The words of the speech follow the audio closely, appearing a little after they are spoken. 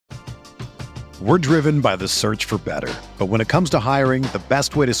We're driven by the search for better. But when it comes to hiring, the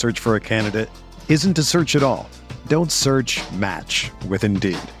best way to search for a candidate isn't to search at all. Don't search, match with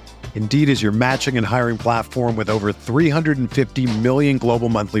Indeed. Indeed is your matching and hiring platform with over 350 million global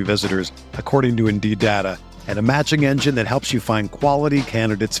monthly visitors, according to Indeed data, and a matching engine that helps you find quality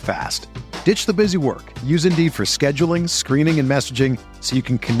candidates fast. Ditch the busy work. Use Indeed for scheduling, screening, and messaging so you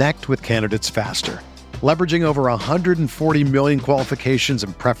can connect with candidates faster. Leveraging over 140 million qualifications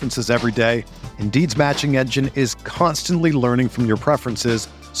and preferences every day, Indeed's matching engine is constantly learning from your preferences,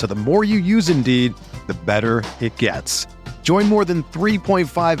 so the more you use Indeed, the better it gets. Join more than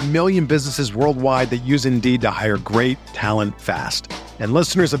 3.5 million businesses worldwide that use Indeed to hire great talent fast. And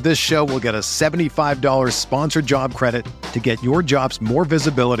listeners of this show will get a $75 sponsored job credit to get your jobs more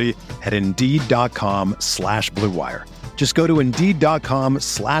visibility at Indeed.com/Blue Wire. Just go to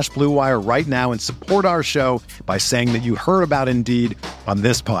Indeed.com/Blue Wire right now and support our show by saying that you heard about Indeed on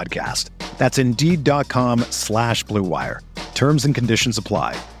this podcast. That's Indeed.com/Blue Wire. Terms and conditions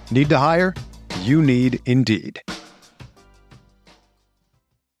apply. Need to hire? You need Indeed.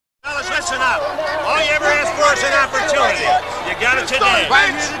 Fellas, listen up. All you ever asked for is an opportunity. You got it today.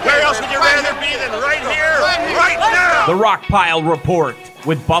 Where else would you rather be than right here, right now? The Rockpile Report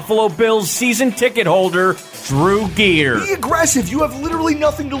with Buffalo Bills season ticket holder Drew Gear. Be aggressive. You have literally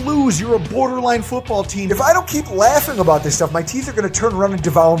nothing to lose. You're a borderline football team. If I don't keep laughing about this stuff, my teeth are going to turn around and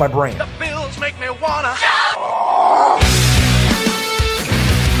devour my brain. The Bills make me wanna.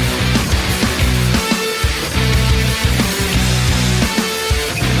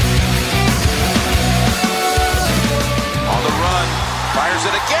 Fires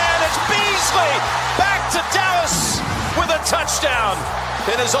it again. It's Beasley back to Dallas with a touchdown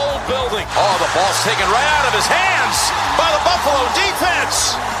in his old building. Oh, the ball's taken right out of his hands by the Buffalo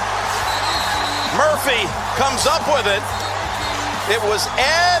defense. Murphy comes up with it. It was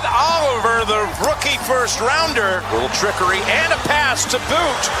Ed Oliver, the rookie first rounder. Little trickery and a pass to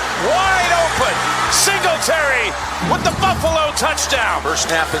boot. Wide open. Singletary with the Buffalo touchdown. First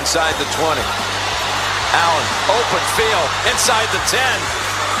snap inside the 20. Allen, open field, inside the 10,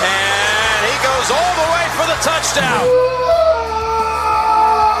 and he goes all the way for the touchdown.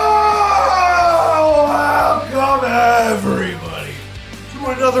 Welcome, everybody, to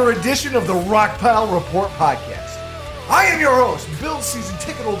another edition of the Rockpile Report podcast. I am your host, Bills season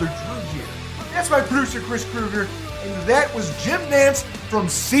ticket holder Drew Gear. That's my producer, Chris Kruger, and that was Jim Nance from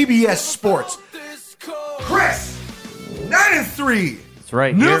CBS Sports. Chris, 9-3. That's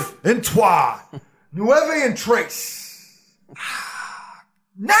right. Neuf and trois. Nueve and Trace.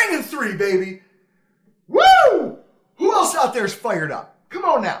 9-3, baby. Woo! Who else out there is fired up? Come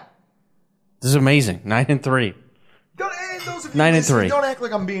on now. This is amazing. 9-3. Those of you 9-3. don't act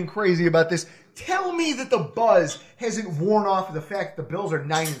like I'm being crazy about this. Tell me that the buzz hasn't worn off of the fact that the Bills are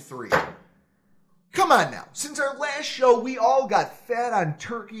 9-3. Come on now. Since our last show, we all got fat on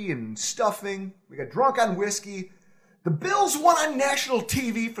turkey and stuffing. We got drunk on whiskey. The Bills won on national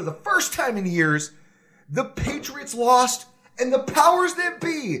TV for the first time in years. The Patriots lost, and the powers that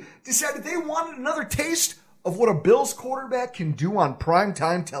be decided they wanted another taste of what a Bills quarterback can do on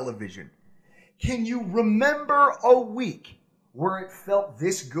primetime television. Can you remember a week where it felt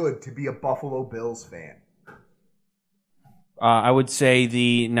this good to be a Buffalo Bills fan? I would say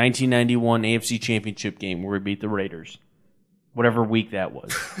the 1991 AFC Championship game where we beat the Raiders. Whatever week that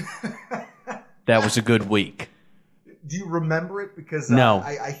was. That was a good week. Do you remember it? Because no.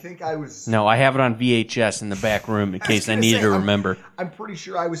 I think I was... No, I have it on VHS in the back room in case I needed to remember. I'm pretty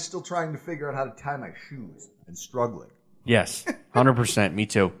sure I was still trying to figure out how to tie my shoes and struggling. Yes, 100%. Me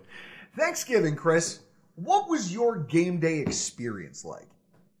too. Thanksgiving, Chris. What was your game day experience like?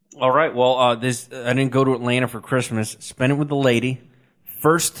 All right. Well, I didn't go to Atlanta for Christmas. Spent it with the lady.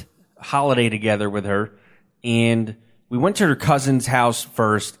 First holiday together with her. And we went to her cousin's house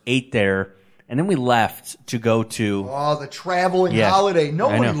first, ate there. And then we left to go to... Oh, the traveling holiday.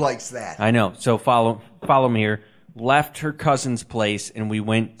 Nobody likes that. I know. So follow me here. Left her cousin's place, and we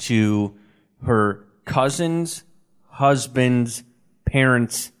went to her cousin's husband's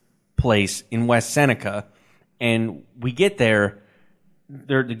parents' place in West Seneca. And we get there.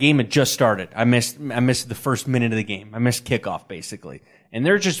 The game had just started. I missed the first minute of the game. I missed kickoff, basically. And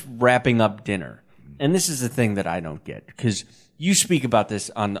they're just wrapping up dinner. And this is the thing that I don't get, because you speak about this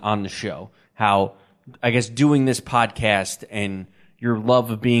on the show. How, I guess, doing this podcast and your love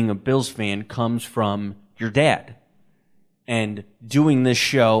of being a Bills fan comes from your dad. And doing this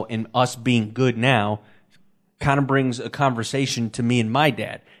show and us being good now kind of brings a conversation to me and my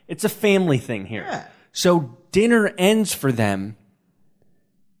dad. It's a family thing here. Yeah. So dinner ends for them.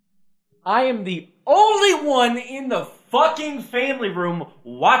 I am the only one in the fucking family room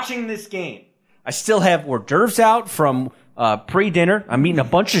watching this game. I still have hors d'oeuvres out from pre-dinner. I'm eating a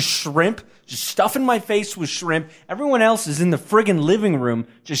bunch of shrimp, just stuffing my face with shrimp. Everyone else is in the friggin' living room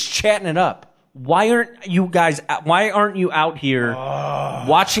just chatting it up. Why aren't you out here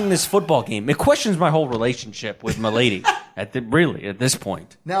watching this football game? It questions my whole relationship with my lady at this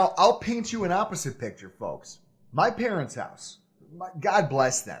point. Now, I'll paint you an opposite picture, folks. My parents' house, God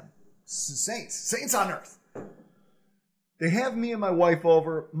bless them. Saints on earth. They have me and my wife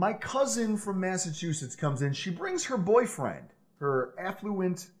over. My cousin from Massachusetts comes in. She brings her boyfriend, her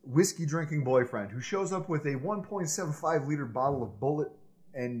affluent whiskey-drinking boyfriend, who shows up with a 1.75-liter bottle of Bullet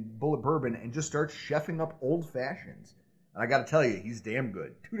bourbon and just starts chefing up old fashions. And I got to tell you, he's damn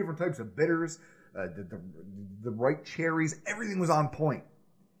good. 2 different types of bitters, the right cherries, everything was on point.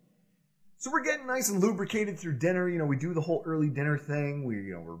 So we're getting nice and lubricated through dinner. You know, we do the whole early dinner thing.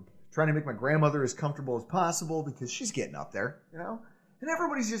 We're trying to make my grandmother as comfortable as possible because she's getting up there, you know? And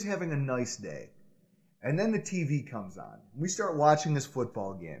everybody's just having a nice day. And then the TV comes on. We start watching this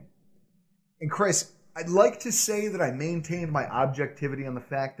football game. And Chris, I'd like to say that I maintained my objectivity on the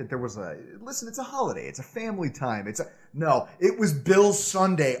fact that there was it's a holiday. It's a family time. No, it was Bills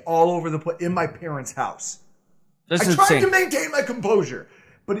Sunday all over the place in my parents' house. I tried to maintain my composure,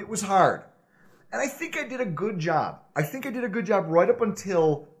 but it was hard. And I think I did a good job. Right up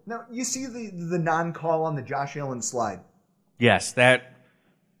until, now, you see the non-call on the Josh Allen slide? Yes, that...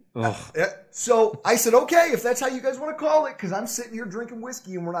 So I said, okay, if that's how you guys want to call it, because I'm sitting here drinking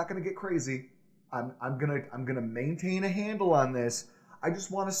whiskey and we're not going to get crazy. I'm gonna maintain a handle on this. I just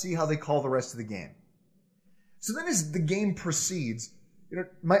want to see how they call the rest of the game. So then, as the game proceeds,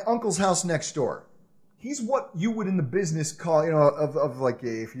 my uncle's house next door. He's what you would in the business call, of like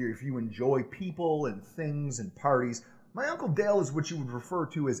if you enjoy people and things and parties. My Uncle Dale is what you would refer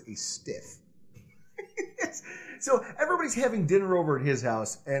to as a stiff. So everybody's having dinner over at his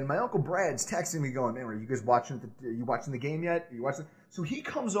house, and my Uncle Brad's texting me going, man, are you guys watching the game yet? Are you watching? So he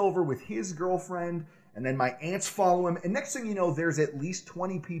comes over with his girlfriend, and then my aunts follow him, and next thing you know, there's at least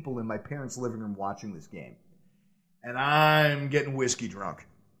 20 people in my parents' living room watching this game. And I'm getting whiskey drunk.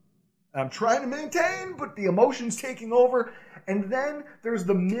 I'm trying to maintain, but the emotion's taking over, and then there's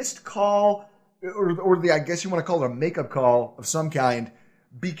the missed call, or the, I guess you want to call it a makeup call of some kind,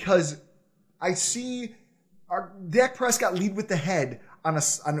 because I see our Dak Prescott lead with the head on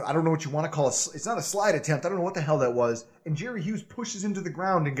I don't know what you want to call it. It's not a slide attempt. I don't know what the hell that was. And Jerry Hughes pushes him to the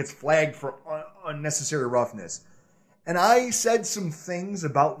ground and gets flagged for unnecessary roughness. And I said some things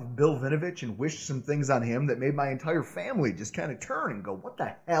about Bill Vinovich and wished some things on him that made my entire family just kind of turn and go, what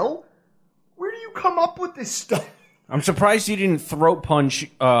the hell? Where do you come up with this stuff? I'm surprised you didn't throat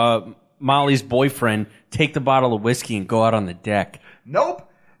punch Molly's boyfriend, take the bottle of whiskey, and go out on the deck. Nope.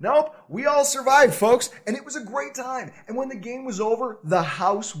 We all survived, folks, and it was a great time. And when the game was over, the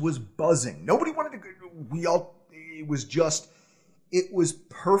house was buzzing. Nobody wanted to. It was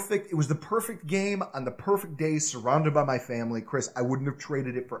perfect. It was the perfect game on the perfect day, surrounded by my family. Chris, I wouldn't have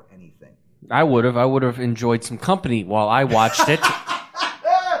traded it for anything. I would have enjoyed some company while I watched it.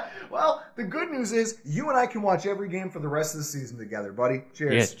 Well, the good news is you and I can watch every game for the rest of the season together, buddy.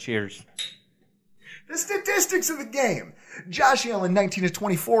 Cheers. Yes, cheers. The statistics of the game. Josh Allen, 19 of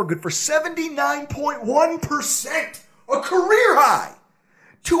 24, good for 79.1%, a career high.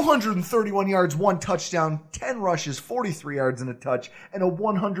 231 yards, 1 touchdown, 10 rushes, 43 yards and a touch, and a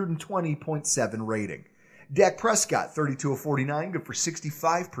 120.7 rating. Dak Prescott, 32 of 49, good for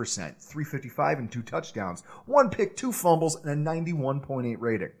 65%, 355 and 2 touchdowns, 1 pick, 2 fumbles, and a 91.8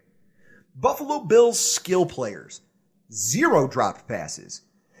 rating. Buffalo Bills skill players, 0 dropped passes.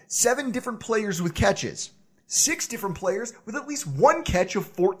 7 different players with catches. 6 different players with at least 1 catch of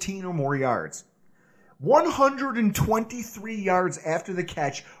 14 or more yards. 123 yards after the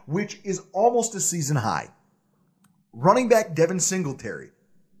catch, which is almost a season high. Running back Devin Singletary,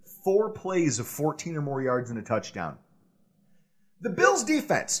 4 plays of 14 or more yards and a touchdown. The Bills'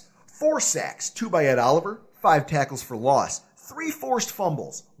 defense, 4 sacks, 2 by Ed Oliver, 5 tackles for loss, 3 forced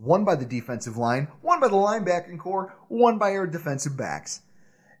fumbles, 1 by the defensive line, 1 by the linebacking core, 1 by our defensive backs.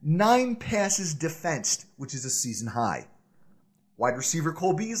 9 passes defensed, which is a season high. Wide receiver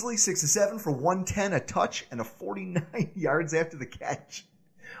Cole Beasley, 6 of 7 for 110, a touch, and a 49 yards after the catch.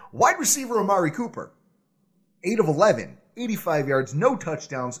 Wide receiver Amari Cooper, 8 of 11, 85 yards, no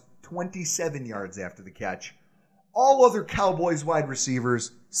touchdowns, 27 yards after the catch. All other Cowboys wide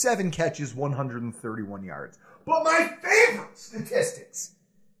receivers, 7 catches, 131 yards. But my favorite statistics,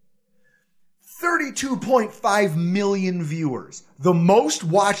 32.5 million viewers. The most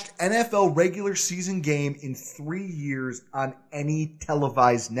watched NFL regular season game in 3 years on any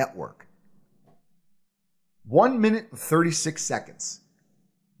televised network. 1 minute and 36 seconds.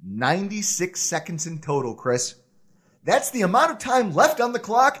 96 seconds in total, Chris. That's the amount of time left on the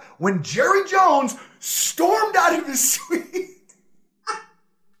clock when Jerry Jones stormed out of his suite.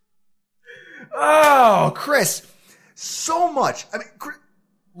 Oh, Chris, so much. I mean, Chris,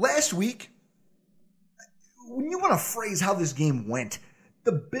 last week, when you want to phrase how this game went,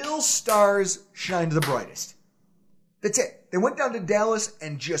 the Bills' stars shined the brightest. That's it. They went down to Dallas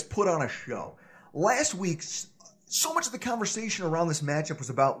and just put on a show. Last week, so much of the conversation around this matchup was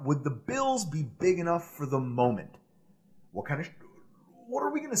about, would the Bills be big enough for the moment? What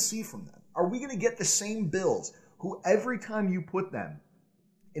are we going to see from them? Are we going to get the same Bills who every time you put them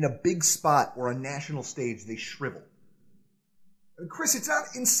in a big spot or a national stage, they shrivel? I mean, Chris, it's not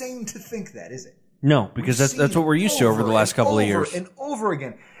insane to think that, is it? No, because that's what we're used to over the last couple of years. And over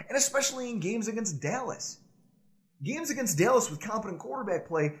again. And especially in games against Dallas. Games against Dallas with competent quarterback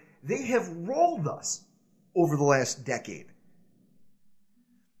play, they have rolled us over the last decade.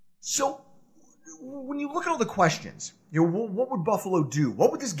 So, when you look at all the questions, you know, what would Buffalo do?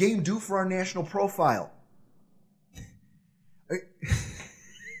 What would this game do for our national profile?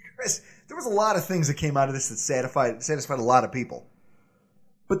 Chris, there was a lot of things that came out of this that satisfied a lot of people.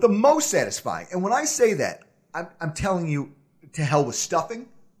 But the most satisfying, and when I say that, I'm telling you, to hell with stuffing,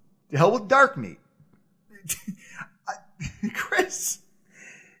 to hell with dark meat. Chris,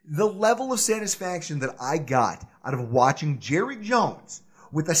 the level of satisfaction that I got out of watching Jerry Jones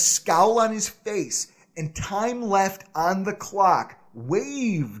with a scowl on his face and time left on the clock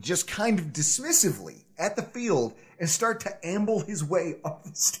wave just kind of dismissively at the field and start to amble his way up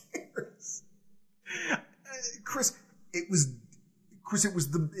the stairs. Chris, it was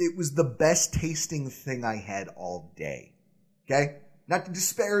the best tasting thing I had all day. Okay? Not to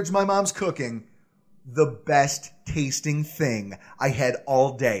disparage my mom's cooking, the best tasting thing I had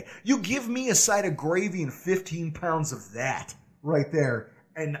all day. You give me a side of gravy and 15 pounds of that right there,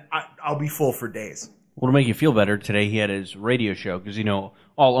 and I'll be full for days. Well, to make you feel better, today he had his radio show because, you know,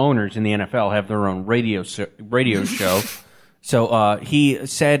 all owners in the NFL have their own radio show. So he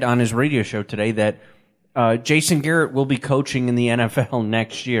said on his radio show today that Jason Garrett will be coaching in the NFL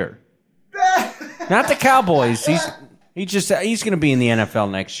next year. Not the Cowboys. He's going to be in the NFL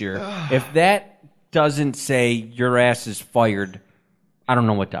next year. If that doesn't say your ass is fired, I don't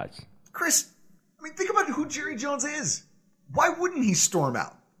know what does. Chris, I mean, think about who Jerry Jones is. Why wouldn't he storm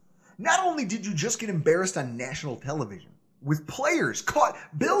out? Not only did you just get embarrassed on national television, with players caught,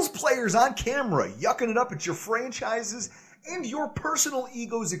 Bills players on camera, yucking it up at your franchises and your personal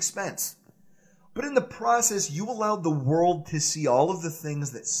ego's expense. But in the process, you allowed the world to see all of the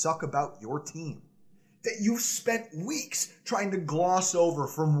things that suck about your team. That you've spent weeks trying to gloss over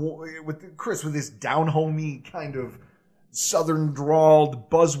with Chris, with this down-homey kind of southern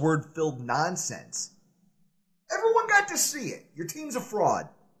drawled, buzzword-filled nonsense. Everyone got to see it. Your team's a fraud.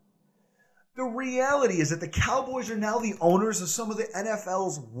 The reality is that the Cowboys are now the owners of some of the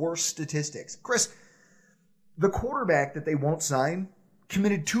NFL's worst statistics. Chris, the quarterback that they won't sign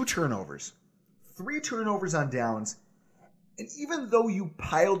committed 2 turnovers, 3 turnovers on downs, and even though you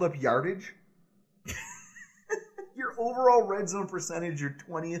piled up yardage, your overall red zone percentage, you're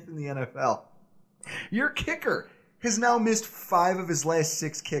 20th in the NFL. Your kicker has now missed 5 of his last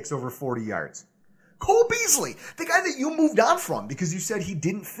 6 kicks over 40 yards. Cole Beasley, the guy that you moved on from because you said he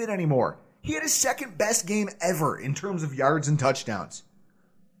didn't fit anymore. He had his second best game ever in terms of yards and touchdowns.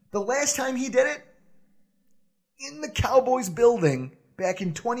 The last time he did it, in the Cowboys building back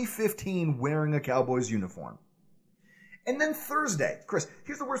in 2015 wearing a Cowboys uniform. And then Thursday, Chris,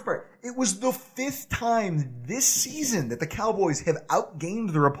 here's the worst part. It was the 5th time this season that the Cowboys have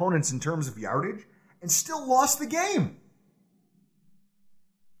outgained their opponents in terms of yardage and still lost the game.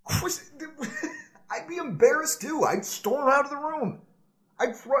 Chris, I'd be embarrassed too. I'd storm out of the room.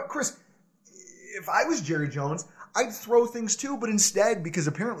 Chris, if I was Jerry Jones, I'd throw things too, but instead, because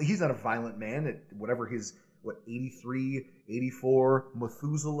apparently he's not a violent man at whatever his, 83, 84,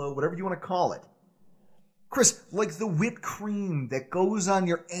 Methuselah, whatever you want to call it. Chris, like the whipped cream that goes on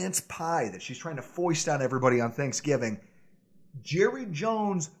your aunt's pie that she's trying to foist on everybody on Thanksgiving, Jerry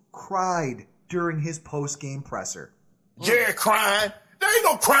Jones cried during his post-game presser. Jerry crying? There ain't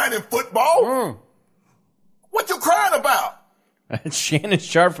no crying in football. What you crying about? That's Shannon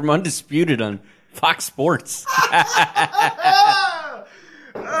Sharp from Undisputed on Fox Sports.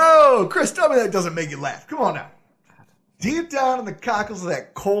 Oh, Chris, tell me that doesn't make you laugh. Come on now. Deep down in the cockles of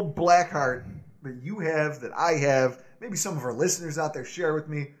that cold black heart that you have, that I have, maybe some of our listeners out there share with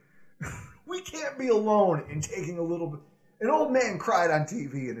me, we can't be alone in taking a little bit. An old man cried on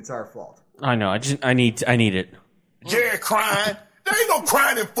TV and it's our fault. I know. I need it. Jerry crying? There ain't no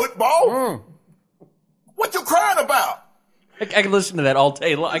crying in football. What you crying about? I can listen to that all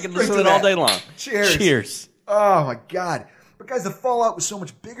day long. I can listen to that all day long. Cheers. Cheers. Oh, my God. But, guys, the fallout was so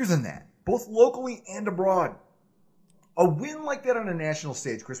much bigger than that, both locally and abroad. A win like that on a national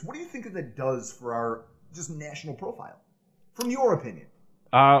stage, Chris, what do you think that does for our just national profile, from your opinion?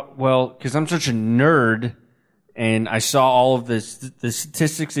 Well, because I'm such a nerd, and I saw all of the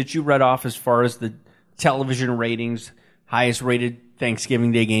statistics that you read off as far as the television ratings, highest rated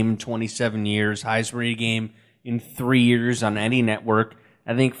Thanksgiving Day game in 27 years, highest rated game in 3 years on any network.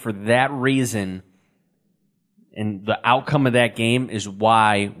 I think for that reason, and the outcome of that game is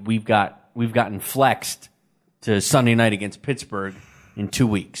why we've gotten flexed to Sunday night against Pittsburgh in 2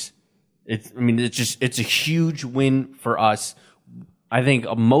 weeks. It's a huge win for us. I think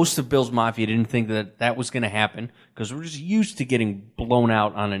most of Bills Mafia didn't think that was going to happen because we're just used to getting blown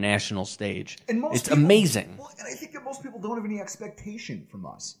out on a national stage. It's amazing. Well, and I think that most people don't have any expectation from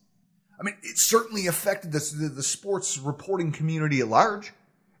us. I mean, it certainly affected the sports reporting community at large.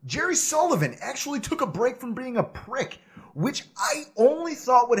 Jerry Sullivan actually took a break from being a prick, which I only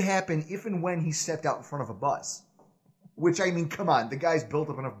thought would happen if and when he stepped out in front of a bus. Which, I mean, come on, the guy's built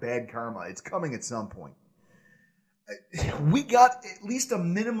up enough bad karma. It's coming at some point. We got at least a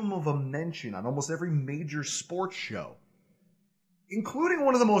minimum of a mention on almost every major sports show, including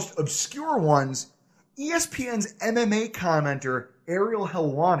one of the most obscure ones, ESPN's MMA commenter, Ariel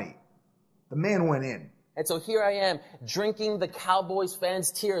Helwani. The man went in. And so here I am, drinking the Cowboys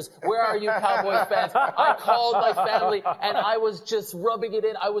fans' tears. Where are you, Cowboys fans? I called my family, and I was just rubbing it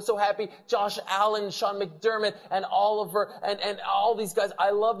in. I was so happy. Josh Allen, Sean McDermott, and Oliver, and all these guys.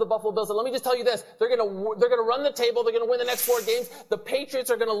 I love the Buffalo Bills. And let me just tell you this. They're gonna run the table. They're gonna win the next 4 games. The Patriots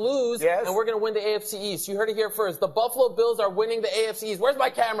are gonna lose, and we're gonna win the AFC East. You heard it here first. The Buffalo Bills are winning the AFC East. Where's my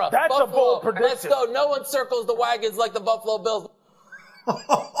camera? That's Buffalo. a bold prediction. Let's go. No one circles the wagons like the Buffalo Bills.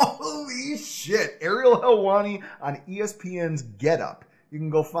 Holy shit. Ariel Helwani on ESPN's Get Up. You can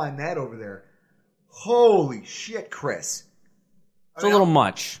go find that over there. Holy shit, Chris. It's a little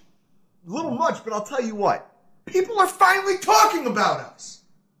much. A little much, but I'll tell you what. People are finally talking about us.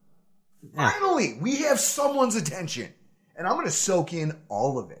 Finally, we have someone's attention. And I'm going to soak in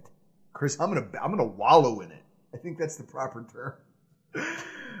all of it. Chris, I'm going to wallow in it. I think that's the proper term.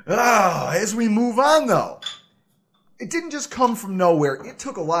 As we move on, though. It didn't just come from nowhere. It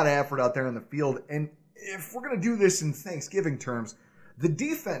took a lot of effort out there in the field. And if we're going to do this in Thanksgiving terms, the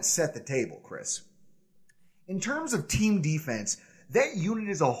defense set the table, Chris. In terms of team defense, that unit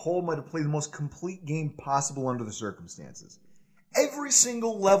as a whole might have played the most complete game possible under the circumstances. Every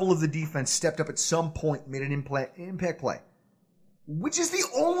single level of the defense stepped up at some point and made an impact play, which is the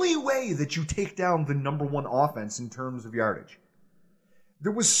only way that you take down the number one offense in terms of yardage.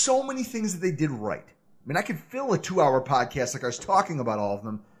 There was so many things that they did right. I mean, I could fill a 2-hour podcast like I was talking about all of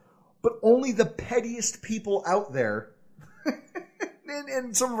them, but only the pettiest people out there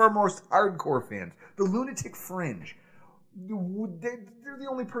and some of our most hardcore fans, the lunatic fringe, they're the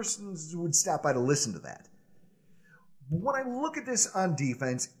only persons who would stop by to listen to that. When I look at this on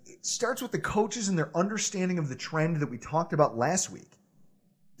defense, it starts with the coaches and their understanding of the trend that we talked about last week.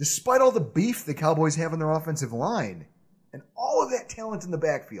 Despite all the beef the Cowboys have in their offensive line and all of that talent in the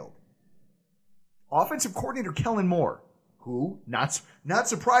backfield, offensive coordinator Kellen Moore, who, not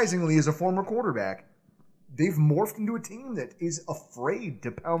surprisingly, is a former quarterback, they've morphed into a team that is afraid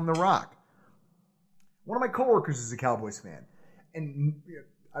to pound the rock. One of my coworkers is a Cowboys fan, and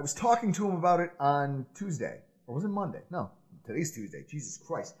I was talking to him about it on Tuesday. Or was it Monday? No, today's Tuesday. Jesus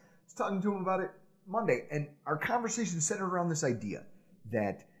Christ. I was talking to him about it Monday, and our conversation centered around this idea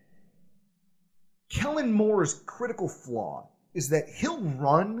that Kellen Moore's critical flaw is that he'll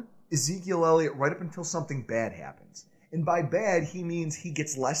run Ezekiel Elliott right up until something bad happens. And by bad, he means he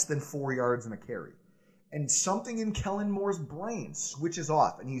gets less than 4 yards in a carry. And something in Kellen Moore's brain switches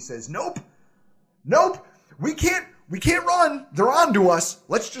off, and he says, nope, we can't run. They're on to us.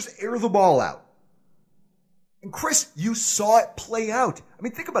 Let's just air the ball out. And Chris, you saw it play out. I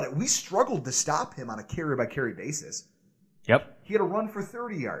mean, think about it. We struggled to stop him on a carry-by-carry basis. Yep. He had a run for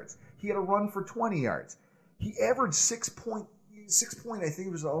 30 yards. He had a run for 20 yards. He averaged 6 point, I think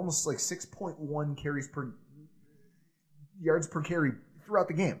it was almost like 6.1 yards per carry throughout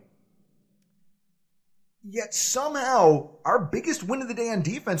the game. Yet somehow, our biggest win of the day on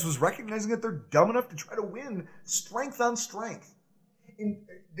defense was recognizing that they're dumb enough to try to win strength on strength. And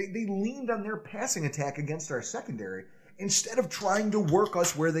they leaned on their passing attack against our secondary instead of trying to work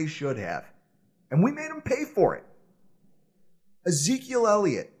us where they should have. And we made them pay for it. Ezekiel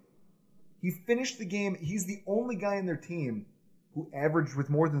Elliott, he finished the game. He's the only guy in their team who averaged with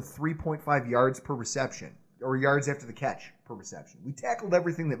more than 3.5 yards per reception, or yards after the catch per reception. We tackled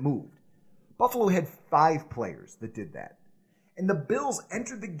everything that moved. Buffalo had 5 players that did that. And the Bills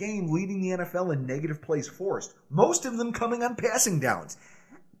entered the game leading the NFL in negative plays forced, most of them coming on passing downs.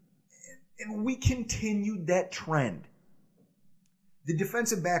 And we continued that trend. The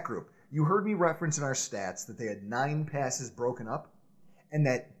defensive back group, you heard me reference in our stats that they had 9 passes broken up, and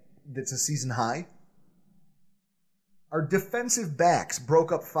that's a season high. Our defensive backs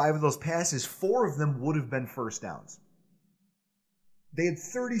broke up 5 of those passes. 4 of them would have been first downs. They had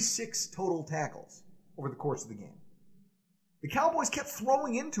 36 total tackles over the course of the game. The Cowboys kept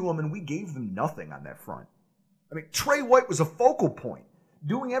throwing into them, and we gave them nothing on that front. I mean, Trey White was a focal point,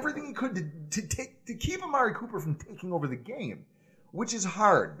 doing everything he could to keep Amari Cooper from taking over the game, which is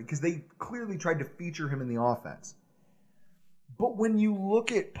hard because they clearly tried to feature him in the offense. But when you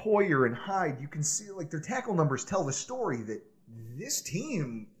look at Poyer and Hyde, you can see like their tackle numbers tell the story that this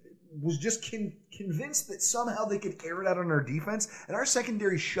team was just convinced that somehow they could air it out on our defense, and our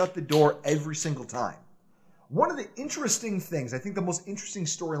secondary shut the door every single time. One of the interesting things, I think the most interesting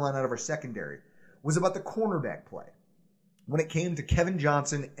storyline out of our secondary, was about the cornerback play when it came to Kevin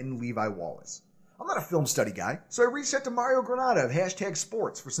Johnson and Levi Wallace. I'm not a film study guy, so I reached out to Mario Granata of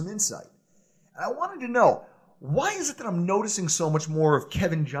 #Sports for some insight. And I wanted to know, why is it that I'm noticing so much more of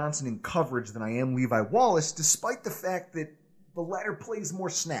Kevin Johnson in coverage than I am Levi Wallace, despite the fact that the latter plays more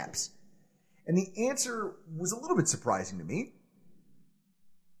snaps? And the answer was a little bit surprising to me.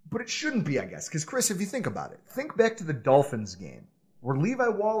 But it shouldn't be, I guess, because, Chris, if you think about it, think back to the Dolphins game, where Levi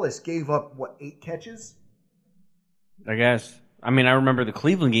Wallace gave up, 8 catches? I guess. I mean, I remember the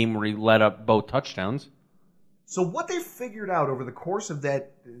Cleveland game where he let up both touchdowns. So what they figured out over the course of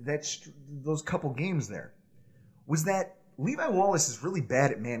those couple games there was that Levi Wallace is really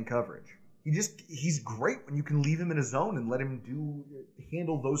bad at man coverage. He's great when you can leave him in a zone and let him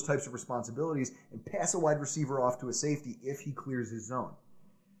handle those types of responsibilities and pass a wide receiver off to a safety if he clears his zone.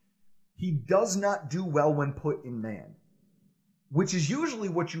 He does not do well when put in man, which is usually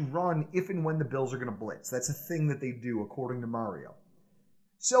what you run if and when the Bills are going to blitz. That's a thing that they do, according to Mario.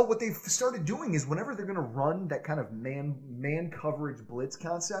 So what they've started doing is whenever they're going to run that kind of man coverage blitz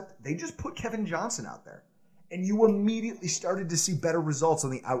concept, they just put Kevin Johnson out there. And you immediately started to see better results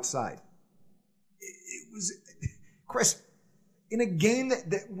on the outside. It was, Chris, in a game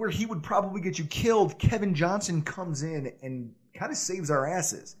that where he would probably get you killed, Kevin Johnson comes in and kind of saves our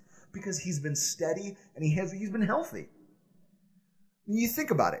asses. Because he's been steady and he's been healthy. When you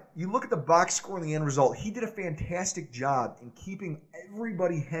think about it, you look at the box score and the end result, he did a fantastic job in keeping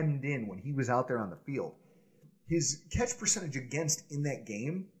everybody hemmed in when he was out there on the field. His catch percentage against in that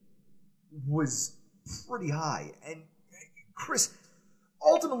game was pretty high. And Chris,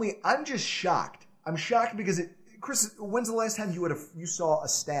 ultimately, I'm just shocked. I'm shocked because Chris, when's the last time you saw a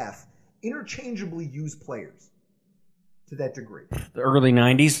staff interchangeably use players to that degree? The early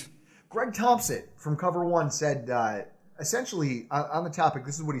 90s. Greg Thompson from Cover One said, essentially, on the topic,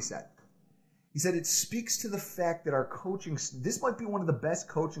 this is what he said. He said, it speaks to the fact that our this might be one of the best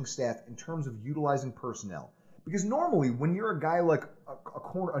coaching staff in terms of utilizing personnel. Because normally, when you're a guy like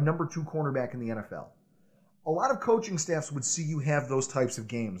a number 2 cornerback in the NFL, a lot of coaching staffs would see you have those types of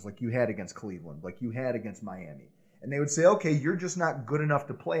games like you had against Cleveland, like you had against Miami. And they would say, okay, you're just not good enough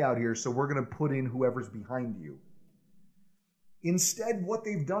to play out here, so we're going to put in whoever's behind you. Instead, what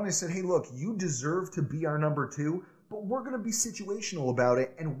they've done is said, hey, look, you deserve to be our number 2, but we're going to be situational about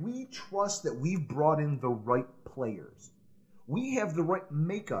it, and we trust that we've brought in the right players. We have the right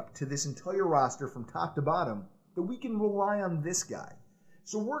makeup to this entire roster from top to bottom that we can rely on this guy.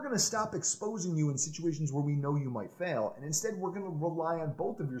 So we're going to stop exposing you in situations where we know you might fail, and instead we're going to rely on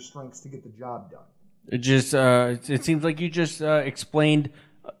both of your strengths to get the job done. It seems like you just explained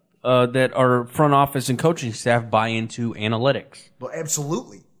that our front office and coaching staff buy into analytics. Well,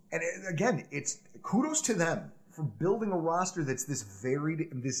 absolutely. And again, it's kudos to them for building a roster that's this varied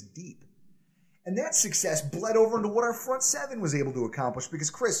and this deep. And that success bled over into what our front 7 was able to accomplish because,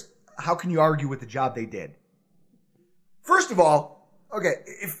 Chris, how can you argue with the job they did? First of all, okay,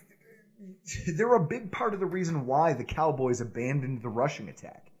 if they're a big part of the reason why the Cowboys abandoned the rushing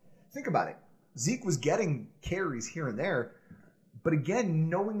attack. Think about it. Zeke was getting carries here and there, but again,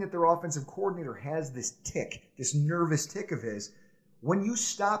 knowing that their offensive coordinator has this tick, this nervous tick of his, when you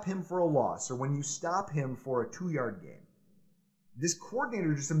stop him for a loss or when you stop him for a 2-yard game, this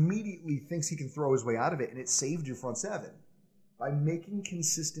coordinator just immediately thinks he can throw his way out of it, and it saved your front 7 by making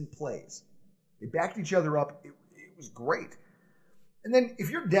consistent plays. They backed each other up. It was great. And then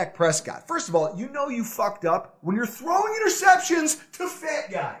if you're Dak Prescott, first of all, you know you fucked up when you're throwing interceptions to fat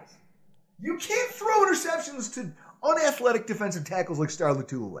guys. You can't throw interceptions to unathletic defensive tackles like Star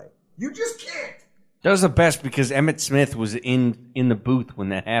Lotulelei. You just can't. That was the best because Emmitt Smith was in the booth when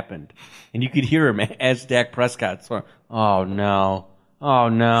that happened. And you could hear him as Dak Prescott. So, oh, no. Oh,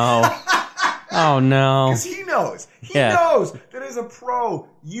 no. Oh, no. Because he knows. He knows that as a pro,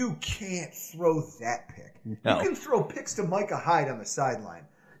 you can't throw that pick. No. You can throw picks to Micah Hyde on the sideline.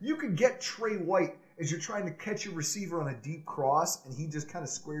 You could get Trey White as you're trying to catch your receiver on a deep cross, and he just kind of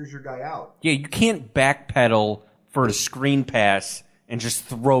squares your guy out. Yeah, you can't backpedal for a screen pass and just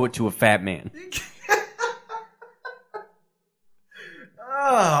throw it to a fat man.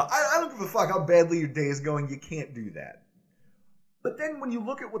 I don't give a fuck how badly your day is going. You can't do that. But then when you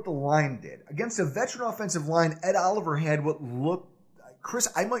look at what the line did, against a veteran offensive line, Ed Oliver had what looked... Chris,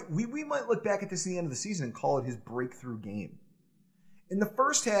 we might look back at this at the end of the season and call it his breakthrough game. In the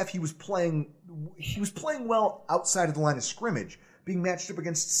first half, he was playing well outside of the line of scrimmage, being matched up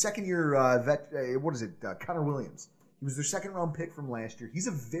against second-year Connor Williams. He was their second-round pick from last year. He's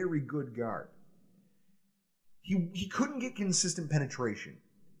a very good guard. He couldn't get consistent penetration.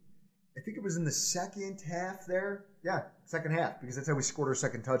 I think it was in the second half there. Yeah, second half, because that's how we scored our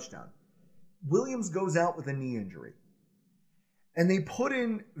second touchdown. Williams goes out with a knee injury. And they put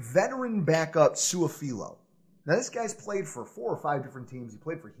in veteran backup Suafilo. Now, this guy's played for 4 or 5 different teams. He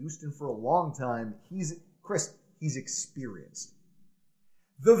played for Houston for a long time. He's experienced.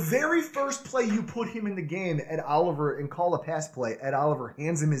 The very first play you put him in the game, Ed Oliver, and call a pass play, Ed Oliver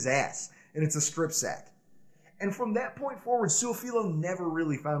hands him his ass, and it's a strip sack. And from that point forward, Suafilo never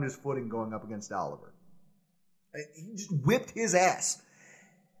really found his footing going up against Oliver. He just whipped his ass.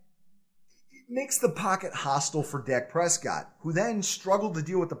 It makes the pocket hostile for Dak Prescott, who then struggled to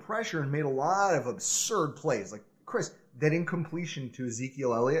deal with the pressure and made a lot of absurd plays. Like, Chris, that incompletion to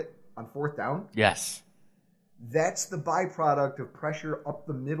Ezekiel Elliott on 4th down? Yes. That's the byproduct of pressure up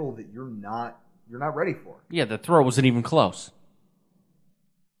the middle that you're not ready for. Yeah, the throw wasn't even close.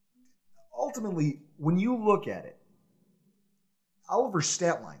 Ultimately, when you look at it, Oliver's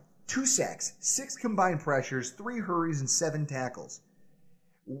stat line, 2 sacks, 6 combined pressures, 3 hurries, and 7 tackles.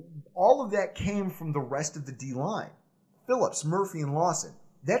 All of that came from the rest of the D-line. Phillips, Murphy, and Lawson.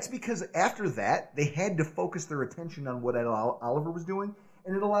 That's because after that, they had to focus their attention on what Ed Oliver was doing,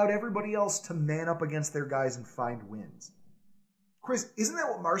 and it allowed everybody else to man up against their guys and find wins. Chris, isn't that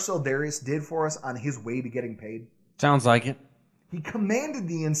what Marcel Darius did for us on his way to getting paid? Sounds like it. He commanded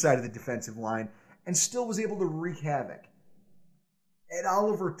the inside of the defensive line and still was able to wreak havoc. Ed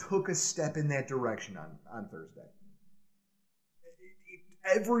Oliver took a step in that direction on Thursday.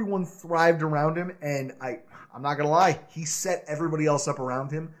 Everyone thrived around him, and I'm not going to lie, he set everybody else up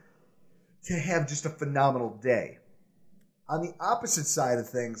around him to have just a phenomenal day. On the opposite side of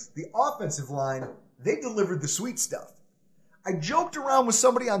things, the offensive line, they delivered the sweet stuff. I joked around with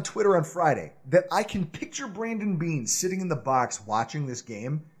somebody on Twitter on Friday that I can picture Brandon Beane sitting in the box watching this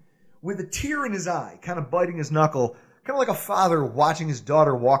game with a tear in his eye, kind of biting his knuckle, kind of like a father watching his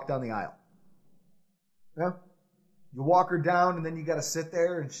daughter walk down the aisle. Yeah? You walk her down, and then you got to sit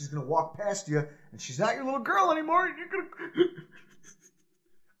there, and she's going to walk past you, and she's not your little girl anymore. And you're gonna...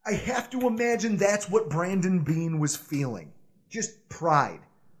 I have to imagine that's what Brandon Beane was feeling. Just pride.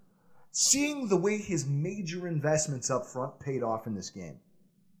 Seeing the way his major investments up front paid off in this game.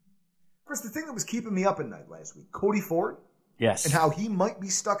 Of course, the thing that was keeping me up at night last week, Cody Ford. Yes. And how he might be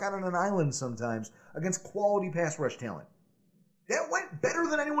stuck out on an island sometimes against quality pass rush talent. That went better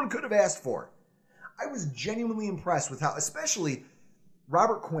than anyone could have asked for. I was genuinely impressed with how, especially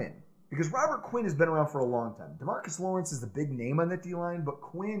Robert Quinn, because Robert Quinn has been around for a long time. DeMarcus Lawrence is the big name on that D-line, but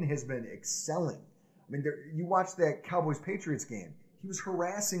Quinn has been excelling. I mean, you watch that Cowboys-Patriots game. He was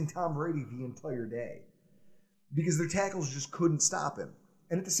harassing Tom Brady the entire day because their tackles just couldn't stop him.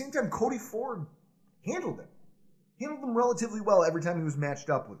 And at the same time, Cody Ford handled him. Handled him relatively well every time he was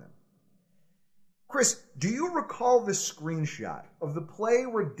matched up with him. Chris, do you recall the screenshot of the play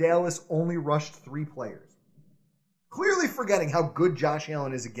where Dallas only rushed 3 players? Clearly forgetting how good Josh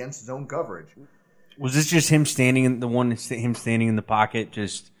Allen is against zone coverage. Was this just him standing in the pocket,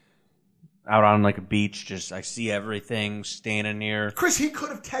 just out on like a beach, just I see everything, standing here? Chris, he could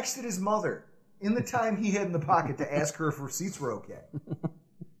have texted his mother in the time he had in the pocket to ask her if her seats were okay.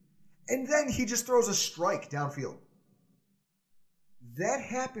 And then he just throws a strike downfield. That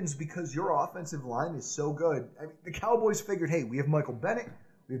happens because your offensive line is so good. I mean, the Cowboys figured, hey, we have Michael Bennett,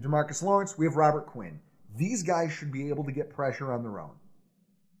 we have DeMarcus Lawrence, we have Robert Quinn. These guys should be able to get pressure on their own.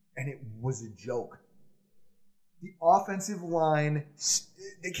 And it was a joke. The offensive line,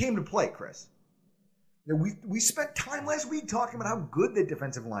 they came to play, Chris. Now, we spent time last week talking about how good that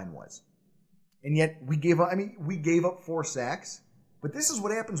defensive line was. And yet we gave up 4 sacks. But this is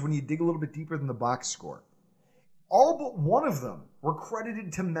what happens when you dig a little bit deeper than the box score. All but one of them were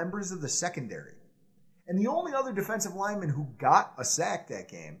credited to members of the secondary. And the only other defensive lineman who got a sack that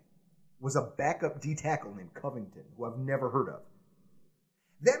game was a backup D tackle named Covington, who I've never heard of.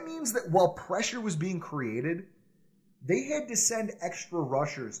 That means that while pressure was being created, they had to send extra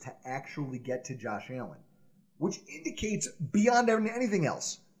rushers to actually get to Josh Allen, which indicates, beyond anything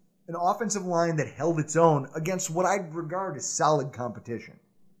else, an offensive line that held its own against what I'd regard as solid competition.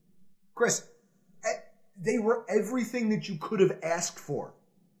 Chris, they were everything that you could have asked for.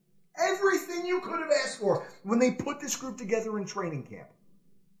 Everything you could have asked for when they put this group together in training camp.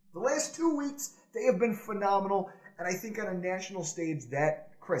 The last 2 weeks, they have been phenomenal, and I think on a national stage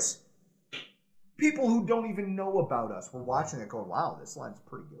that, Chris, people who don't even know about us were watching it going, wow, this line's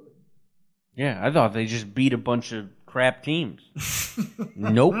pretty good. Yeah, I thought they just beat a bunch of crap teams.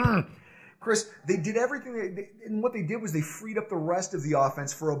 Nope. Chris, they did everything, and what they did was they freed up the rest of the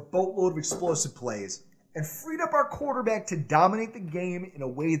offense for a boatload of explosive plays and freed up our quarterback to dominate the game in a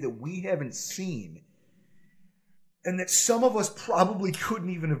way that we haven't seen and that some of us probably couldn't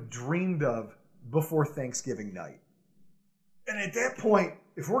even have dreamed of before Thanksgiving night. And at that point,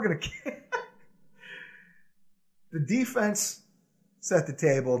 if we're going to... the defense set the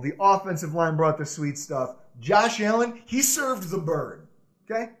table. The offensive line brought the sweet stuff. Josh Allen, he served the bird.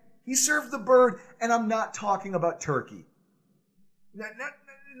 Okay? He served the bird, and I'm not talking about turkey. Not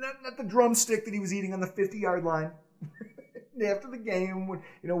the drumstick that he was eating on the 50-yard line after the game,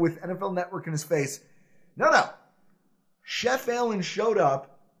 with NFL Network in his face. No. Chef Allen showed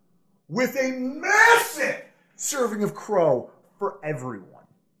up with a massive serving of crow for everyone.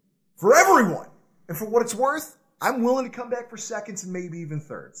 For everyone. And for what it's worth, I'm willing to come back for seconds and maybe even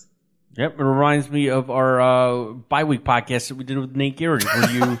thirds. Yep, it reminds me of our bye-week podcast that we did with Nate Garrity,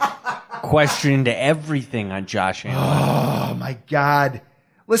 where you questioned everything on Josh Allen. Oh, my God.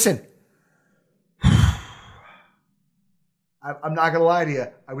 Listen, I'm not going to lie to you.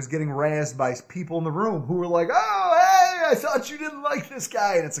 I was getting razzed by people in the room who were like, oh, hey, I thought you didn't like this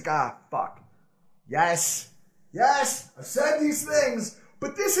guy. And it's like, fuck. Yes, I've said these things,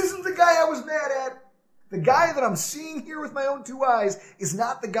 but this isn't the guy I was mad at. The guy that I'm seeing here with my own two eyes is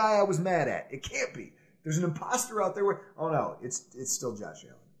not the guy I was mad at. It can't be. There's an imposter out there where, oh no, it's still Josh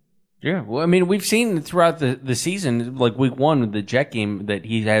Allen. Yeah, well, I mean, we've seen throughout the season, like week one with the Jet game, that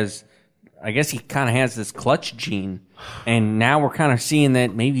he has, I guess he kind of has this clutch gene, and now we're kind of seeing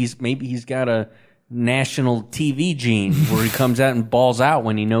that maybe he's got a national TV gene where he comes out and balls out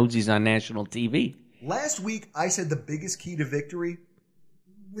when he knows he's on national TV. Last week, I said the biggest key to victory,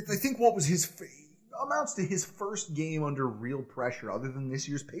 with I think what was amounts to his first game under real pressure, other than this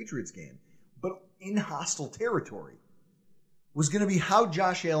year's Patriots game, but in hostile territory, was going to be how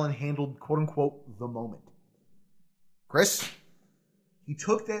Josh Allen handled, quote-unquote, the moment. Chris, he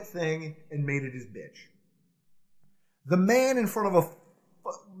took that thing and made it his bitch. The man in front of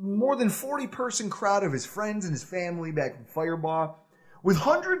a more than 40-person crowd of his friends and his family back in Firebaugh, with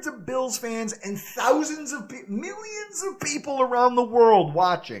hundreds of Bills fans and millions of people around the world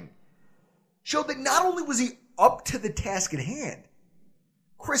watching, showed that not only was he up to the task at hand,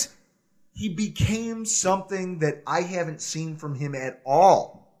 Chris, he became something that I haven't seen from him at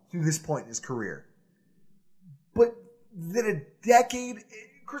all through this point in his career. But that a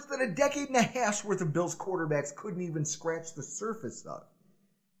decade and a half's worth of Bills quarterbacks couldn't even scratch the surface of.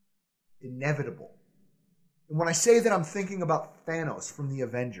 Inevitable. And when I say that, I'm thinking about Thanos from the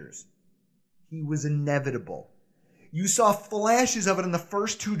Avengers. He was inevitable. You saw flashes of it in the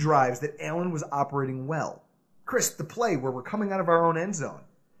first two drives that Allen was operating well. Chris, the play where we're coming out of our own end zone,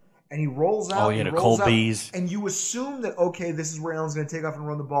 and he rolls out. Oh, he had a cold bees. And you assume that, okay, this is where Allen's going to take off and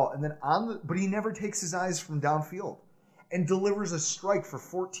run the ball. And then but he never takes his eyes from downfield and delivers a strike for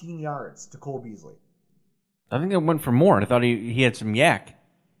 14 yards to Cole Beasley. I think it went for more. I thought he had some yak.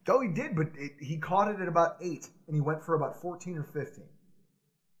 Oh, he did, but he caught it at about 8, and he went for about 14 or 15.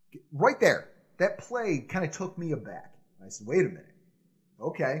 Right there. That play kind of took me aback. I said, wait a minute.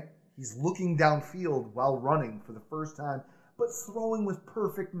 Okay, he's looking downfield while running for the first time, but throwing with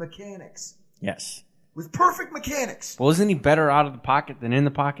perfect mechanics. Yes. With perfect mechanics. Well, isn't he better out of the pocket than in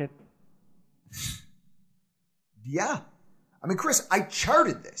the pocket? Yeah. I mean, Chris, I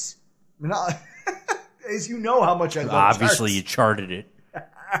charted this. I mean, as you know how much I love Obviously, charts. you charted it.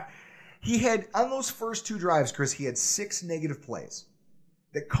 He had, on those first two drives, Chris, he had 6 negative plays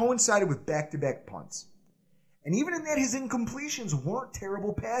that coincided with back-to-back punts. And even in that, his incompletions weren't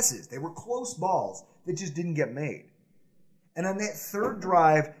terrible passes. They were close balls that just didn't get made. And on that third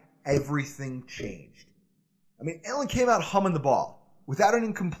drive, everything changed. I mean, Allen came out humming the ball without an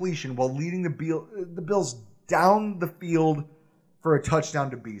incompletion while leading the Bills down the field for a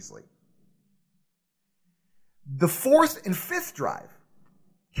touchdown to Beasley. The fourth and fifth drive,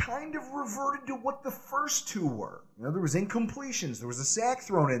 kind of reverted to what the first two were. There was incompletions. There was a sack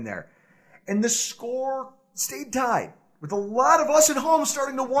thrown in there. And the score stayed tied, with a lot of us at home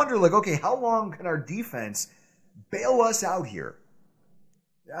starting to wonder, okay, how long can our defense bail us out here?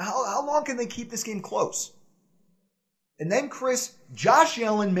 How long can they keep this game close? And then, Chris, Josh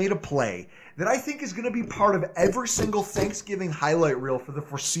Allen made a play that I think is going to be part of every single Thanksgiving highlight reel for the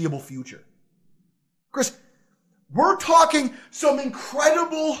foreseeable future. Chris, we're talking some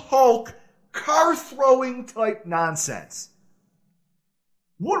Incredible Hulk car-throwing type nonsense.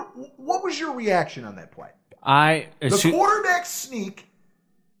 What was your reaction on that play? The quarterback sneak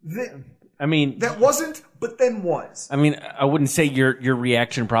that wasn't, but then was. I mean, I wouldn't say your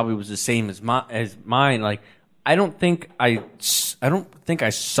reaction probably was the same as mine. I don't think I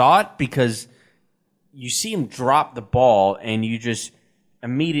saw it, because you see him drop the ball and you just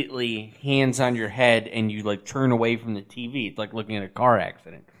immediately hands on your head and you turn away from the TV. It's like looking at a car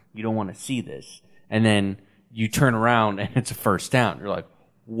accident. You don't want to see this. And then you turn around and it's a first down. You're like,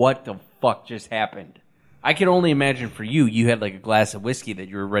 what the fuck just happened? I can only imagine for you, you had a glass of whiskey that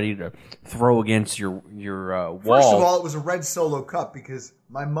you were ready to throw against your wall. First of all, it was a red Solo cup because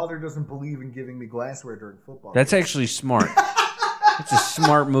my mother doesn't believe in giving me glassware during football. That's actually smart. It's a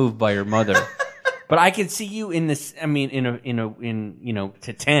smart move by your mother. But I can see you in this. I mean,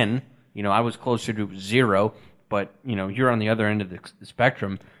 to 10. I was closer to 0, but you're on the other end of the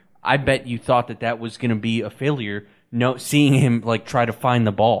spectrum. I bet you thought that was going to be a failure. No, seeing him try to find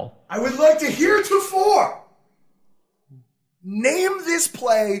the ball. I would like to heretofore name this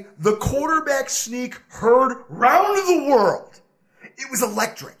play the quarterback sneak heard round the world. It was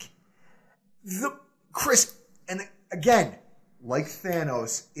electric. Chris, and again, like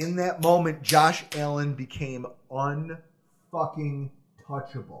Thanos, in that moment, Josh Allen became unfucking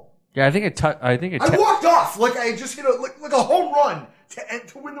touchable. Yeah, I think I walked off like I just hit like a home run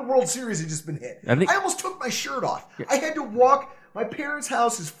to win the World Series had just been hit. I almost took my shirt off. Yeah. I had to walk. My parents'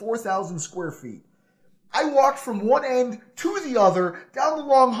 house is 4,000 square feet. I walked from one end to the other down the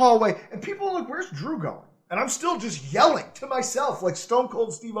long hallway, and people are like, "Where's Drew going?" And I'm still just yelling to myself like Stone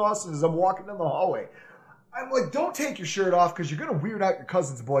Cold Steve Austin as I'm walking down the hallway. I'm like, "Don't take your shirt off because you're going to weird out your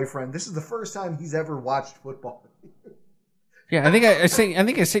cousin's boyfriend. This is the first time he's ever watched football." Yeah, I think I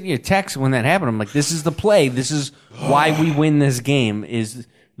sent you a text when that happened. I'm like, this is the play. This is why we win this game, is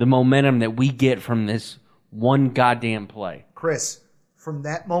the momentum that we get from this one goddamn play. Chris, from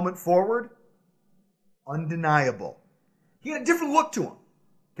that moment forward, undeniable. He had a different look to him,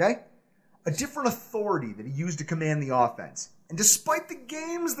 okay? A different authority that he used to command the offense. And despite the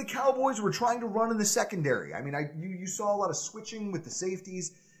games the Cowboys were trying to run in the secondary, I mean, you saw a lot of switching with the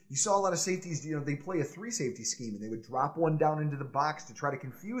safeties. You saw a lot of safeties, they play a 3-safety scheme, and they would drop one down into the box to try to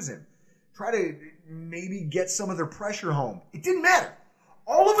confuse him, try to maybe get some of their pressure home. It didn't matter.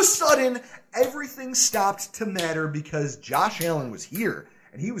 All of a sudden, everything stopped to matter because Josh Allen was here,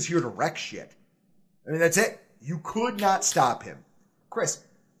 and he was here to wreck shit. I mean, that's it. You could not stop him. Chris,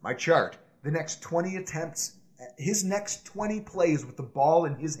 my chart, the next 20 attempts, his next 20 plays with the ball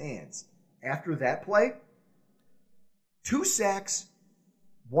in his hands. After that play, 2 sacks,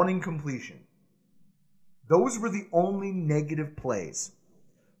 1 incompletion. Those were the only negative plays.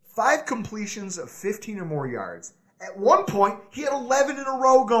 5 completions of 15 or more yards. At one point, he had 11 in a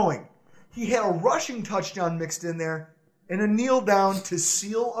row going. He had a rushing touchdown mixed in there and a kneel down to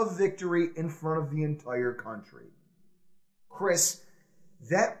seal a victory in front of the entire country. Chris,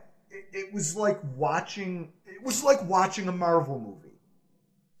 it was like watching a Marvel movie.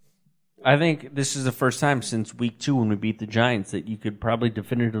 I think this is the first time since week 2 when we beat the Giants that you could probably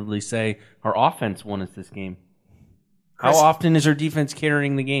definitively say our offense won us this game. Chris, how often is our defense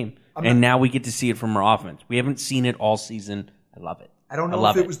carrying the game? Now we get to see it from our offense. We haven't seen it all season. I love it. I don't know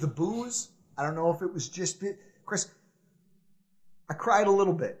if it was the booze. I don't know if it was just... Chris, I cried a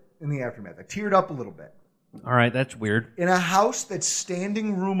little bit in the aftermath. I teared up a little bit. All right, that's weird. In a house that's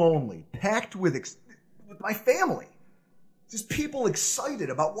standing room only, packed with my family. Just people excited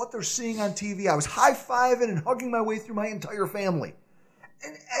about what they're seeing on TV. I was high-fiving and hugging my way through my entire family.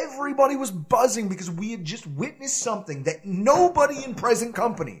 And everybody was buzzing because we had just witnessed something that nobody in present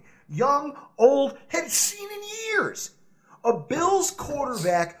company, young, old, had seen in years. A Bills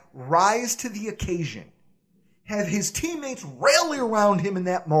quarterback rise to the occasion, have his teammates rally around him in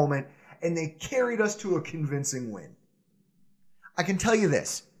that moment, and they carried us to a convincing win. I can tell you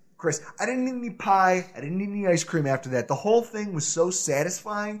this. Chris, I didn't need any pie. I didn't need any ice cream after that. The whole thing was so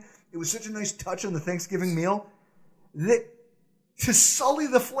satisfying. It was such a nice touch on the Thanksgiving meal that to sully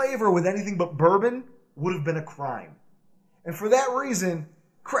the flavor with anything but bourbon would have been a crime. And for that reason,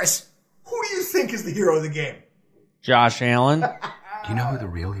 Chris, who do you think is the hero of the game? Josh Allen. Do you know who the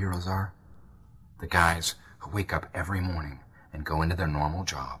real heroes are? The guys who wake up every morning and go into their normal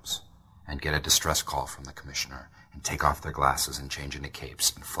jobs and get a distress call from the commissioner and take off their glasses and change into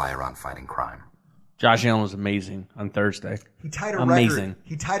capes and fly around fighting crime. Josh Allen was amazing on Thursday. He tied a amazing. record.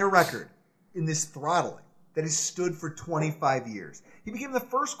 He tied a record in this throttling that has stood for 25 years. He became the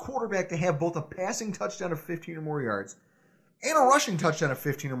first quarterback to have both a passing touchdown of 15 or more yards and a rushing touchdown of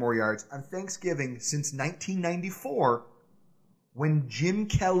 15 or more yards on Thanksgiving since 1994, when Jim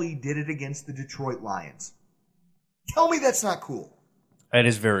Kelly did it against the Detroit Lions. Tell me that's not cool. That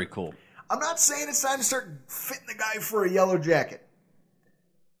is very cool. I'm not saying it's time to start fitting the guy for a yellow jacket,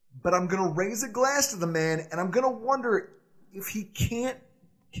 but I'm going to raise a glass to the man, and I'm going to wonder if he can't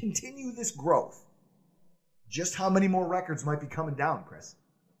continue this growth. Just how many more records might be coming down, Chris?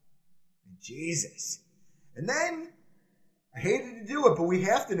 Jesus. And then, I hated to do it, but we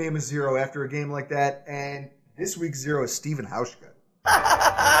have to name a zero after a game like that, and this week's zero is Steven Hauschka.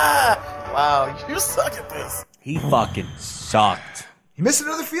 Wow, you suck at this. He fucking sucked. He missed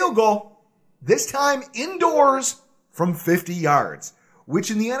another field goal, this time indoors from 50 yards,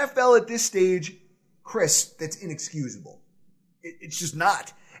 which in the NFL at this stage, Chris, that's inexcusable. It's just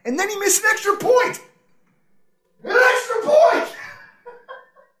not. And then he missed an extra point. An extra point!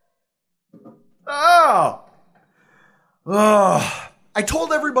 Oh. I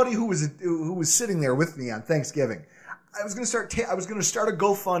told everybody who was sitting there with me on Thanksgiving, I was going to start a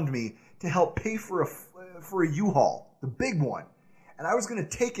GoFundMe to help pay for a U-Haul, the big one. And I was going to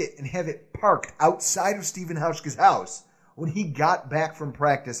take it and have it parked outside of Steven Hauschka's house when he got back from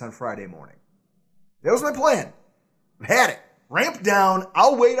practice on Friday morning. That was my plan. I had it. Ramp down.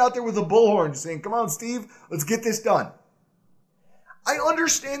 I'll wait out there with a bullhorn saying, come on, Steve, let's get this done. I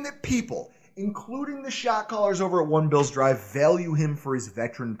understand that people, including the shot callers over at One Bills Drive, value him for his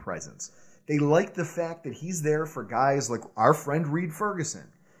veteran presence. They like the fact that he's there for guys like our friend Reed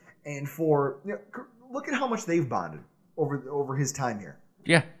Ferguson. And for, look at how much they've bonded over his time here.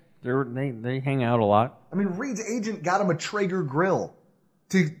 Yeah, they hang out a lot. I mean, Reed's agent got him a Traeger grill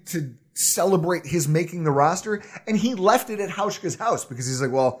to celebrate his making the roster, and he left it at Hauschka's house because he's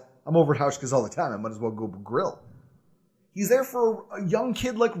like, well, I'm over at Hauschka's all the time. I might as well go grill. He's there for a young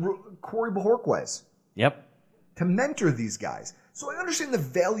kid like Corey Bojorquez. Yep. To mentor these guys. So I understand the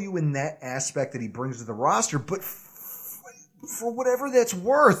value in that aspect that he brings to the roster, but for whatever that's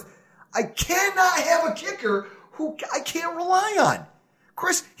worth, I cannot have a kicker who I can't rely on.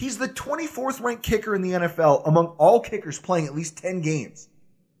 Chris, he's the 24th ranked kicker in the NFL among all kickers playing at least 10 games.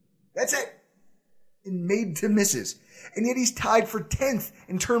 That's it. And made to misses. And yet he's tied for 10th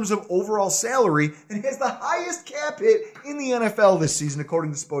in terms of overall salary and has the highest cap hit in the NFL this season,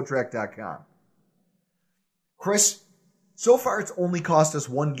 according to Spotrac.com. Chris, so far it's only cost us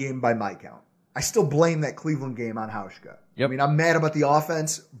one game by my count. I still blame that Cleveland game on Hauschka. Yep. I mean, I'm mad about the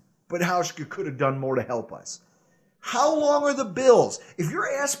offense, but Hauschka could have done more to help us. How long are the Bills? If your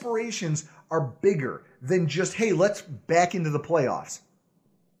aspirations are bigger than just, hey, let's back into the playoffs,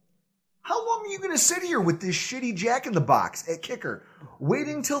 how long are you going to sit here with this shitty jack-in-the-box at kicker,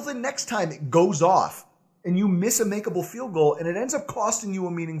 waiting till the next time it goes off and you miss a makeable field goal and it ends up costing you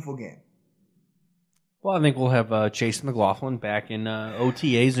a meaningful game? Well, I think we'll have Chase McLaughlin back in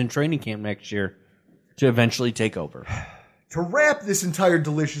OTAs and training camp next year to eventually take over. To wrap this entire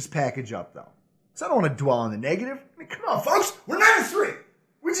delicious package up, though, because I don't want to dwell on the negative. I mean, come on, folks. We're 9-3.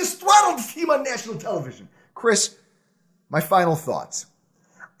 We just throttled the team on national television. Chris, my final thoughts.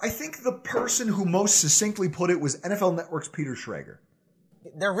 I think the person who most succinctly put it was NFL Network's Peter Schrager.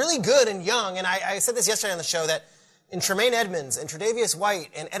 They're really good and young, and I said this yesterday on the show that in Tremaine Edmonds and Tre'Davious White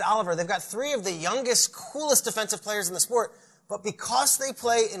and Ed Oliver, they've got three of the youngest, coolest defensive players in the sport, but because they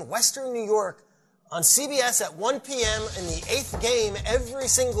play in Western New York on CBS at 1 p.m. in the 8th game every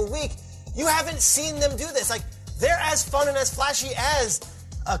single week, you haven't seen them do this. Like, they're as fun and as flashy as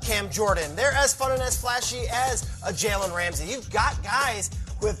a Cam Jordan. They're as fun and as flashy as a Jalen Ramsey. You've got guys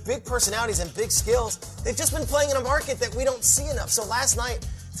with big personalities and big skills. They've just been playing in a market that we don't see enough. So last night,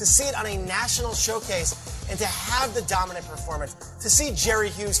 to see it on a national showcase and to have the dominant performance, to see Jerry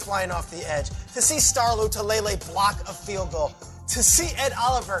Hughes flying off the edge, to see Starlo Talele block a field goal, to see Ed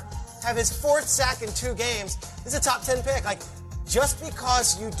Oliver have his 4th sack in 2 games, is a top 10 pick. Like, just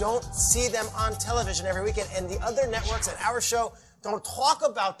because you don't see them on television every weekend and the other networks at our show don't talk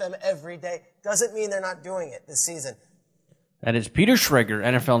about them every day doesn't mean they're not doing it this season. That is Peter Schrager,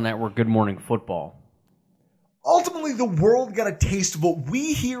 NFL Network, Good Morning Football. Ultimately, the world got a taste of what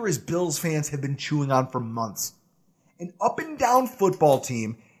we here as Bills fans have been chewing on for months. An up-and-down football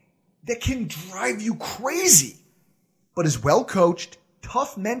team that can drive you crazy, but is well-coached,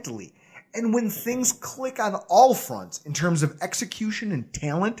 tough mentally, And when things click on all fronts in terms of execution and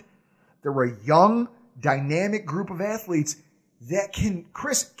talent, they're a young, dynamic group of athletes that can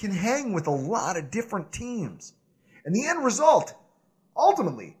hang with a lot of different teams. And the end result,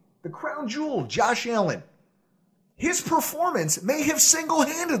 ultimately, the crown jewel, Josh Allen, his performance may have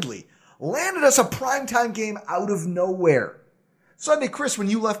single-handedly landed us a primetime game out of nowhere. Sunday, Chris, when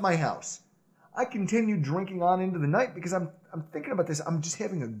you left my house, I continued drinking on into the night because I'm thinking about this. I'm just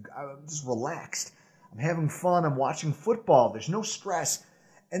I'm just relaxed. I'm having fun. I'm watching football. There's no stress.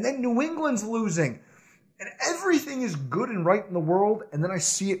 And then New England's losing. And everything is good and right in the world. And then I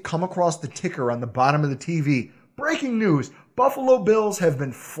see it come across the ticker on the bottom of the TV. Breaking news. Buffalo Bills have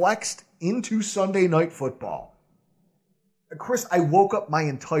been flexed into Sunday Night Football. Chris, I woke up my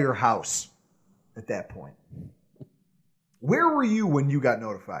entire house at that point. Where were you when you got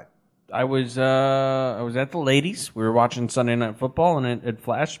notified? I was at the ladies. We were watching Sunday Night Football, and it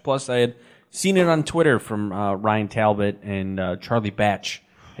flashed. Plus, I had seen it on Twitter from Ryan Talbot and Charlie Batch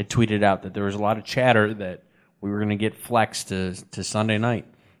had tweeted out that there was a lot of chatter that we were going to get flexed to Sunday night,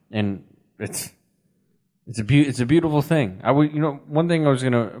 and it's a beautiful thing. One thing I was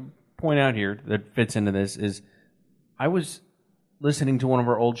going to point out here that fits into this is I was listening to one of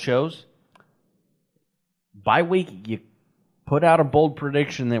our old shows. By week, you put out a bold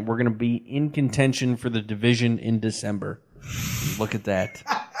prediction that we're going to be in contention for the division in December. Look at that.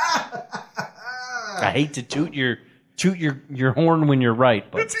 I hate to toot your horn when you're right,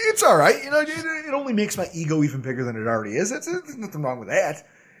 but it's all right. It only makes my ego even bigger than it already is. There's nothing wrong with that.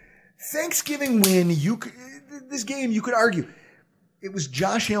 Thanksgiving win, this game, you could argue, it was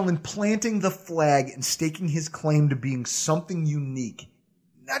Josh Allen planting the flag and staking his claim to being something unique,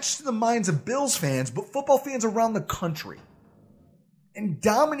 not just in the minds of Bills fans, but football fans around the country. And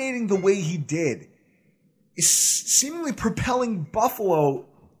dominating the way he did is seemingly propelling Buffalo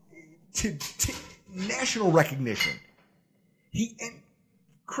to national recognition.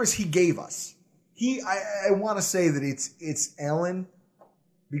 Chris, he gave us. I want to say that it's Allen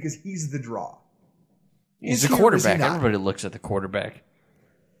because he's the draw. He's the quarterback. Everybody looks at the quarterback.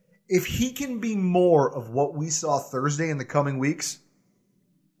 If he can be more of what we saw Thursday in the coming weeks,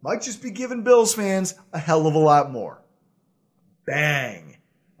 might just be giving Bills fans a hell of a lot more. Bang.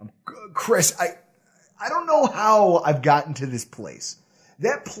 Chris, I don't know how I've gotten to this place.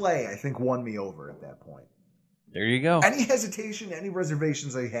 That play, I think, won me over at that point. There you go. Any hesitation, any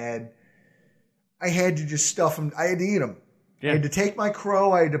reservations I had to just stuff them. I had to eat them. Yeah. I had to take my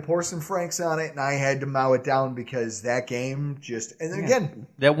crow, I had to pour some Franks on it, and I had to mow it down because that game just... And again...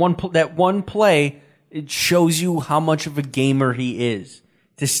 That one play, it shows you how much of a gamer he is.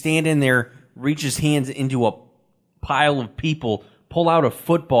 To stand in there, reach his hands into a pile of people, pull out a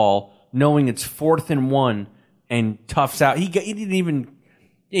football, knowing it's 4th and 1, and toughs out. He didn't even...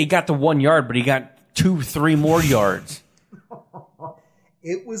 He got the 1 yard, but he got 2-3 more yards.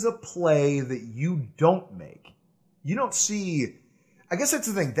 It was a play that you don't make. You don't see. I guess that's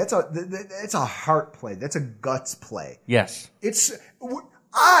the thing. That's a heart play. That's a guts play. Yes. It's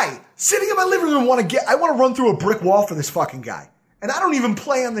sitting in my living room I want to run through a brick wall for this fucking guy, and I don't even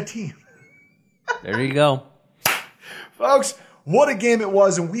play on the team. There you go, folks. What a game it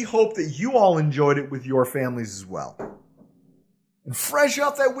was, and we hope that you all enjoyed it with your families as well. And fresh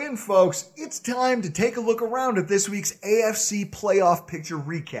off that win, folks, it's time to take a look around at this week's AFC playoff picture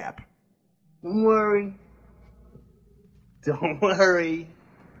recap. Don't worry. Don't worry.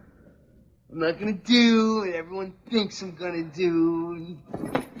 I'm not going to do what everyone thinks I'm going to do.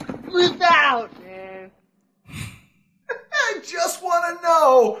 Live out, man. I just want to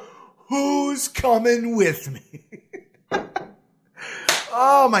know who's coming with me.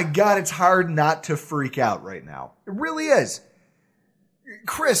 Oh, my God. It's hard not to freak out right now. It really is.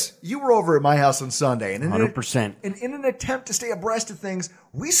 Chris, you were over at my house on Sunday. And 100%. And in an attempt to stay abreast of things,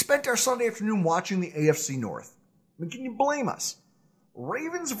 we spent our Sunday afternoon watching the AFC North. I mean, can you blame us?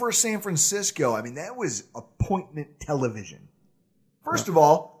 Ravens versus San Francisco, I mean, that was appointment television. First of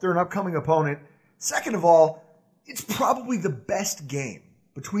all, they're an upcoming opponent. Second of all, it's probably the best game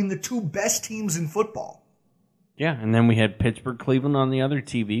between the two best teams in football. Yeah, and then we had Pittsburgh-Cleveland on the other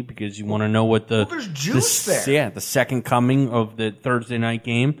TV because you want to know what there's juice there. Yeah, the second coming of the Thursday night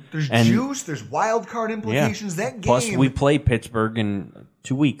game. There's juice, there's wild card implications. Yeah. That game. Plus, we play Pittsburgh in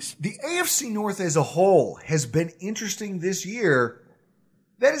 2 weeks. The AFC North as a whole has been interesting this year.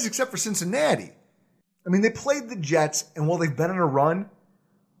 That is except for Cincinnati. I mean, they played the Jets, and while they've been on a run,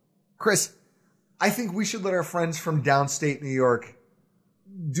 Chris, I think we should let our friends from downstate New York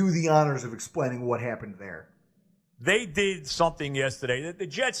do the honors of explaining what happened there. They did something yesterday. The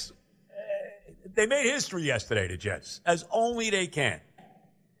Jets, they made history yesterday, the Jets, as only they can.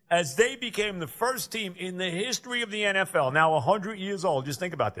 as they became the first team in the history of the NFL, now 100 years old, just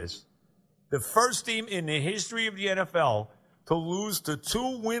think about this, the first team in the history of the NFL to lose to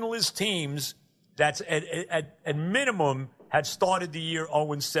two winless teams that's at minimum had started the year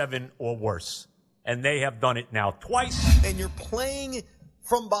 0-7 or worse. And they have done it now twice. And you're playing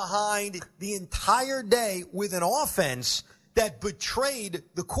from behind the entire day with an offense that betrayed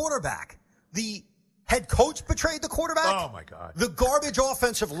the quarterback. The head coach betrayed the quarterback. Oh, my God. The garbage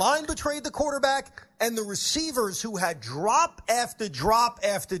offensive line betrayed the quarterback. And the receivers who had drop after drop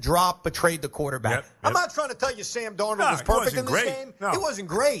after drop betrayed the quarterback. Yep. I'm not trying to tell you Sam Darnold was perfect in this game. No. It wasn't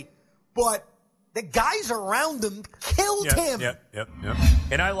great. But the guys around him killed him. Yep.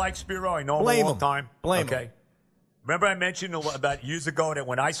 And I like Spiro. I know him Blame a long him. time. Blame okay. him. Remember I mentioned about years ago that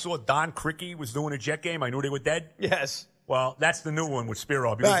when I saw Don Criqui was doing a Jet game, I knew they were dead? Yes. Well, that's the new one with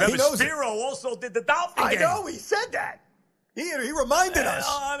Spiro. Because Right, remember, Spiro also did the Dolphin game. I know, he said that. He reminded us.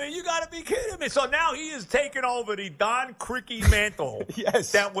 I mean, you got to be kidding me. So now he is taking over the Don Criqui mantle.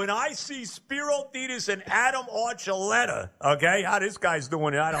 Yes. That when I see Spiro Ditas and Adam Archuleta, okay, how this guy's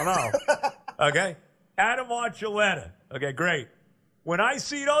doing it, I don't know. Okay? Adam Archuleta. Okay, great. When I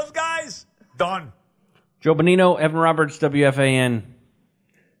see those guys, done. Joe Bonino, Evan Roberts, WFAN.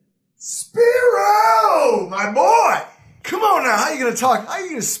 Spiro, my boy. Come on now. How are you going to talk? How are you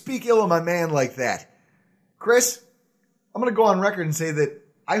going to speak ill of my man like that? Chris, I'm going to go on record and say that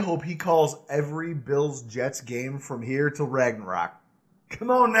I hope he calls every Bills-Jets game from here till Ragnarok. Come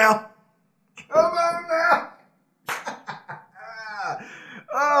on now. Come on now.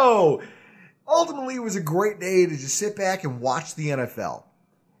 Oh, ultimately, it was a great day to just sit back and watch the NFL.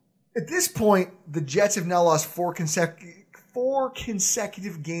 At this point, the Jets have now lost four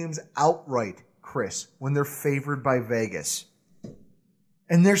consecutive games outright, Chris, when they're favored by Vegas.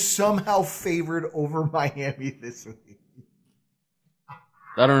 And they're somehow favored over Miami this week.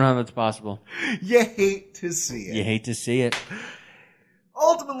 I don't know how that's possible. You hate to see it. You hate to see it.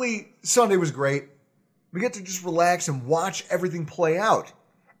 Ultimately, Sunday was great. We get to just relax and watch everything play out.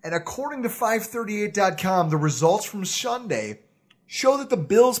 And according to 538.com, the results from Sunday show that the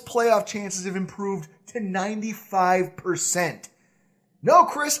Bills' playoff chances have improved to 95%. No,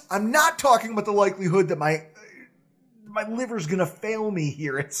 Chris, I'm not talking about the likelihood that my liver's going to fail me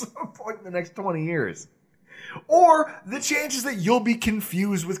here at some point in the next 20 years. Or the chances that you'll be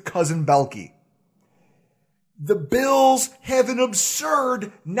confused with Cousin Belky. The Bills have an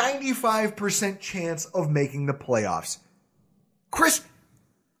absurd 95% chance of making the playoffs. Chris,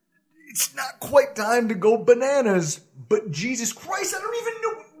 it's not quite time to go bananas, but Jesus Christ, I don't even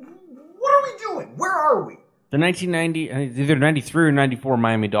know. What are we doing? Where are we? The 1990, either 93 or 94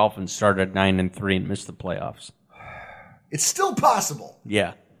 Miami Dolphins started 9-3 and missed the playoffs. It's still possible.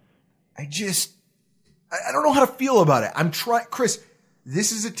 Yeah. I don't know how to feel about it. I'm trying, Chris,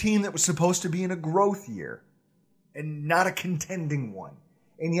 this is a team that was supposed to be in a growth year and not a contending one.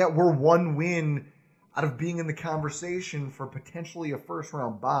 And yet we're one win out of being in the conversation for potentially a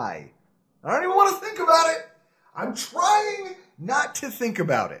first-round bye. I don't even want to think about it. I'm trying not to think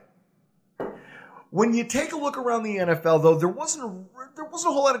about it. When you take a look around the NFL, though, there wasn't a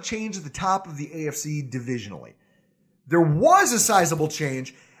whole lot of change at the top of the AFC divisionally. There was a sizable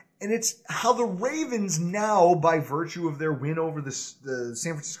change, and it's how the Ravens now, by virtue of their win over the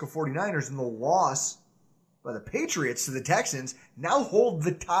San Francisco 49ers and the loss by the Patriots to the Texans, now hold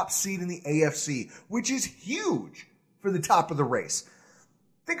the top seed in the AFC, which is huge for the top of the race.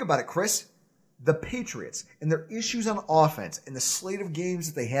 Think about it, Chris. The Patriots and their issues on offense and the slate of games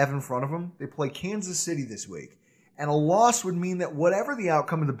that they have in front of them, they play Kansas City this week. And a loss would mean that whatever the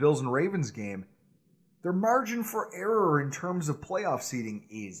outcome of the Bills and Ravens game, their margin for error in terms of playoff seeding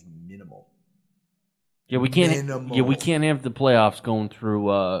is minimal. Yeah, we can't have the playoffs going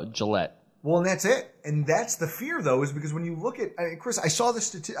through Gillette. Well, and that's it. And that's the fear, though, is because when you look at, Chris, I saw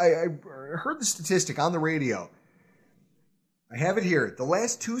I heard the statistic on the radio. I have it here. The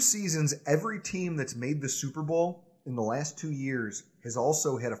last two seasons, every team that's made the Super Bowl in the last 2 years has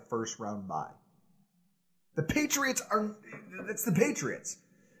also had a first-round bye. The Patriots that's the Patriots.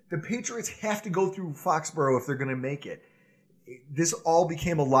 The Patriots have to go through Foxborough if they're going to make it. This all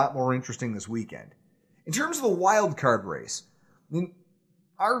became a lot more interesting this weekend. In terms of the wild card race, I mean,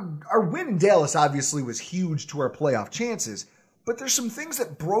 our win in Dallas obviously was huge to our playoff chances, but there's some things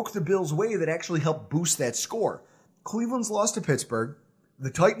that broke the Bills' way that actually helped boost that score. Cleveland's loss to Pittsburgh,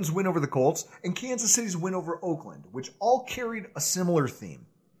 the Titans' win over the Colts, and Kansas City's win over Oakland, which all carried a similar theme.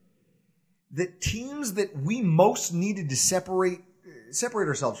 The teams that we most needed to separate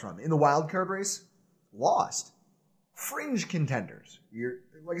ourselves from in the wild card race lost. Fringe contenders.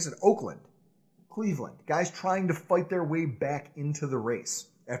 Like I said, Oakland, Cleveland, guys trying to fight their way back into the race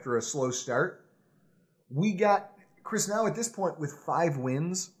after a slow start. We got, Chris, now at this point with 5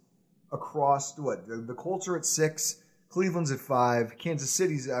 wins across, what, the Colts are at 6, Cleveland's at 5,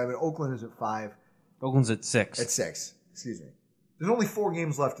 Oakland is at 5. Oakland's at 6. At 6, excuse me. There's only 4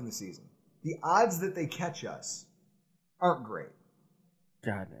 games left in the season. The odds that they catch us aren't great.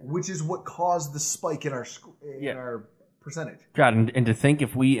 God. Which is what caused the spike in our percentage. God, and to think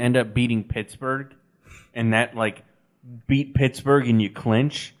if we end up beating Pittsburgh and that, like, beat Pittsburgh and you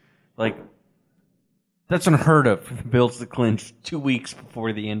clinch, like, that's unheard of for the Bills to clinch 2 weeks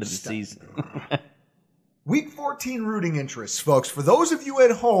before the end of the season. Week 14 rooting interests, folks. For those of you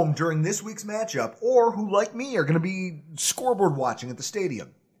at home during this week's matchup, or who, like me, are going to be scoreboard watching at the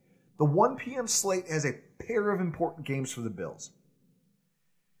stadium, the 1 p.m. slate has a pair of important games for the Bills.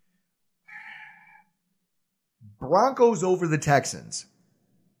 Broncos over the Texans.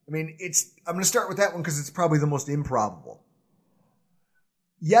 I mean, I'm going to start with that one because it's probably the most improbable.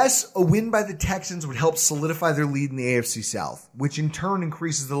 Yes, a win by the Texans would help solidify their lead in the AFC South, which in turn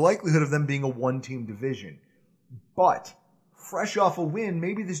increases the likelihood of them being a one-team division. But, fresh off a win,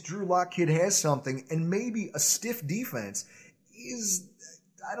 maybe this Drew Lock kid has something, and maybe a stiff defense is,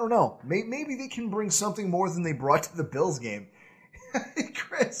 I don't know, maybe they can bring something more than they brought to the Bills game.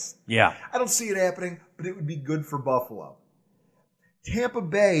 Chris. Yeah. I don't see it happening, but it would be good for Buffalo. Tampa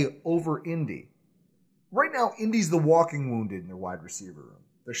Bay over Indy. Right now, Indy's the walking wounded in their wide receiver room.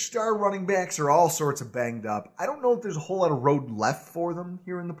 Their star running backs are all sorts of banged up. I don't know if there's a whole lot of road left for them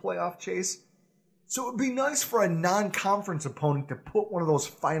here in the playoff chase. So it would be nice for a non-conference opponent to put one of those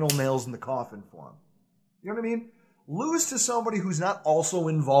final nails in the coffin for them. You know what I mean? Lose to somebody who's not also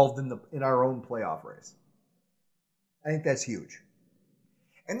involved in our own playoff race. I think that's huge.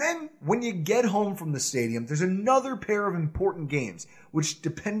 And then, when you get home from the stadium, there's another pair of important games, which,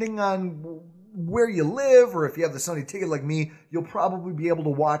 depending on where you live, or if you have the Sunday ticket like me, you'll probably be able to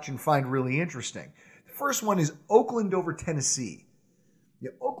watch and find really interesting. The first one is Oakland over Tennessee.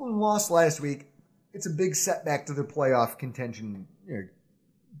 Yeah, Oakland lost last week. It's a big setback to their playoff contention.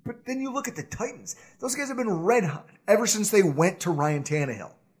 But then you look at the Titans. Those guys have been red hot ever since they went to Ryan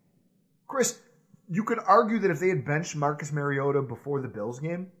Tannehill. Chris, you could argue that if they had benched Marcus Mariota before the Bills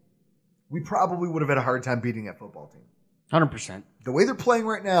game, we probably would have had a hard time beating that football team. 100%. The way they're playing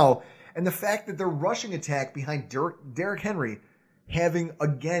right now, and the fact that their rushing attack behind Derrick Henry having,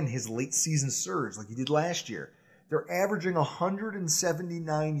 again, his late season surge like he did last year, they're averaging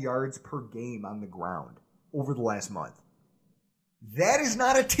 179 yards per game on the ground over the last month. That is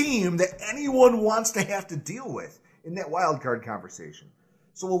not a team that anyone wants to have to deal with in that wild card conversation.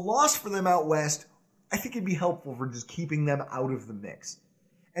 So a loss for them out west, I think it'd be helpful for just keeping them out of the mix.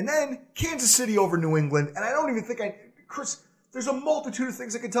 And then Kansas City over New England, and I don't even think Chris, there's a multitude of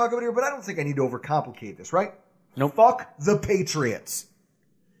things I could talk about here, but I don't think I need to overcomplicate this, right? Nope. Fuck the Patriots.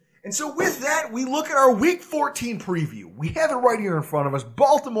 And so with that, we look at our Week 14 preview. We have it right here in front of us.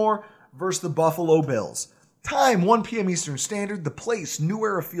 Baltimore versus the Buffalo Bills. Time, 1 p.m. Eastern Standard. The place, New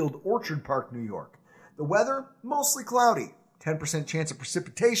Era Field, Orchard Park, New York. The weather, mostly cloudy. 10% chance of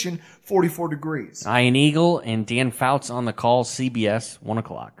precipitation, 44 degrees. Ian Eagle and Dan Fouts on the call, CBS, 1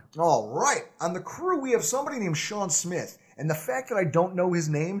 o'clock. All right. On the crew, we have somebody named Sean Smith. And the fact that I don't know his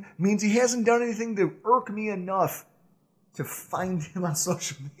name means he hasn't done anything to irk me enough to find him on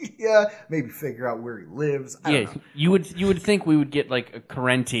social media, maybe figure out where he lives. I don't know. you would think we would get like a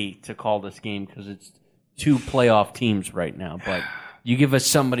Carenti to call this game because it's 2 playoff teams right now. But you give us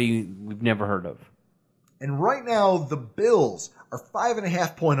somebody we've never heard of. And right now, the Bills are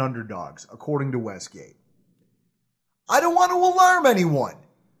 5.5-point underdogs, according to Westgate. I don't want to alarm anyone,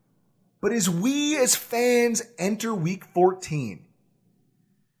 but as we as fans enter Week 14,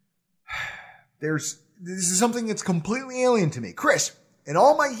 this is something that's completely alien to me. Chris, in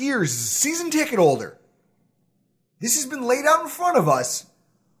all my years as a season ticket holder, this has been laid out in front of us,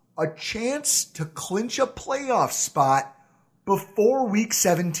 a chance to clinch a playoff spot before Week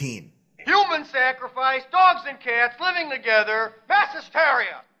 17. Human sacrifice, dogs and cats living together, mass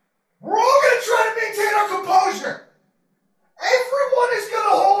hysteria. We're all going to try to maintain our composure. Everyone is going to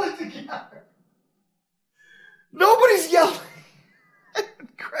hold it together. Nobody's yelling.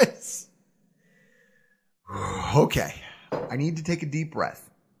 Chris. Okay. I need to take a deep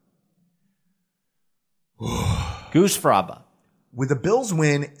breath. Goose Fraba. With the Bills'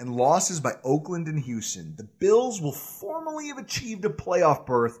 win and losses by Oakland and Houston, the Bills will formally have achieved a playoff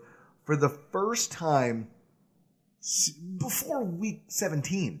berth for the first time before Week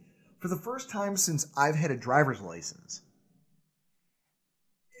 17. For the first time since I've had a driver's license.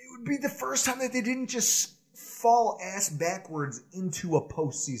 It would be the first time that they didn't just fall ass backwards into a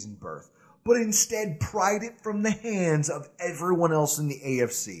postseason berth. but instead pried it from the hands of everyone else in the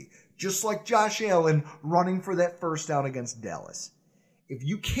AFC. Just like Josh Allen running for that first down against Dallas. If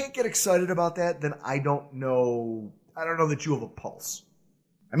you can't get excited about that, then I don't know that you have a pulse.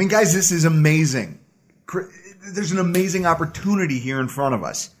 I mean, guys, this is amazing. There's an amazing opportunity here in front of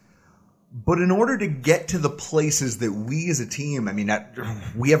us. But in order to get to the places that we as a team,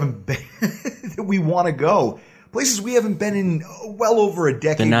 we haven't been, that we want to go, places we haven't been in well over a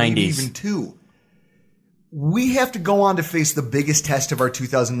decade, the 90s. Maybe even two, we have to go on to face the biggest test of our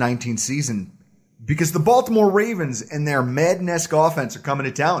 2019 season because the Baltimore Ravens and their Madden-esque offense are coming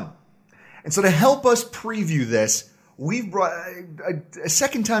to town. And so to help us preview this, we've brought a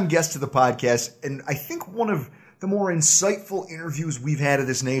second-time guest to the podcast, and I think one of the more insightful interviews we've had of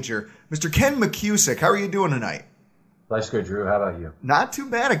this nature, Mr. Ken McCusick. How are you doing tonight? Life's good, Drew. How about you? Not too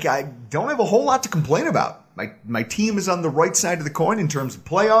bad. I don't have a whole lot to complain about. My team is on the right side of the coin in terms of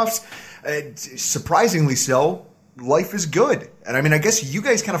playoffs. Surprisingly so, life is good. And I guess you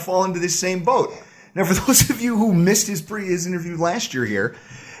guys kind of fall into this same boat. Now, for those of you who missed his interview last year here,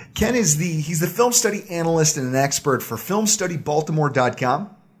 Ken is he's the film study analyst and an expert for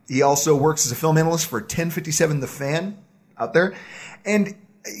FilmStudyBaltimore.com. He also works as a film analyst for 1057 The Fan out there. And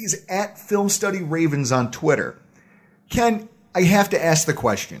he's at Film Study Ravens on Twitter. Ken, I have to ask the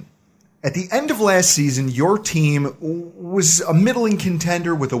question. At the end of last season, your team was a middling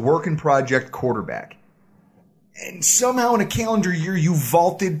contender with a work-in-project quarterback. And somehow in a calendar year, you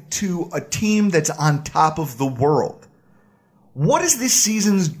vaulted to a team that's on top of the world. What is this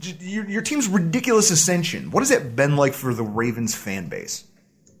your team's ridiculous ascension? What has it been like for the Ravens fan base?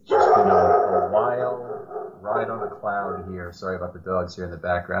 It's been a wild ride on a cloud here. Sorry about the dogs here in the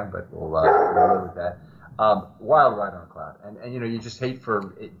background, but we'll live with that. Wild ride on a cloud. And you just hate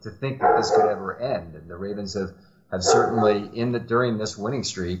to think that this could ever end. And the Ravens have certainly, during this winning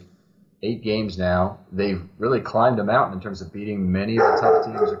streak, 8 games now, they've really climbed a mountain in terms of beating many of the tough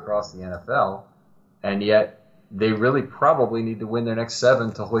teams across the NFL. And yet, they really probably need to win their next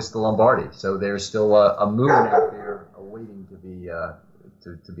 7 to hoist the Lombardi. So there's still a moon out there awaiting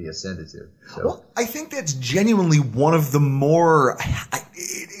to be ascended to. So. Well, I think that's genuinely one of the more,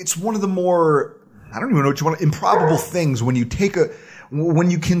 it's one of the more, I don't even know what you want, improbable things when you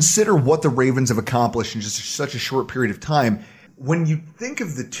consider what the Ravens have accomplished in just such a short period of time. When you think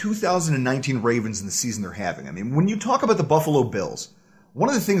of the 2019 Ravens and the season they're having, when you talk about the Buffalo Bills, one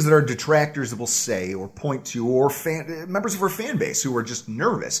of the things that our detractors will say or point to, or members of our fan base who are just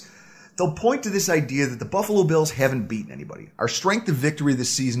nervous, they'll point to this idea that the Buffalo Bills haven't beaten anybody. Our strength of victory this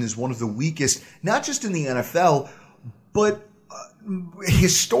season is one of the weakest, not just in the NFL, but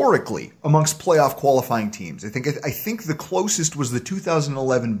historically amongst playoff qualifying teams. I think the closest was the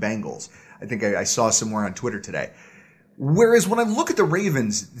 2011 Bengals. I think I saw somewhere on Twitter today. Whereas when I look at the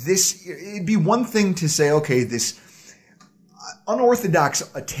Ravens, it'd be one thing to say, okay, this unorthodox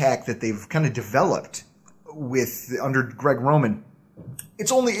attack that they've kind of developed under Greg Roman,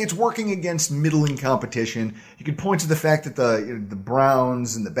 it's working against middling competition. You could point to the fact that the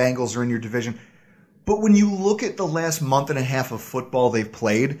Browns and the Bengals are in your division. But when you look at the last month and a half of football they've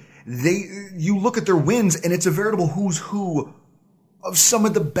played, you look at their wins, and it's a veritable who's who of some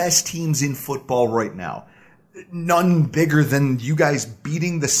of the best teams in football right now. None bigger than you guys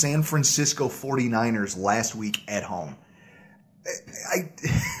beating the San Francisco 49ers last week at home.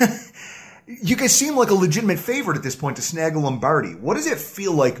 You guys seem like a legitimate favorite at this point to snag a Lombardi. What does it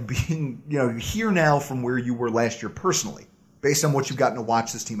feel like being, here now from where you were last year personally, based on what you've gotten to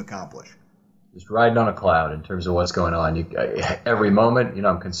watch this team accomplish? Just riding on a cloud in terms of what's going on. Every moment,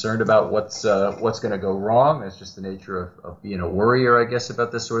 I'm concerned about what's going to go wrong. That's just the nature of being a worrier, I guess,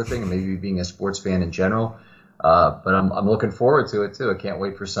 about this sort of thing, and maybe being a sports fan in general. But I'm looking forward to it too. I can't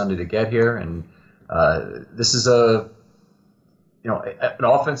wait for Sunday to get here, and this is an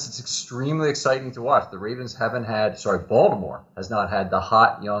offense that's extremely exciting to watch. The Ravens Baltimore has not had the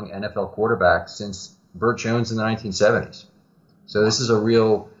hot young NFL quarterback since Burt Jones in the 1970s. So this is a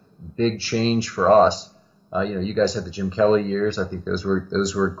real big change for us. You guys had the Jim Kelly years. I think those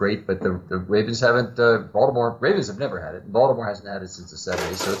were great, but the Ravens haven't. Ravens have never had it. Baltimore hasn't had it since the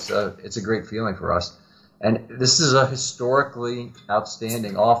 70s. So it's a great feeling for us. And this is a historically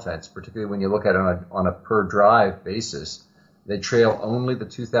outstanding offense, particularly when you look at it on a per drive basis. They trail only the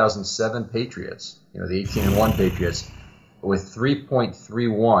 2007 Patriots, the 18-1 Patriots, with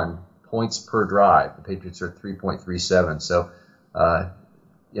 3.31 points per drive. The Patriots are at 3.37. So,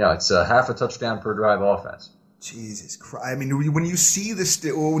 it's a half a touchdown per drive offense. Jesus Christ! When you see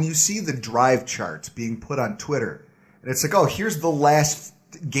the drive charts being put on Twitter, and it's like, oh, here's the last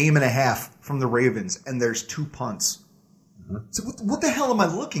game and a half from the Ravens, and there's 2 punts. Mm-hmm. So what the hell am I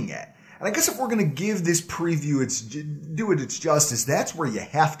looking at? And I guess if we're going to give this preview do it its justice, that's where you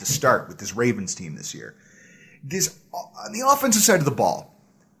have to start with this Ravens team this year. On the offensive side of the ball,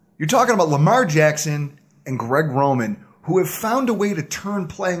 you're talking about Lamar Jackson and Greg Roman, who have found a way to turn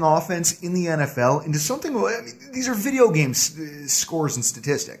playing offense in the NFL into something. I mean, these are video game scores and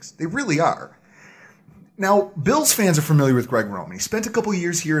statistics. They really are. Now, Bills fans are familiar with Greg Roman. He spent a couple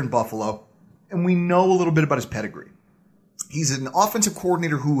years here in Buffalo, and we know a little bit about his pedigree. He's an offensive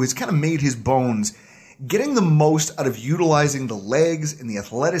coordinator who has kind of made his bones getting the most out of utilizing the legs and the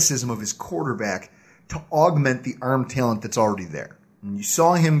athleticism of his quarterback to augment the arm talent that's already there. And you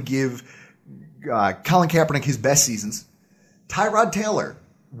saw him give Colin Kaepernick his best seasons. Tyrod Taylor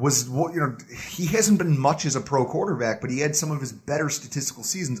he hasn't been much as a pro quarterback, but he had some of his better statistical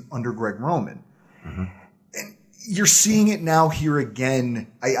seasons under Greg Roman. Mm-hmm. And you're seeing it now here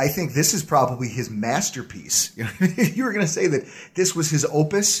again. I think this is probably his masterpiece. If you were going to say that this was his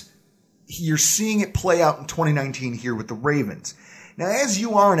opus, you're seeing it play out in 2019 here with the Ravens. Now, as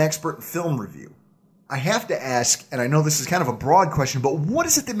you are an expert in film review, I have to ask, and I know this is kind of a broad question, but what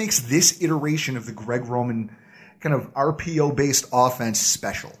is it that makes this iteration of the Greg Roman kind of RPO-based offense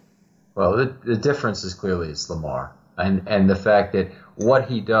special? Well, the difference is clearly it's Lamar. And the fact that what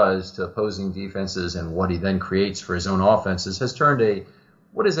he does to opposing defenses and what he then creates for his own offenses has turned a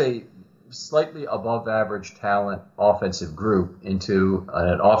slightly above average talent offensive group into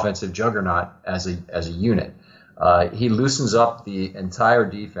an offensive juggernaut as a unit. He loosens up the entire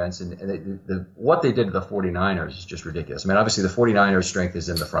defense, and what they did to the 49ers is just ridiculous. I mean, obviously the 49ers' strength is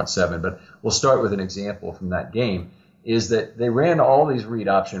in the front seven, but we'll start with an example from that game, is that they ran all these read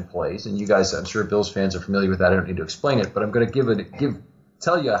option plays, and you guys, I'm sure Bills fans are familiar with that. I don't need to explain it, but I'm going to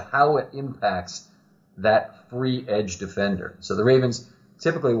tell you how it impacts that free edge defender. So the Ravens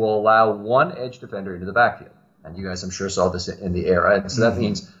typically will allow one edge defender into the backfield, and you guys, I'm sure, saw this in the air. Right? So that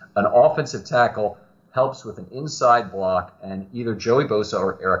means an offensive tackle helps with an inside block, and either Joey Bosa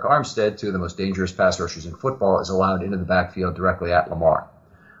or Eric Armstead, two of the most dangerous pass rushers in football, is allowed into the backfield directly at Lamar.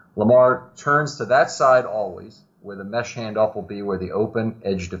 Lamar turns to that side always, where the mesh handoff will be where the open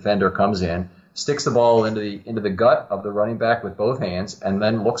edge defender comes in, sticks the ball into the gut of the running back with both hands, and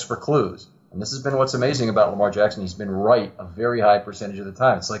then looks for clues. And this has been what's amazing about Lamar Jackson. He's been right a very high percentage of the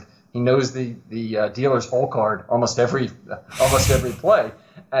time. It's like he knows the dealer's hole card almost every play.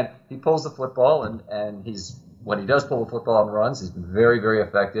 And he pulls the football, and when he does pull the football and runs, he's been very, very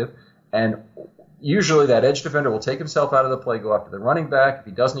effective. And usually that edge defender will take himself out of the play, go after the running back. If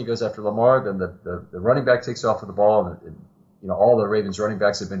he doesn't, he goes after Lamar. Then the running back takes off with the ball. And all the Ravens running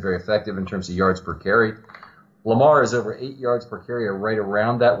backs have been very effective in terms of yards per carry. Lamar is over 8 yards per carry, or right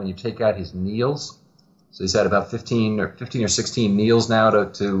around that when you take out his kneels. So he's had about 15 or 16 kneels now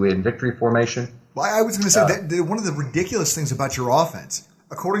to in victory formation. Well, I was going to say that one of the ridiculous things about your offense,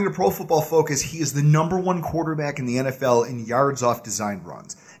 according to Pro Football Focus, he is the number one quarterback in the NFL in yards off design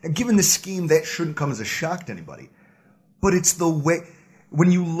runs. Now, given the scheme, that shouldn't come as a shock to anybody. But it's the way,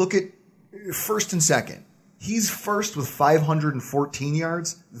 when you look at first and second, he's first with 514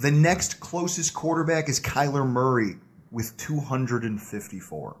 yards. The next closest quarterback is Kyler Murray with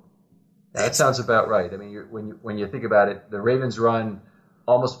 254. That sounds about right. I mean, when you think about it, the Ravens run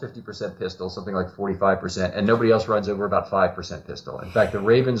almost 50% pistol, something like 45%, and nobody else runs over about 5% pistol. In fact, the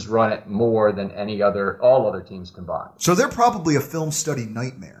Ravens run it more than all other teams combined. So they're probably a film study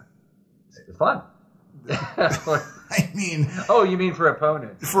nightmare. It's fun. I mean... Oh, you mean for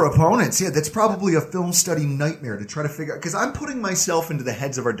opponents? For opponents, yeah. That's probably a film study nightmare to try to figure out. Because I'm putting myself into the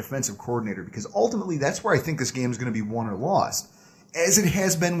heads of our defensive coordinator, because ultimately that's where I think this game is going to be won or lost. As it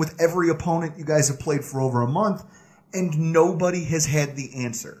has been with every opponent you guys have played for over a month, and nobody has had the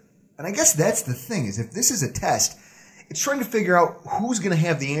answer. And I guess that's the thing, is if this is a test, it's trying to figure out who's going to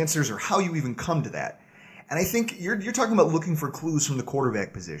have the answers or how you even come to that. And I think you're talking about looking for clues from the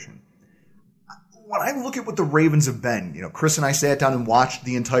quarterback position. When I look at what the Ravens have been, Chris and I sat down and watched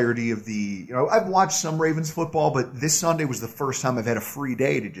the entirety of I've watched some Ravens football, but this Sunday was the first time I've had a free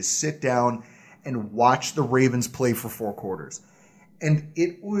day to just sit down and watch the Ravens play for 4 quarters. And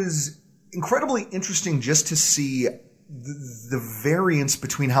it was incredibly interesting just to see the variance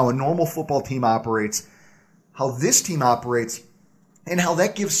between how a normal football team operates, how this team operates, and how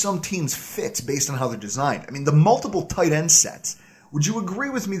that gives some teams fits based on how they're designed. I mean, the multiple tight end sets. Would you agree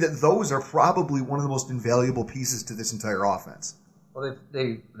with me that those are probably one of the most invaluable pieces to this entire offense? Well,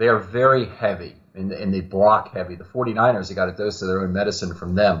 they are very heavy, and they block heavy. The 49ers, they got a dose of their own medicine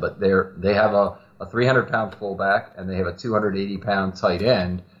from them, but they have a 300-pound fullback, and they have a 280-pound tight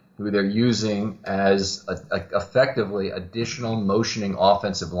end, who they're using as effectively additional motioning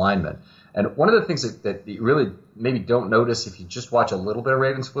offensive linemen. And one of the things that you really maybe don't notice if you just watch a little bit of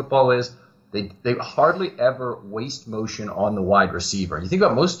Ravens football is they hardly ever waste motion on the wide receiver. And you think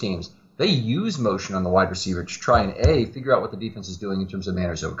about most teams, they use motion on the wide receiver to try and figure out what the defense is doing in terms of man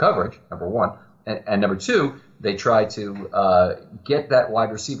or zone coverage, number one. And number two, they try to get that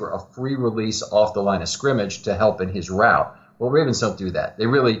wide receiver a free release off the line of scrimmage to help in his route. Well, Ravens don't do that.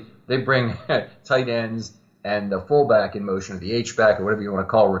 They bring tight ends and the fullback in motion, or the H-back, or whatever you want to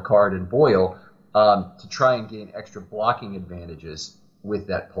call Ricard and Boyle, to try and gain extra blocking advantages with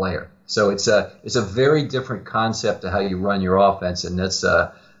that player. So it's a very different concept to how you run your offense, and that's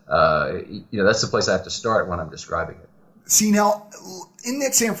that's the place I have to start when I'm describing it. See, now, in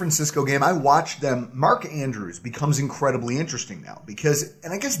that San Francisco game, I watched them. Mark Andrews becomes incredibly interesting now because,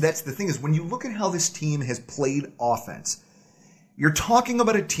 and I guess that's the thing, is when you look at how this team has played offense, you're talking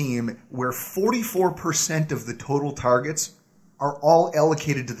about a team where 44% of the total targets are all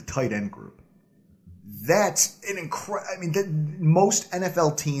allocated to the tight end group. That's an incredible. I mean, most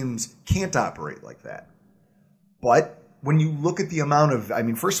NFL teams can't operate like that. But when you look at the amount of,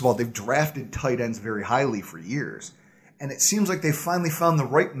 first of all, they've drafted tight ends very highly for years. And it seems like they finally found the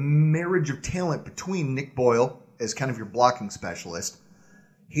right marriage of talent between Nick Boyle as kind of your blocking specialist,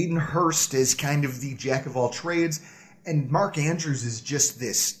 Hayden Hurst as kind of the jack of all trades, and Mark Andrews is just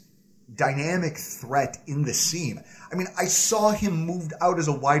this dynamic threat in the seam. I saw him moved out as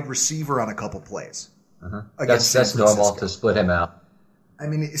a wide receiver on a couple plays. That's normal to split him out.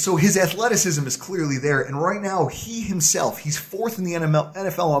 So his athleticism is clearly there, and right now he's fourth in the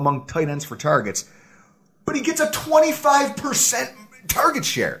NFL among tight ends for targets, but he gets a 25% target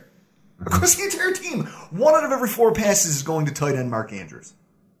share across the entire team. 1 out of every 4 passes is going to tight end Mark Andrews.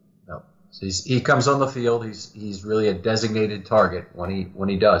 No. So he comes on the field. He's really a designated target when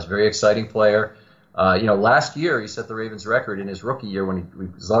he does. Very exciting player. Last year he set the Ravens record in his rookie year when he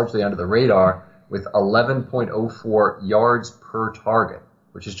was largely under the radar with 11.04 yards per target,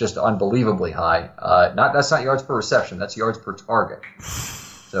 which is just unbelievably high. That's not yards per reception. That's yards per target.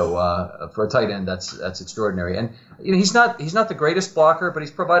 So for a tight end, that's extraordinary. And he's not the greatest blocker, but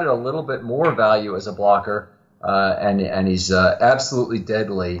he's provided a little bit more value as a blocker, and he's absolutely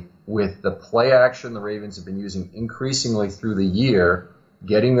deadly with the play action the Ravens have been using increasingly through the year,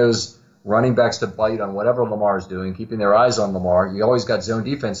 getting those running backs to bite on whatever Lamar's doing, keeping their eyes on Lamar. You always got zone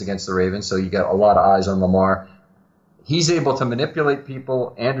defense against the Ravens, so you got a lot of eyes on Lamar. He's able to manipulate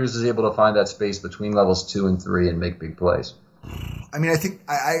people. Andrews is able to find that space between levels 2 and 3 and make big plays. I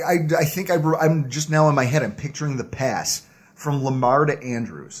think I'm just now in my head, I'm picturing the pass from Lamar to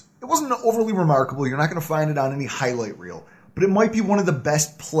Andrews. It wasn't overly remarkable. You're not going to find it on any highlight reel, but it might be one of the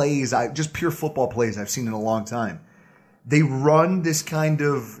best plays, just pure football plays I've seen in a long time. They run this kind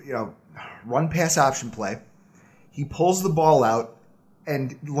of, run pass option play. He pulls the ball out,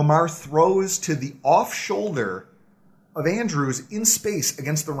 and Lamar throws to the off shoulder of Andrews in space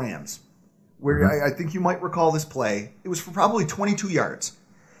against the Rams, where I think you might recall this play. It was for probably 22 yards.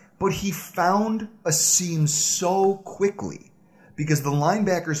 But he found a seam so quickly because the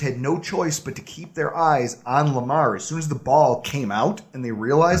linebackers had no choice but to keep their eyes on Lamar. As soon as the ball came out and they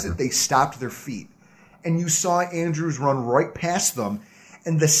realized it, they stopped their feet. And you saw Andrews run right past them.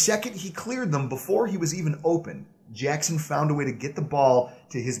 And the second he cleared them, before he was even open, Jackson found a way to get the ball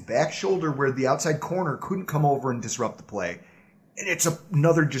to his back shoulder where the outside corner couldn't come over and disrupt the play. And it's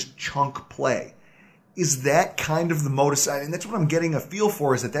another just chunk play. Is that kind of the modus? And that's what I'm getting a feel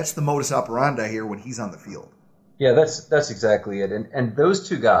for, is that's the modus operandi here when he's on the field. Yeah, that's exactly it. And those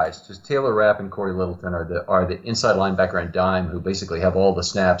two guys, just Taylor Rapp and Corey Littleton, are the inside linebacker and dime who basically have all the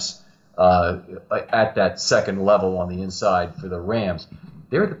snaps at that second level on the inside for the Rams.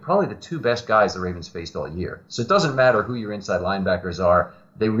 They're probably the 2 best guys the Ravens faced all year. So it doesn't matter who your inside linebackers are.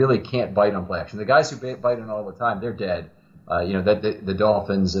 They really can't bite on play action. The guys who bite on all the time, they're dead. The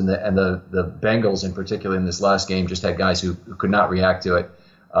Dolphins and the Bengals in particular in this last game just had guys who could not react to it.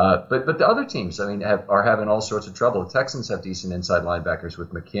 But the other teams, are having all sorts of trouble. The Texans have decent inside linebackers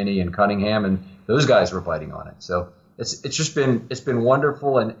with McKinney and Cunningham, and those guys were biting on it. So it's been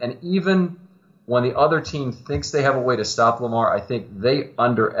wonderful. And even when the other team thinks they have a way to stop Lamar, I think they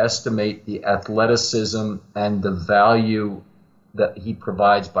underestimate the athleticism and the value that he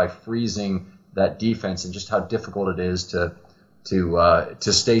provides by freezing that defense and just how difficult it is to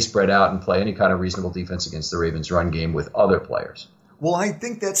stay spread out and play any kind of reasonable defense against the Ravens run game with other players. Well, I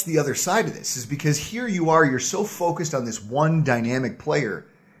think that's the other side of this, is because here you're so focused on this one dynamic player.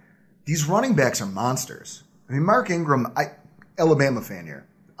 These running backs are monsters. Mark Ingram, Alabama fan here.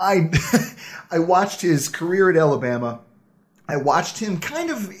 I watched his career at Alabama. I watched him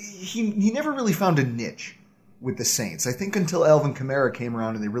he never really found a niche with the Saints. I think until Alvin Kamara came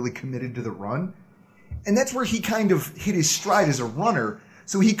around and they really committed to the run. And that's where he kind of hit his stride as a runner.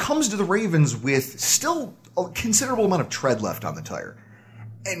 So he comes to the Ravens with still a considerable amount of tread left on the tire.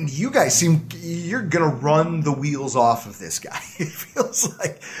 And you guys you're going to run the wheels off of this guy. It feels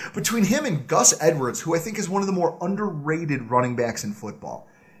like between him and Gus Edwards, who I think is one of the more underrated running backs in football.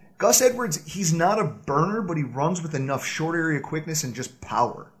 Gus Edwards, he's not a burner, but he runs with enough short area quickness and just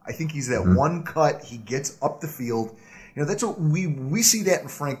power. I think he's that one cut. He gets up the field. You know, that's what we see that in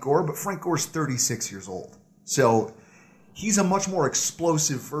Frank Gore, but Frank Gore's 36 years old. So he's a much more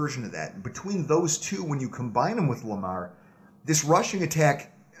explosive version of that. And between those two, when you combine them with Lamar, this rushing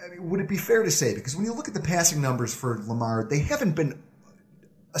attack, I mean, would it be fair to say, because when you look at the passing numbers for Lamar, they haven't been,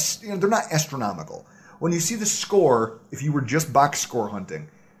 they're not astronomical. When you see the score, if you were just box score hunting,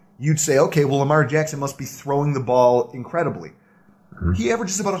 you'd say, okay, well, Lamar Jackson must be throwing the ball incredibly. He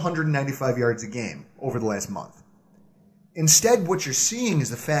averages about 195 yards a game over the last month. Instead, what you're seeing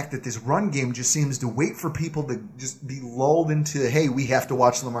is the fact that this run game just seems to wait for people to just be lulled into, hey, we have to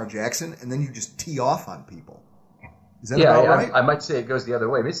watch Lamar Jackson, and then you just tee off on people. Is that about right? I might say it goes the other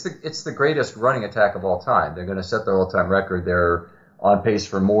way. I mean, it's the greatest running attack of all time. They're going to set their all-time record. They're on pace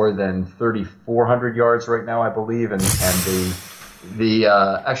for more than 3,400 yards right now, I believe, and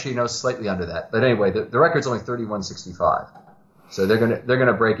actually, no, slightly under that. But anyway, the record's only 3,165. So they're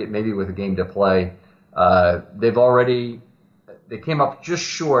gonna break it maybe with a game to play. They came up just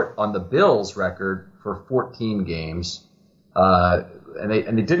short on the Bills' record for 14 games, and they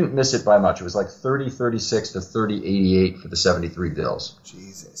didn't miss it by much. It was like 30-36 to 30-88 for the 73 Bills.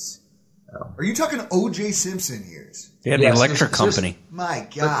 Jesus. Are you talking O.J. Simpson years? Yeah, the electric company. My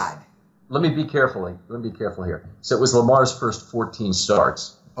God. Let me be careful here. So it was Lamar's first 14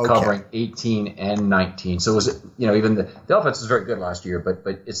 starts, covering 18 and 19. So it was, even the offense was very good last year, but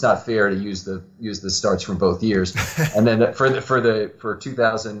it's not fair to use the starts from both years. And then for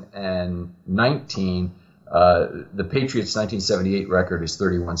 2019, the Patriots' 1978 record is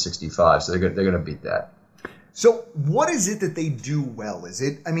 31-65. So they're going to beat that. So what is it that they do well? Is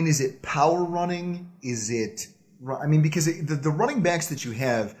it power running? Because the running backs that you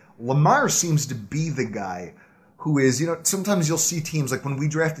have, Lamar seems to be the guy who is, sometimes you'll see teams like when we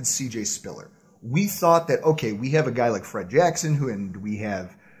drafted C.J. Spiller, we thought that, okay, we have a guy like Fred Jackson and we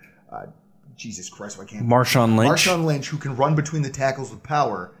have, Jesus Christ, I can't. Marshawn Lynch, who can run between the tackles with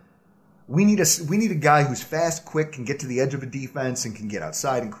power. We need a guy who's fast, quick, can get to the edge of a defense and can get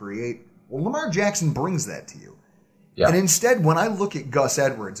outside and create. Well, Lamar Jackson brings that to you. Yeah. And instead, when I look at Gus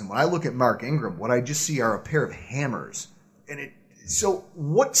Edwards and when I look at Mark Ingram, what I just see are a pair of hammers. So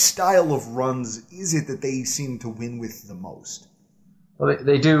what style of runs is it that they seem to win with the most? Well,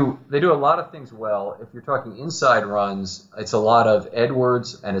 they do a lot of things well. If you're talking inside runs, it's a lot of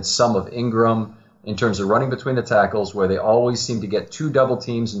Edwards and it's some of Ingram in terms of running between the tackles, where they always seem to get 2 double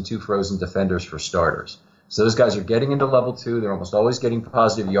teams and 2 frozen defenders for starters. So those guys are getting into level 2. They're almost always getting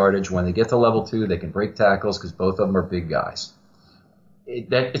positive yardage. When they get to level 2, they can break tackles because both of them are big guys.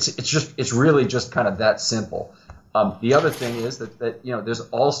 It's really just kind of that simple. The other thing is that there's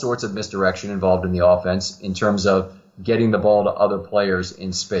all sorts of misdirection involved in the offense in terms of getting the ball to other players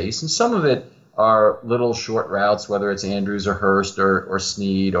in space, and some of it are little short routes, whether it's Andrews or Hurst or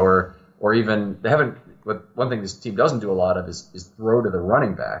Snead or even they haven't. But one thing this team doesn't do a lot of is throw to the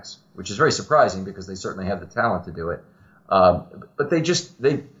running backs, which is very surprising because they certainly have the talent to do it. But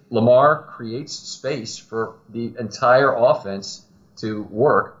Lamar creates space for the entire offense to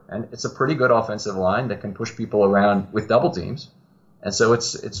work, and it's a pretty good offensive line that can push people around with double teams. And so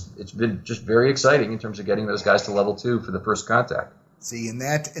it's been just very exciting in terms of getting those guys to level 2 for the first contact. See, and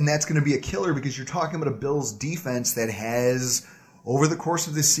that's going to be a killer because you're talking about a Bills defense that has, over the course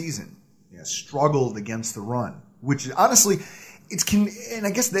of this season, struggled against the run, which honestly, and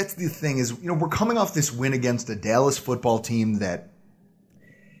I guess that's the thing is, we're coming off this win against a Dallas football team that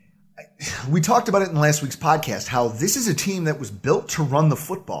we talked about it in last week's podcast, how this is a team that was built to run the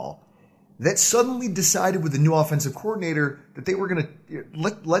football that suddenly decided with the new offensive coordinator that they were going to,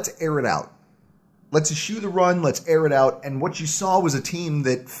 let's air it out. Let's eschew the run, let's air it out. And what you saw was a team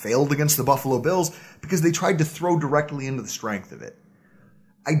that failed against the Buffalo Bills because they tried to throw directly into the strength of it.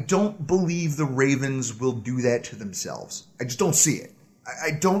 I don't believe the Ravens will do that to themselves. I just don't see it. I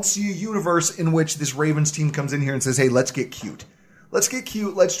don't see a universe in which this Ravens team comes in here and says, hey, let's get cute. Let's get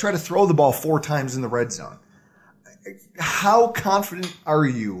cute. Let's try to throw the ball 4 times in the red zone. How confident are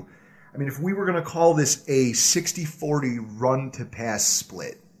you? I mean, if we were going to call this a 60-40 run-to-pass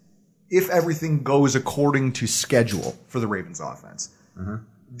split, if everything goes according to schedule for the Ravens offense,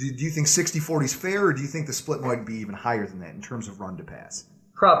 Do you think 60-40 is fair, or do you think the split might be even higher than that in terms of run to pass?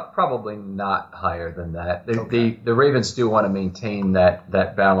 Probably not higher than that. The Ravens do want to maintain that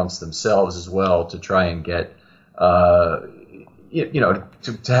balance themselves as well to try and get, to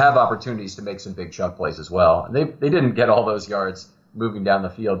have opportunities to make some big chunk plays as well. And they didn't get all those yards moving down the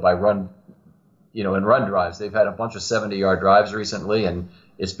field by in run drives. They've had a bunch of 70-yard drives recently, and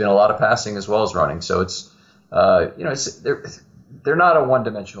it's been a lot of passing as well as running. So it's, they're not a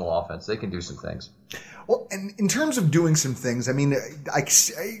one-dimensional offense. They can do some things. Well, and in terms of doing some things, I mean,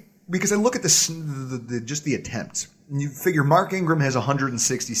 because I look at just the attempts. You figure Mark Ingram has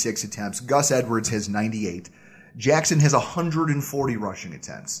 166 attempts. Gus Edwards has 98. Jackson has 140 rushing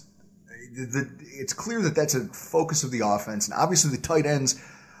attempts. It's clear that that's a focus of the offense, and obviously the tight ends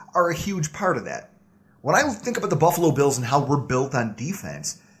are a huge part of that. When I think about the Buffalo Bills and how we're built on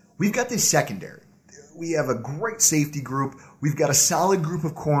defense, we've got this secondary. We have a great safety group. We've got a solid group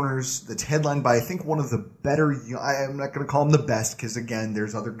of corners that's headlined by, I think, one of the better. I'm not going to call him the best because, again,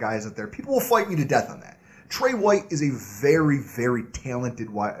 there's other guys out there. People will fight me to death on that. Trey White is a very, very talented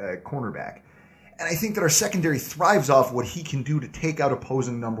cornerback. And I think that our secondary thrives off what he can do to take out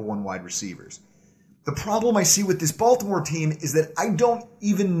opposing number one wide receivers. The problem I see with this Baltimore team is that I don't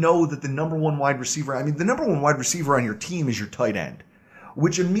even know that the number one wide receiver on your team is your tight end,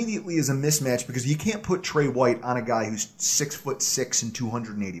 which immediately is a mismatch because you can't put Trey White on a guy who's 6'6" and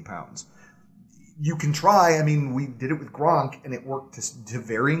 280 pounds. You can try. I mean, we did it with Gronk, and it worked to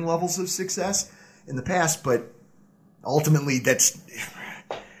varying levels of success in the past, but ultimately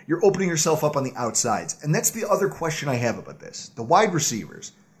you're opening yourself up on the outsides. And that's the other question I have about this. The wide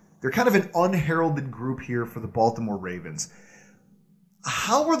receivers, they're kind of an unheralded group here for the Baltimore Ravens.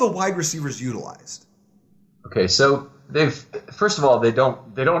 How are the wide receivers utilized? Okay, so first of all, they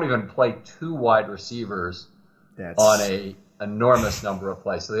don't even play two wide receivers on a enormous number of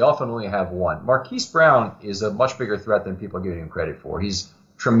plays. So they often only have one. Marquise Brown is a much bigger threat than people are giving him credit for. He's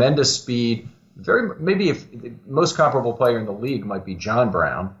tremendous speed. The most comparable player in the league might be John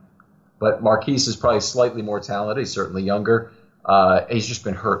Brown, but Marquise is probably slightly more talented. He's certainly younger. He's just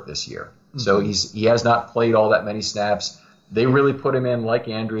been hurt this year, so he has not played all that many snaps. They really put him in like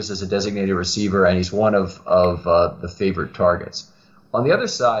Andrews as a designated receiver, and he's one of the favored targets. On the other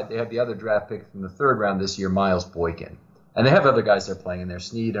side, they have the other draft pick from the third round this year, Miles Boykin, and they have other guys they're playing in there.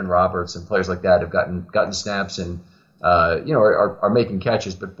 Snead and Roberts and players like that have gotten snaps and are making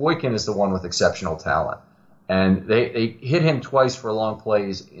catches. But Boykin is the one with exceptional talent, and they hit him twice for long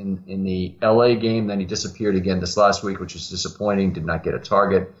plays in the LA game. Then he disappeared again this last week, which is disappointing. Did not get a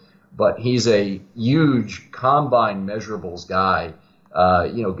target. But he's a huge combine measurables guy,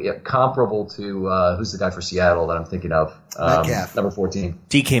 comparable to who's the guy for Seattle that I'm thinking of? Metcalf. Number 14.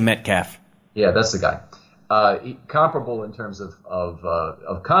 DK Metcalf. Yeah, that's the guy. Comparable in terms of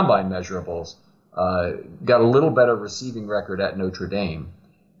combine measurables. Got a little better receiving record at Notre Dame,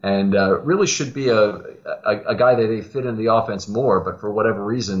 and really should be a guy that they fit into the offense more. But for whatever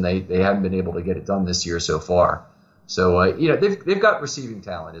reason, they haven't been able to get it done this year so far. So, they've got receiving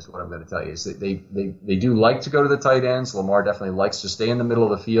talent is what I'm going to tell you. So they do like to go to the tight ends. Lamar definitely likes to stay in the middle of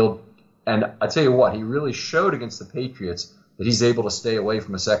the field. And I tell you what, he really showed against the Patriots that he's able to stay away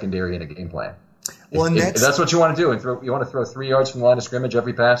from a secondary in a game plan. Well, if that's what you want to do, and you want to throw 3 yards from the line of scrimmage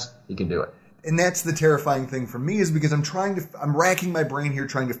every pass, he can do it. And that's the terrifying thing for me is because I'm racking my brain here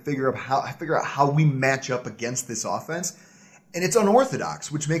trying to figure out how we match up against this offense. And it's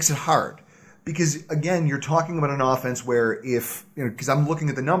unorthodox, which makes it hard. Because, again, you're talking about an offense where because I'm looking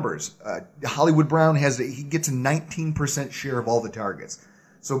at the numbers, Hollywood Brown he gets a 19% share of all the targets.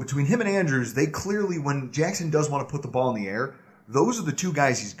 So between him and Andrews, they clearly, when Jackson does want to put the ball in the air, those are the two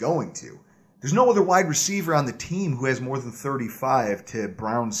guys he's going to. There's no other wide receiver on the team who has more than 35 to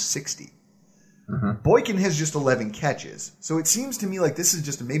Brown's 60. Mm-hmm. Boykin has just 11 catches. So it seems to me like this is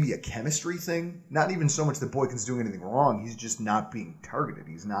just maybe a chemistry thing. Not even so much that Boykin's doing anything wrong. He's just not being targeted.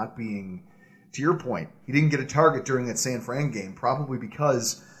 He's not being... To your point, he didn't get a target during that San Fran game, probably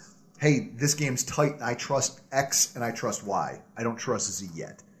because, hey, this game's tight, and I trust X and I trust Y. I don't trust Z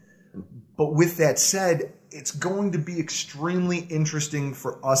yet. But with that said, it's going to be extremely interesting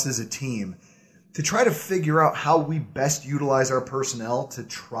for us as a team to try to figure out how we best utilize our personnel to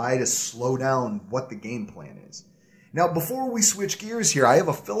try to slow down what the game plan is. Now, before we switch gears here, I have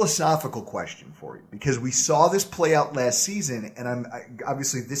a philosophical question for you, because we saw this play out last season, and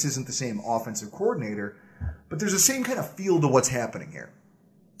obviously this isn't the same offensive coordinator, but there's the same kind of feel to what's happening here.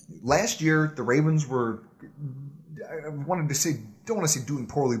 Last year, the Ravens were, don't want to say doing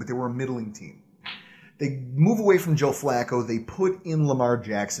poorly, but they were a middling team. They move away from Joe Flacco, they put in Lamar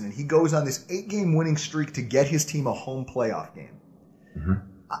Jackson, and he goes on this 8-game winning streak to get his team a home playoff game. Mm-hmm.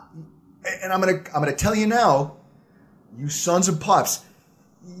 and I'm gonna tell you now, you sons of pups,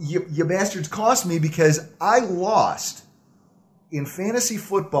 you bastards cost me because I lost in fantasy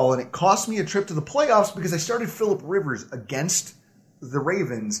football, and it cost me a trip to the playoffs because I started Phillip Rivers against the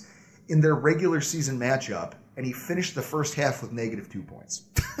Ravens in their regular season matchup, and he finished the first half with -2 points.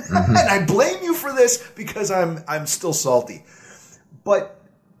 And I blame you for this because I'm still salty. But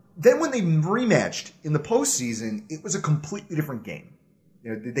then when they rematched in the postseason, it was a completely different game.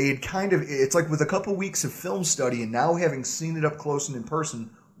 You know, they had it's like with a couple weeks of film study and now having seen it up close and in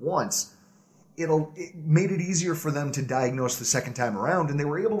person once, it made it easier for them to diagnose the second time around, and they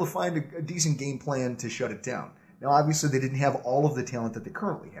were able to find a decent game plan to shut it down. Now, obviously, they didn't have all of the talent that they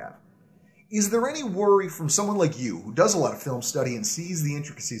currently have. Is there any worry from someone like you, who does a lot of film study and sees the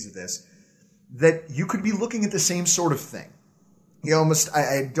intricacies of this, that you could be looking at the same sort of thing? You know,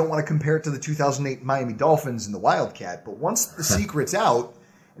 I don't want to compare it to the 2008 Miami Dolphins and the Wildcat, but once the secret's out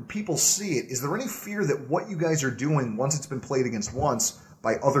and people see it, is there any fear that what you guys are doing, once it's been played against once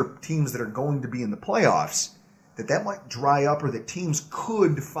by other teams that are going to be in the playoffs, that might dry up, or that teams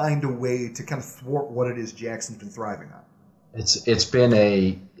could find a way to kind of thwart what it is Jackson's been thriving on? It's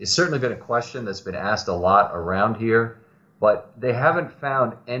certainly been a question that's been asked a lot around here, but they haven't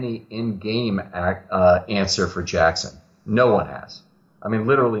found any in-game answer for Jackson. No one has. I mean,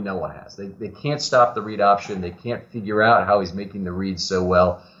 literally no one has. They can't stop the read option. They can't figure out how he's making the reads so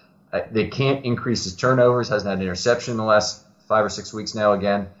well. They can't increase his turnovers. Hasn't had an interception in the last 5 or 6 weeks now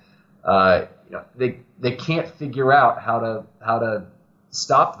again. They can't figure out how to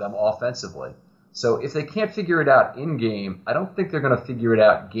stop them offensively. So if they can't figure it out in game, I don't think they're going to figure it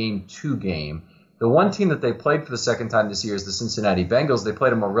out game to game. The one team that they played for the second time this year is the Cincinnati Bengals. They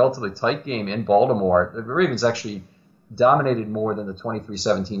played them a relatively tight game in Baltimore. The Ravens actually dominated more than the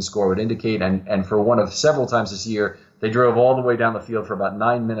 23-17 score would indicate, and for one of several times this year, they drove all the way down the field for about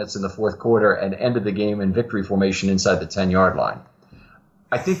 9 minutes in the fourth quarter and ended the game in victory formation inside the 10-yard line.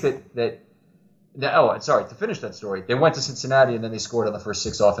 I think to finish that story, they went to Cincinnati and then they scored on the first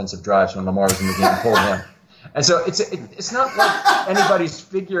 6 offensive drives when Lamar was in the game and pulled him. And so it's not like anybody's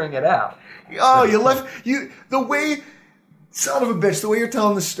figuring it out. Oh, the way, son of a bitch, the way you're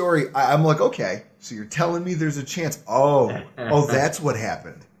telling the story, I'm like, okay, so you're telling me there's a chance. Oh, that's what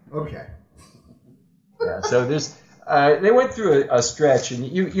happened. Okay. Yeah, so they went through a stretch, and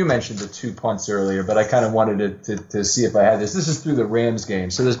you mentioned the 2 punts earlier, but I kind of wanted to see if I had this. This is through the Rams game.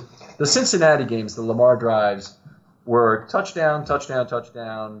 So the Cincinnati games, the Lamar drives, were touchdown, touchdown,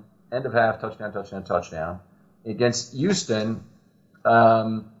 touchdown, end of half, touchdown, touchdown, touchdown. Against Houston,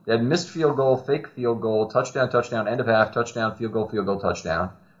 they had missed field goal, fake field goal, touchdown, touchdown, end of half, touchdown, field goal,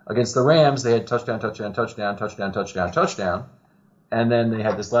 touchdown. Against the Rams, they had touchdown, touchdown, touchdown, touchdown, touchdown, touchdown. And then they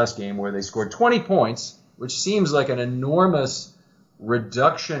had this last game where they scored 20 points, which seems like an enormous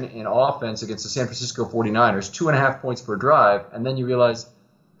reduction in offense against the San Francisco 49ers, 2.5 points per drive. And then you realize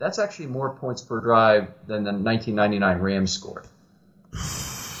that's actually more points per drive than the 1999 Rams scored.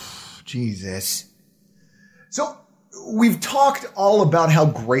 Jesus. So we've talked all about how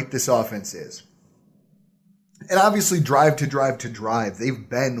great this offense is. And obviously, drive to drive to drive, they've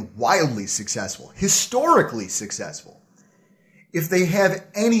been wildly successful, historically successful. If they have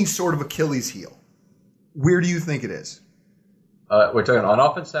any sort of Achilles heel, where do you think it is? We're talking on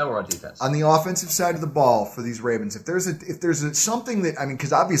offense now or on defense? On the offensive side of the ball for these Ravens. If there's something that, I mean,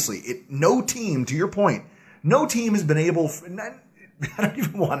 because obviously, no team, to your point, no team has been able, I don't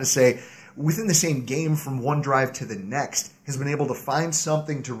even want to say, within the same game from one drive to the next, has been able to find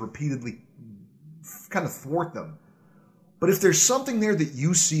something to repeatedly kind of thwart them. But if there's something there that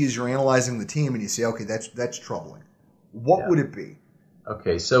you see as you're analyzing the team and you say, okay, that's troubling, what would it be?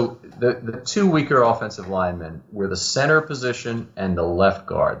 Okay, so the 2 weaker offensive linemen were the center position and the left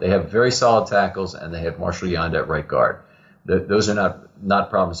guard. They have very solid tackles, and they have Marshall Yonda at right guard. Those are not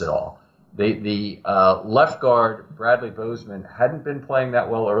problems at all. The left guard, Bradley Bozeman, hadn't been playing that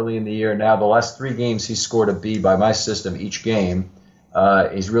well early in the year. Now, the last 3 games, he scored a B by my system each game.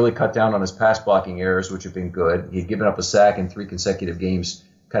 He's really cut down on his pass blocking errors, which have been good. He'd given up a sack in 3 consecutive games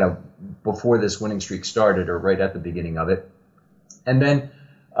kind of before this winning streak started or right at the beginning of it. And then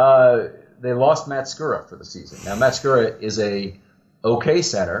they lost Matt Skura for the season. Now, Matt Skura is a okay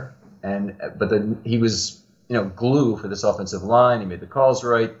center, but he was glue for this offensive line. He made the calls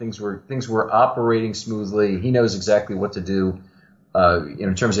right. Things were operating smoothly. He knows exactly what to do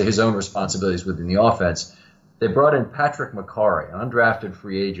in terms of his own responsibilities within the offense. They brought in Patrick McCarry, an undrafted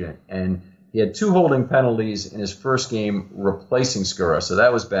free agent, and he had 2 holding penalties in his first game replacing Skura, so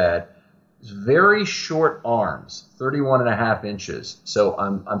that was bad. Very short arms, 31.5 inches. So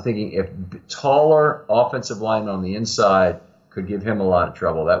I'm thinking if taller offensive linemen on the inside could give him a lot of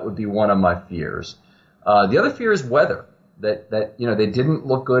trouble. That would be one of my fears. The other fear is weather. That they didn't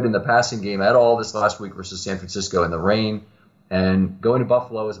look good in the passing game at all this last week versus San Francisco in the rain. And going to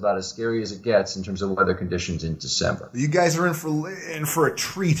Buffalo is about as scary as it gets in terms of weather conditions in December. You guys are in for a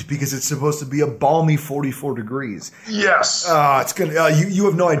treat because it's supposed to be a balmy 44 degrees. Yes. It's gonna. You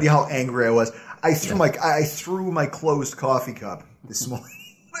have no idea how angry I was. I threw my closed coffee cup this morning.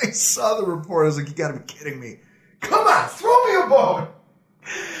 I saw the report. I was like, "You got to be kidding me! Come on, throw me a bone."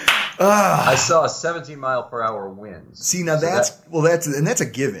 I saw 17-mile-per-hour winds. See, now that's a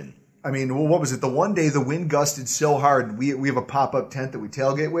given. I mean, what was it? The one day the wind gusted so hard, we have a pop-up tent that we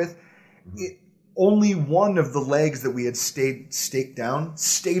tailgate with. Only one of the legs that we had staked down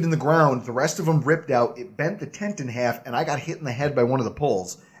stayed in the ground. The rest of them ripped out. It bent the tent in half, and I got hit in the head by one of the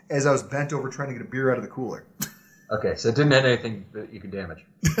poles as I was bent over trying to get a beer out of the cooler. Okay, so it didn't hit anything that you could damage.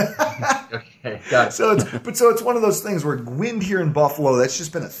 Okay, got it. So it's one of those things where wind here in Buffalo, that's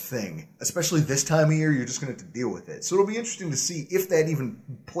just been a thing. Especially this time of year, you're just going to have to deal with it. So it'll be interesting to see if that even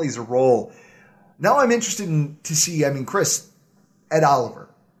plays a role. Now I'm interested to see, Chris, Ed Oliver.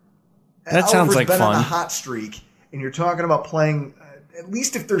 That sounds like been fun. On a hot streak, and you're talking about playing. At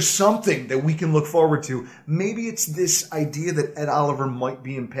least if there's something that we can look forward to, maybe it's this idea that Ed Oliver might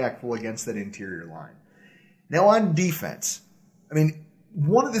be impactful against that interior line. Now on defense,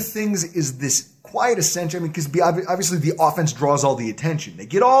 one of the things is this quiet ascension. Because obviously the offense draws all the attention. They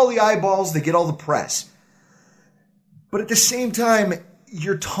get all the eyeballs, they get all the press. But at the same time,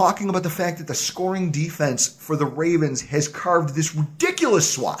 you're talking about the fact that the scoring defense for the Ravens has carved this ridiculous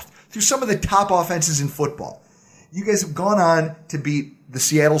swath through some of the top offenses in football. You guys have gone on to beat the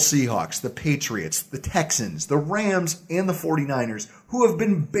Seattle Seahawks, the Patriots, the Texans, the Rams, and the 49ers, who have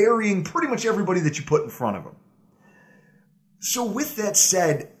been burying pretty much everybody that you put in front of them. So with that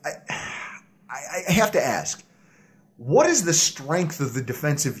said, I have to ask, what is the strength of the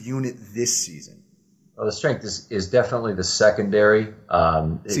defensive unit this season? Well, the strength is definitely the secondary.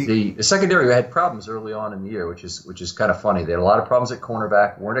 The secondary had problems early on in the year, which is kind of funny. They had a lot of problems at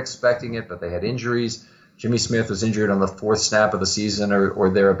cornerback, weren't expecting it, but they had injuries. Jimmy Smith was injured on the fourth snap of the season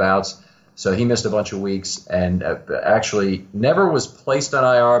or thereabouts, so he missed a bunch of weeks and actually never was placed on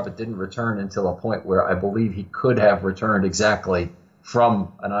IR but didn't return until a point where I believe he could have returned exactly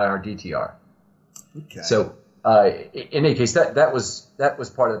from an IR DTR. Okay. So in any case, that was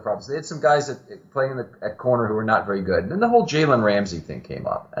part of the problem. So they had some guys playing at corner who were not very good. And then the whole Jalen Ramsey thing came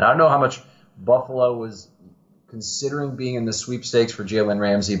up. And I don't know how much Buffalo was considering being in the sweepstakes for Jalen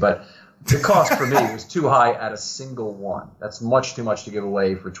Ramsey, but the cost for me was too high at a single one. That's much too much to give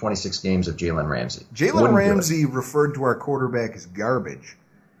away for 26 games of Jalen Ramsey. Jalen Ramsey referred to our quarterback as garbage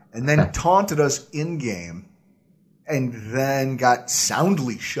and then taunted us in-game and then got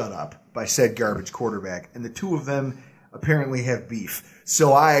soundly shut up by said garbage quarterback. And the two of them apparently have beef.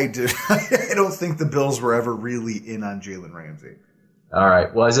 So I don't think the Bills were ever really in on Jalen Ramsey. All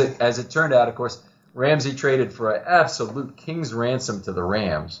right. Well, as it turned out, of course, Ramsey traded for an absolute king's ransom to the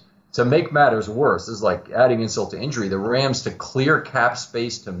Rams. To make matters worse, this is like adding insult to injury. The Rams, to clear cap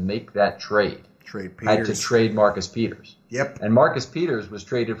space to make that trade, had to trade Marcus Peters. Yep. And Marcus Peters was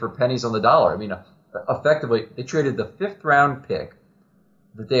traded for pennies on the dollar. Effectively, they traded the 5th-round pick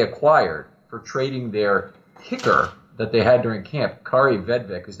that they acquired for trading their kicker that they had during camp, Kari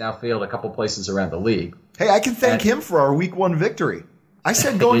Vedvik, who's now failed a couple places around the league. Hey, I can thank him for our Week 1 victory. I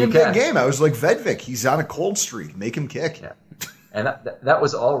said going into that game, I was like, Vedvik, he's on a cold streak. Make him kick. Yeah. And that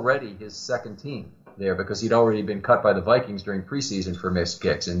was already his second team there because he'd already been cut by the Vikings during preseason for missed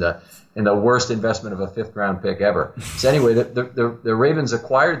kicks in the worst investment of a 5th-round pick ever. So anyway, the Ravens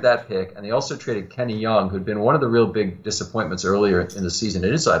acquired that pick, and they also traded Kenny Young, who'd been one of the real big disappointments earlier in the season,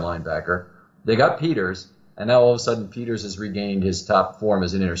 an inside linebacker. They got Peters, and now all of a sudden Peters has regained his top form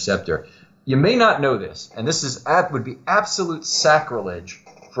as an interceptor. You may not know this, and this would be absolute sacrilege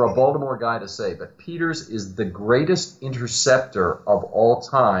for a Baltimore guy to say, but Peters is the greatest interceptor of all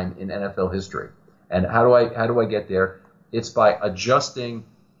time in NFL history. And how do I get there? It's by adjusting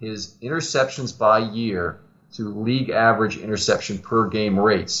his interceptions by year to league average interception per game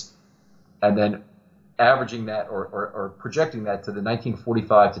rates, and then averaging that or projecting that to the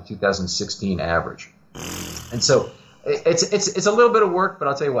 1945 to 2016 average. And so it's a little bit of work, but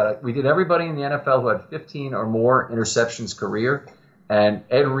I'll tell you what, we did everybody in the NFL who had 15 or more interceptions career. And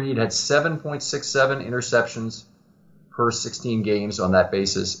Ed Reed had 7.67 interceptions per 16 games on that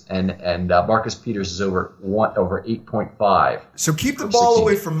basis, and Marcus Peters is over 8.5. So keep the ball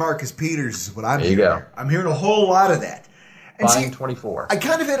away from Marcus Peters is what I'm hearing. There you go. I'm hearing a whole lot of that. Fine 24. I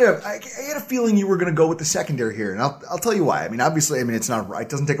kind of had a feeling you were going to go with the secondary here, and I'll tell you why. I mean, obviously, it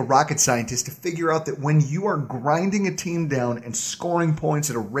doesn't take a rocket scientist to figure out that when you are grinding a team down and scoring points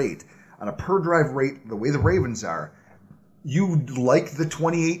at a rate, on a per drive rate, the way the Ravens are, you like the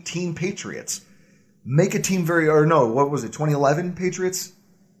 2018 Patriots. Make a team 2011 Patriots?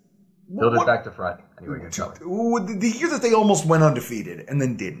 Build it back to front. Anyway, the year that they almost went undefeated and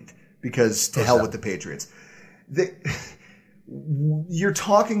then didn't, because to hell with the Patriots. You're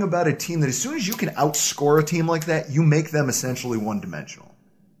talking about a team that as soon as you can outscore a team like that, you make them essentially one-dimensional.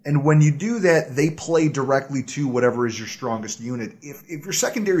 And when you do that, they play directly to whatever is your strongest unit. If your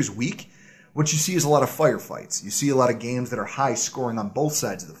secondary is weak, what you see is a lot of firefights. You see a lot of games that are high scoring on both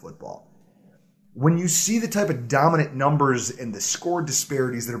sides of the football. When you see the type of dominant numbers and the score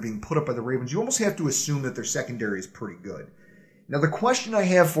disparities that are being put up by the Ravens, you almost have to assume that their secondary is pretty good. Now, the question I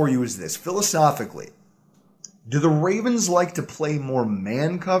have for you is this. Philosophically, do the Ravens like to play more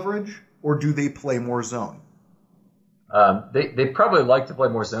man coverage, or do they play more zone? They probably like to play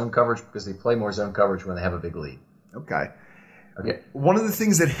more zone coverage because they play more zone coverage when they have a big lead. Okay. One of the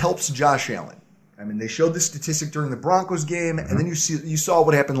things that helps Josh Allen, I mean, they showed the statistic during the Broncos game, and then you saw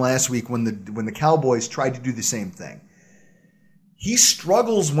what happened last week when the Cowboys tried to do the same thing. He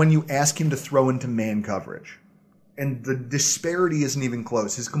struggles when you ask him to throw into man coverage, and the disparity isn't even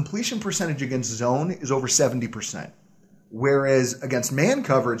close. His completion percentage against zone is over 70%, whereas against man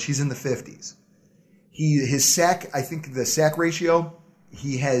coverage, he's in the 50s. His sack, I think the sack ratio,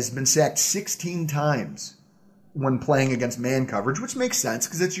 he has been sacked 16 times when playing against man coverage, which makes sense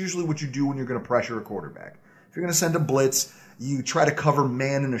because that's usually what you do when you're going to pressure a quarterback. If you're going to send a blitz, you try to cover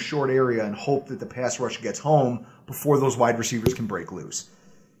man in a short area and hope that the pass rush gets home before those wide receivers can break loose.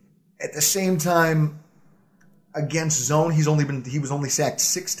 At the same time, against zone, he was only sacked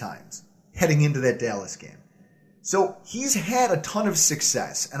 6 times heading into that Dallas game. So he's had a ton of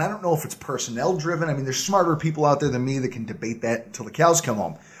success, and I don't know if it's personnel driven. I mean, there's smarter people out there than me that can debate that until the cows come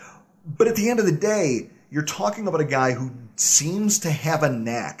home. But at the end of the day, you're talking about a guy who seems to have a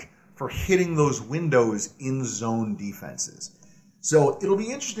knack for hitting those windows in zone defenses. So it'll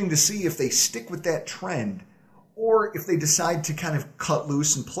be interesting to see if they stick with that trend or if they decide to kind of cut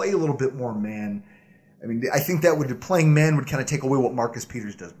loose and play a little bit more man. I mean, I think playing man would kind of take away what Marcus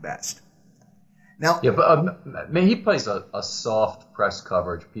Peters does best. Now, yeah, but he plays a soft press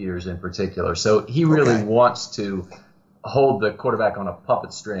coverage, Peters in particular. So he really wants to hold the quarterback on a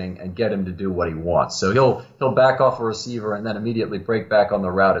puppet string and get him to do what he wants. So he'll back off a receiver and then immediately break back on the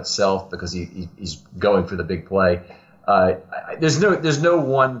route itself because he's going for the big play. There's no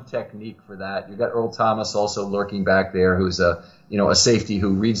one technique for that. You've got Earl Thomas also lurking back there, who's a safety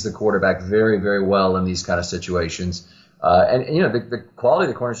who reads the quarterback very, very well in these kind of situations. The quality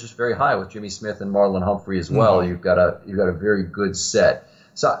of the corner is just very high with Jimmy Smith and Marlon Humphrey as well. Mm-hmm. You've got a very good set.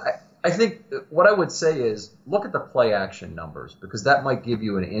 So I think what I would say is look at the play action numbers because that might give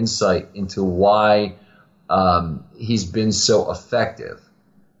you an insight into why he's been so effective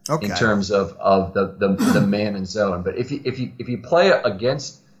in terms of the man and zone. But if you play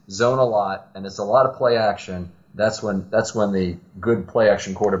against zone a lot and it's a lot of play action, that's when the good play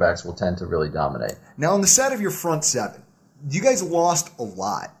action quarterbacks will tend to really dominate. Now on the side of your front seven, you guys lost a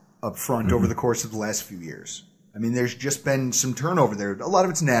lot up front over the course of the last few years. I mean, there's just been some turnover there. A lot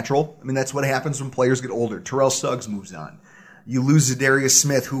of it's natural. I mean, that's what happens when players get older. Terrell Suggs moves on. You lose Zadarius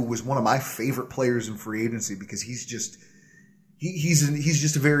Smith, who was one of my favorite players in free agency because he's just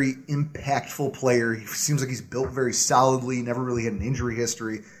a very impactful player. He seems like he's built very solidly, never really had an injury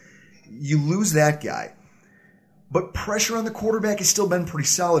history. You lose that guy. But pressure on the quarterback has still been pretty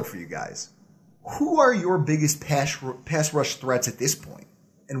solid for you guys. Who are your biggest pass rush threats at this point?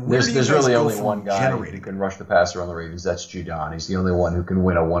 And where there's really only one guy who can rush the passer on the Ravens. That's Judon. He's the only one who can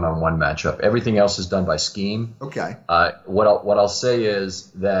win a one-on-one matchup. Everything else is done by scheme. Okay. What I'll say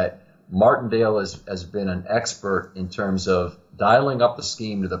is that Martindale has been an expert in terms of dialing up the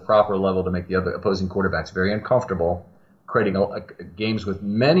scheme to the proper level to make the other opposing quarterbacks very uncomfortable, creating games with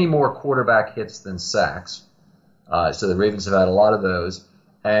many more quarterback hits than sacks. So the Ravens have had a lot of those,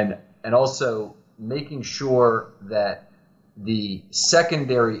 and also making sure that the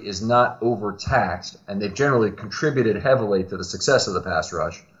secondary is not overtaxed, and they've generally contributed heavily to the success of the pass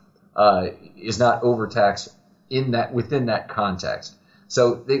rush, is not overtaxed within that context.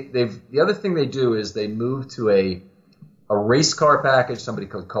 So the other thing they do is they move to a race car package. Somebody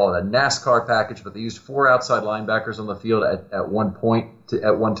could call it a NASCAR package, but they use 4 outside linebackers on the field at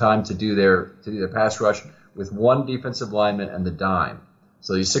one time to do their pass rush with 1 defensive lineman and the dime.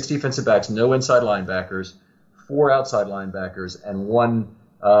 So you 6 defensive backs, no inside linebackers, 4 outside linebackers, and 1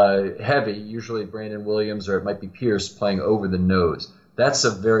 heavy, usually Brandon Williams or it might be Pierce playing over the nose. That's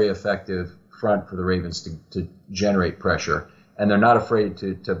a very effective front for the Ravens to generate pressure. And they're not afraid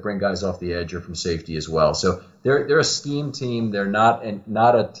to bring guys off the edge or from safety as well. So they're a scheme team. They're not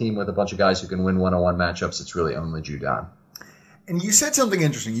a team with a bunch of guys who can win one-on-one matchups. It's really only Judon. And you said something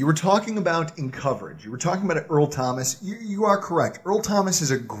interesting. You were talking about in coverage. You were talking about Earl Thomas. You are correct. Earl Thomas is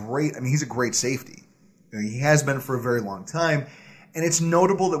he's a great safety. He has been for a very long time. And it's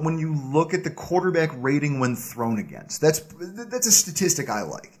notable that when you look at the quarterback rating when thrown against, that's a statistic I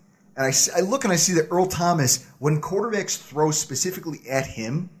like. And I look and I see that Earl Thomas, when quarterbacks throw specifically at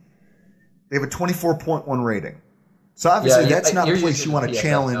him, they have a 24.1 rating. So obviously that's not a place you want to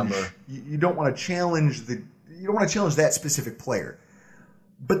challenge. You don't want to challenge that specific player.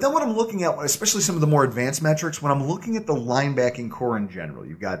 But then when I'm looking at, especially some of the more advanced metrics, when I'm looking at the linebacking core in general,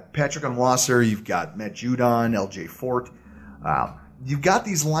 you've got Patrick Onwuasor, you've got Matt Judon, L.J. Fort. You've got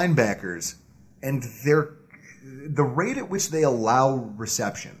these linebackers, and the rate at which they allow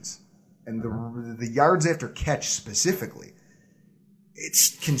receptions and the yards after catch specifically,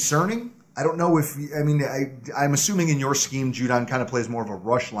 it's concerning. I don't know I'm assuming in your scheme, Judon kind of plays more of a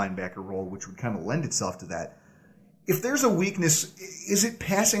rush linebacker role, which would kind of lend itself to that. If there's a weakness, is it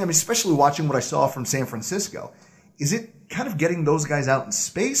passing? Especially watching what I saw from San Francisco, is it kind of getting those guys out in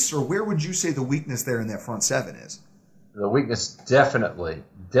space, or where would you say the weakness there in that front seven is? The weakness definitely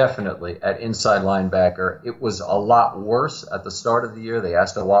at inside linebacker. It was a lot worse at the start of the year. They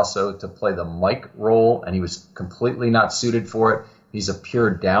asked Owasso to play the Mike role, and he was completely not suited for it. He's a pure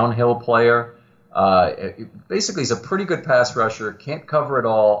downhill player. Basically, he's a pretty good pass rusher, can't cover it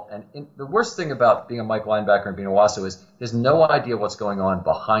all. And the worst thing about being a Mike linebacker and being Owasso is he has no idea what's going on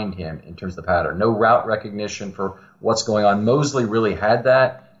behind him in terms of the pattern. No route recognition for what's going on. Mosley really had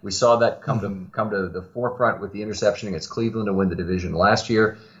that. We saw that come to the forefront with the interception against Cleveland to win the division last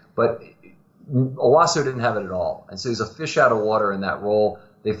year. But Owasso didn't have it at all. And so he's a fish out of water in that role.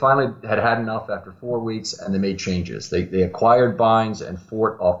 They finally had enough after 4 weeks, and they made changes. They acquired Bynes and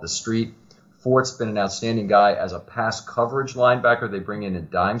Fort off the street. Fort's been an outstanding guy as a pass coverage linebacker they bring in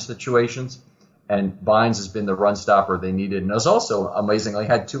dime situations. And Bynes has been the run stopper they needed. And has also, amazingly,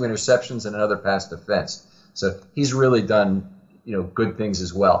 had 2 interceptions and another pass defense. So he's really done good things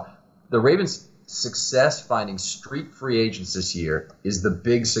as well. The Ravens' success finding street free agents this year is the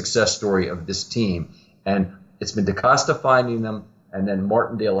big success story of this team. And it's been DaCosta finding them and then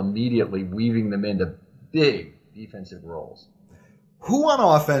Martindale immediately weaving them into big defensive roles. Who on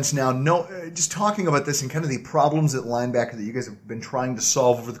offense now, just talking about this and kind of the problems at linebacker that you guys have been trying to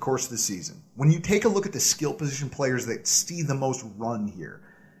solve over the course of the season. When you take a look at the skill position players that see the most run here,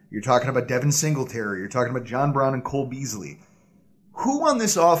 you're talking about Devin Singletary, you're talking about John Brown and Cole Beasley. Who on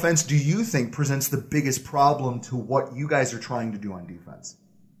this offense do you think presents the biggest problem to what you guys are trying to do on defense?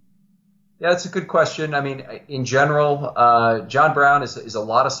 Yeah, that's a good question. In general, John Brown is a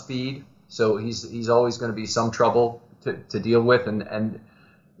lot of speed, so he's always going to be some trouble to deal with. And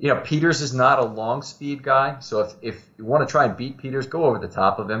Peters is not a long speed guy, so if you want to try and beat Peters, go over the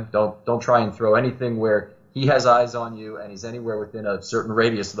top of him. Don't try and throw anything where he has eyes on you and he's anywhere within a certain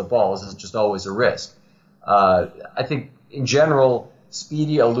radius of the ball. This is just always a risk. I think in general,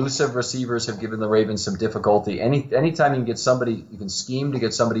 speedy, elusive receivers have given the Ravens some difficulty. Anytime you can get somebody, you can scheme to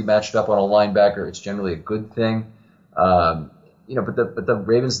get somebody matched up on a linebacker, it's generally a good thing. But the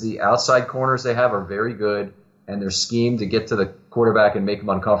Ravens, the outside corners they have are very good, and their scheme to get to the quarterback and make him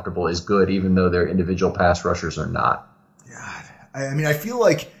uncomfortable is good, even though their individual pass rushers are not. God, I feel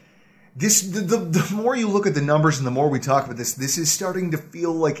like this. The more you look at the numbers and the more we talk about this is starting to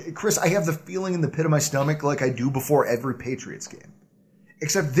feel like, Chris, I have the feeling in the pit of my stomach like I do before every Patriots game.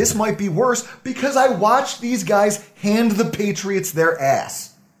 Except this might be worse because I watched these guys hand the Patriots their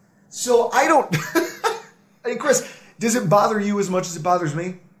ass. So I don't... Hey, Chris, does it bother you as much as it bothers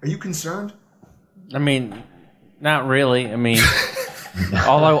me? Are you concerned? Not really. How many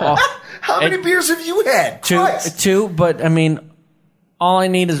beers have you had? Two, but all I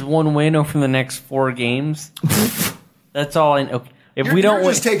need is one win over the next 4 games. That's all I know. You're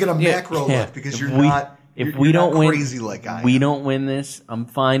just taking a macro look because you're not crazy like I am. We don't win this, I'm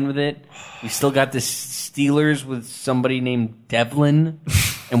fine with it. We still got the Steelers with somebody named Devlin,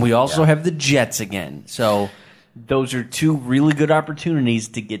 and we also have the Jets again. So those are 2 really good opportunities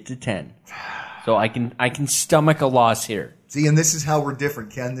to get to 10. So I can stomach a loss here. See, and this is how we're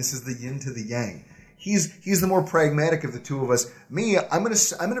different, Ken. This is the yin to the yang. He's the more pragmatic of the two of us. Me, I'm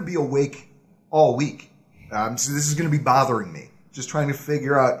gonna be awake all week. So this is gonna be bothering me. Just trying to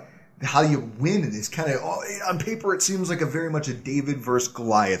figure out how you win in this kind of, on paper, it seems like very much a David versus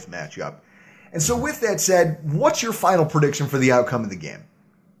Goliath matchup. And so with that said, what's your final prediction for the outcome of the game?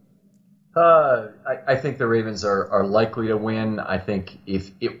 I think the Ravens are likely to win. I think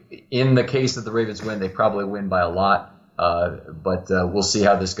if in the case that the Ravens win, they probably win by a lot. But we'll see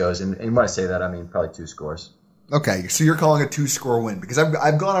how this goes. And when I say that, I mean probably 2 scores. Okay, so you're calling a 2-score win because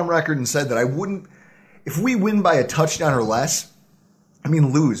I've gone on record and said that I wouldn't. If we win by a touchdown or less,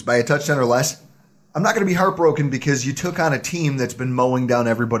 lose by a touchdown or less, I'm not going to be heartbroken because you took on a team that's been mowing down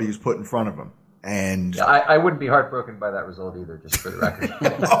everybody who's put in front of them. And yeah, I wouldn't be heartbroken by that result either, just for the record.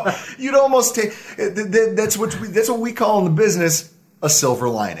 You'd almost take that's what we call in the business a silver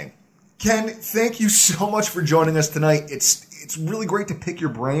lining. Ken, thank you so much for joining us tonight. It's really great to pick your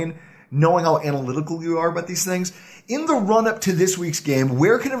brain, knowing how analytical you are about these things. In the run-up to this week's game,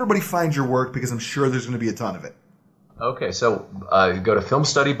 where can everybody find your work? Because I'm sure there's going to be a ton of it. Okay, so go to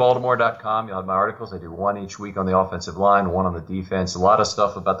filmstudybaltimore.com. You'll have my articles. I do one each week on the offensive line, one on the defense. A lot of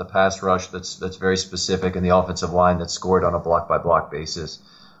stuff about the pass rush that's very specific, in the offensive line that's scored on a block-by-block basis.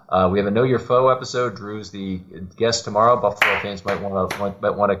 We have a Know Your Foe episode. Drew's the guest tomorrow. Buffalo fans might want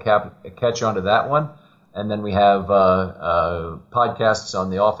to catch on to that one. And then we have podcasts on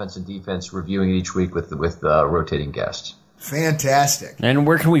the offense and defense, reviewing each week with rotating guests. Fantastic. And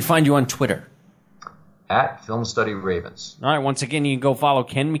where can we find you on Twitter? At Film Study Ravens. All right, once again, you can go follow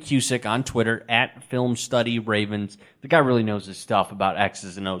Ken McCusick on Twitter at Film Study Ravens. The guy really knows his stuff about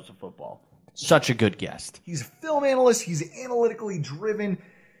X's and O's of football. Such a good guest. He's a film analyst. He's analytically driven.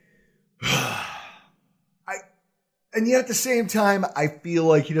 And yet at the same time, I feel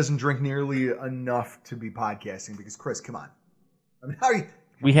like he doesn't drink nearly enough to be podcasting because, Chris, come on.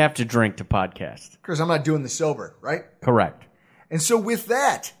 We have to drink to podcast. Chris, I'm not doing this sober, right? Correct. And so with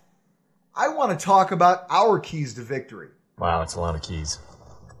that, I want to talk about our keys to victory. Wow, it's a lot of keys.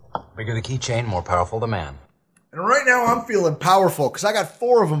 Bigger the keychain, more powerful the man. And right now I'm feeling powerful because I got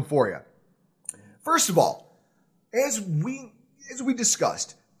 4 of them for you. First of all, as we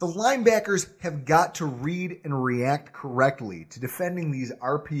discussed, the linebackers have got to read and react correctly to defending these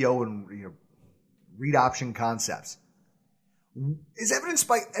RPO and read option concepts. As evidenced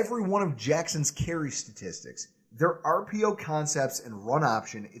by every one of Jackson's carry statistics, their RPO concepts and run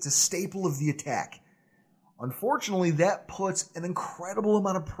option, it's a staple of the attack. Unfortunately, that puts an incredible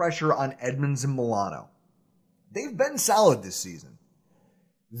amount of pressure on Edmonds and Milano. They've been solid this season.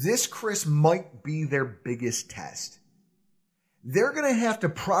 This, Chris, might be their biggest test. They're going to have to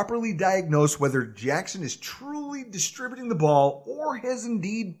properly diagnose whether Jackson is truly distributing the ball or has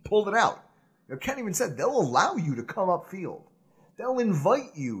indeed pulled it out. Ken even said they'll allow you to come upfield. They'll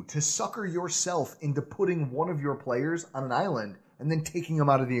invite you to sucker yourself into putting one of your players on an island and then taking them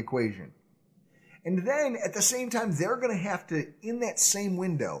out of the equation. And then, at the same time, they're going to have to, in that same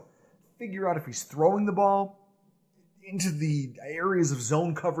window, figure out if he's throwing the ball into the areas of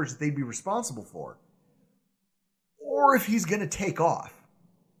zone coverage that they'd be responsible for, or if he's going to take off.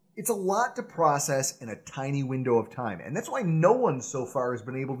 It's a lot to process in a tiny window of time, and that's why no one so far has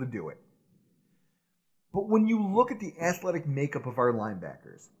been able to do it. But when you look at the athletic makeup of our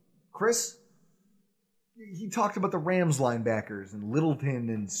linebackers, Chris, he talked about the Rams linebackers and Littleton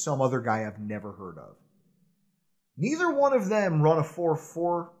and some other guy I've never heard of. Neither one of them run a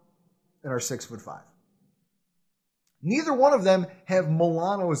 4.4 and are 6'5". Neither one of them have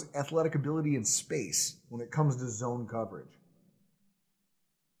Milano's athletic ability in space when it comes to zone coverage.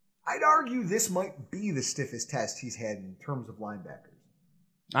 I'd argue this might be the stiffest test he's had in terms of linebackers.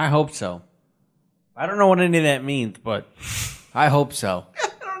 I hope so. I don't know what any of that means, but I hope so. I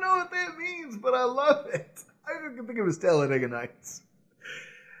don't know what that means, but I love it. I can think of it as Talladega Nights.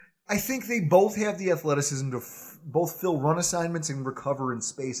 I think they both have the athleticism to both fill run assignments and recover in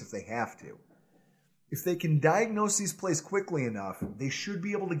space if they have to. If they can diagnose these plays quickly enough, they should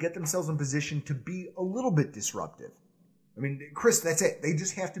be able to get themselves in position to be a little bit disruptive. I mean, Chris, that's it. They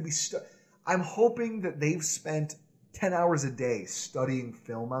just have to be I'm hoping that they've spent 10 hours a day studying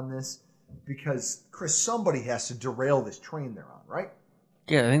film on this because, Chris, somebody has to derail this train they're on, right?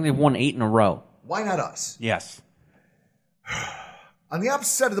 Yeah, I think they've won 8 in a row. Why not us? Yes. On the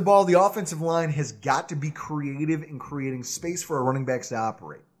opposite side of the ball, the offensive line has got to be creative in creating space for our running backs to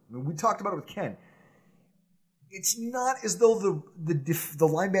operate. I mean, we talked about it with Ken. It's not as though the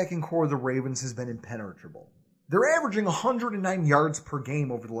linebacking core of the Ravens has been impenetrable. They're averaging 109 yards per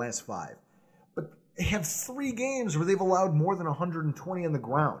game over the last 5. But they have 3 games where they've allowed more than 120 on the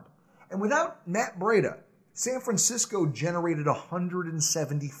ground. And without Matt Breida, San Francisco generated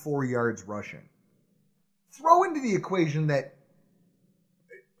 174 yards rushing. Throw into the equation that,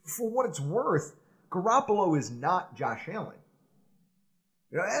 for what it's worth, Garoppolo is not Josh Allen.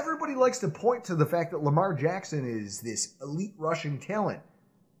 You know, everybody likes to point to the fact that Lamar Jackson is this elite rushing talent.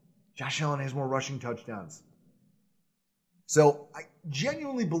 Josh Allen has more rushing touchdowns. So I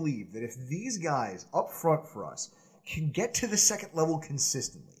genuinely believe that if these guys up front for us can get to the second level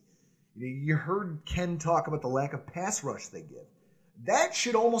consistently, you heard Ken talk about the lack of pass rush they give. That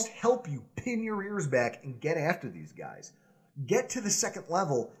should almost help you pin your ears back and get after these guys. Get to the second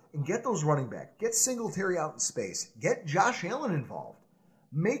level and get those running back. Get Singletary out in space. Get Josh Allen involved.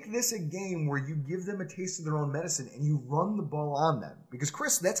 Make this a game where you give them a taste of their own medicine and you run the ball on them. Because,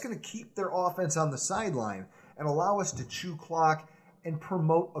 Chris, that's going to keep their offense on the sideline and allow us to chew clock and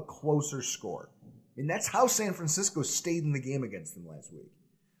promote a closer score. And that's how San Francisco stayed in the game against them last week.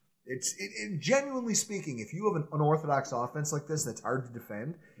 Genuinely speaking, if you have an unorthodox offense like this that's hard to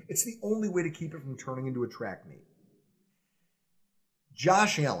defend, it's the only way to keep it from turning into a track meet.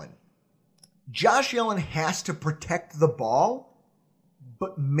 Josh Allen. Josh Allen has to protect the ball,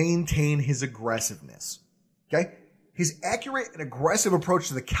 but maintain his aggressiveness. Okay? His accurate and aggressive approach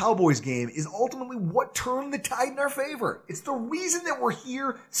to the Cowboys game is ultimately what turned the tide in our favor. It's the reason that we're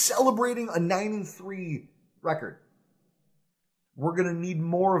here celebrating a 9-3 record. We're going to need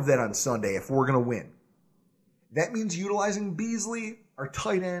more of that on Sunday if we're going to win. That means utilizing Beasley, our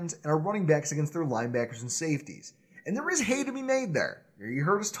tight ends, and our running backs against their linebackers and safeties. And there is hay to be made there. You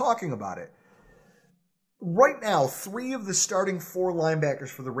heard us talking about it. Right now, 3 of the starting 4 linebackers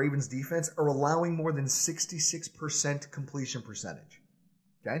for the Ravens defense are allowing more than 66% completion percentage.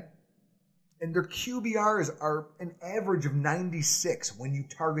 Okay? And their QBRs are an average of 96 when you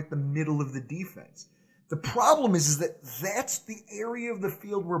target the middle of the defense. The problem is that that's the area of the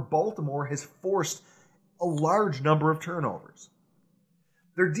field where Baltimore has forced a large number of turnovers.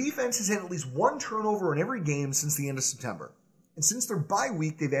 Their defense has had at least 1 turnover in every game since the end of September. And since their bye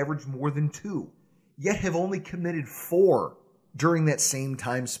week, they've averaged more than 2, yet have only committed 4 during that same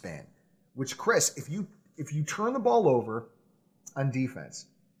time span. Which, Chris, if you turn the ball over on defense,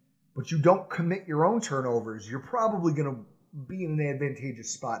 but you don't commit your own turnovers, you're probably going to be in an advantageous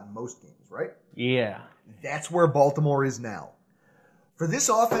spot in most games, right? Yeah. That's where Baltimore is now. For this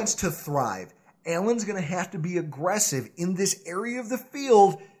offense to thrive, Allen's going to have to be aggressive in this area of the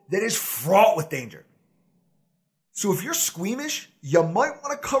field that is fraught with danger. So if you're squeamish, you might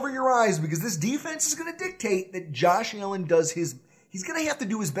want to cover your eyes because this defense is going to dictate that Josh Allen he's going to have to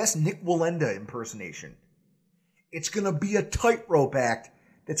do his best Nick Wallenda impersonation. It's going to be a tightrope act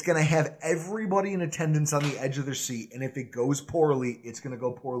that's going to have everybody in attendance on the edge of their seat. And if it goes poorly, it's going to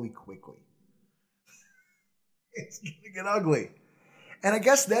go poorly quickly. It's going to get ugly. And I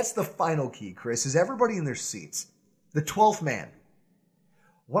guess that's the final key, Chris, is everybody in their seats. The 12th man.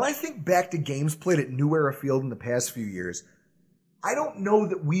 When I think back to games played at New Era Field in the past few years, I don't know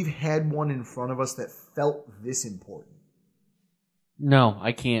that we've had one in front of us that felt this important. No,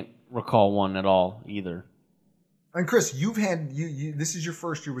 I can't recall one at all either. And Chris, you've had this is your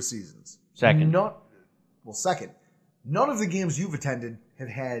first year with Seasons. Second. Second. None of the games you've attended have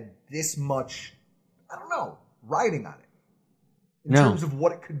had this much, riding on it. In terms of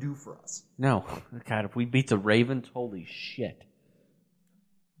what it could do for us. No. God, if we beat the Ravens, holy shit.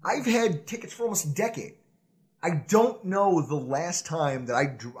 I've had tickets for almost a decade. I don't know the last time that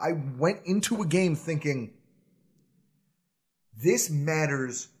I went into a game thinking, this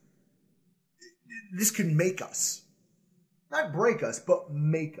matters. This can make us. Not break us, but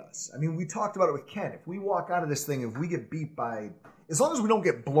make us. I mean, we talked about it with Ken. If we walk out of this thing, if we get beat by, as long as we don't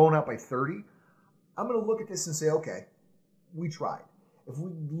get blown out by 30, I'm going to look at this and say, okay, we tried. If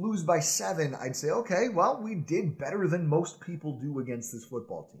we lose by 7, I'd say, okay, well, we did better than most people do against this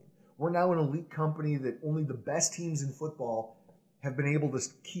football team. We're now an elite company that only the best teams in football have been able to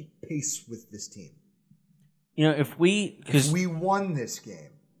keep pace with this team. You know, if we won this game.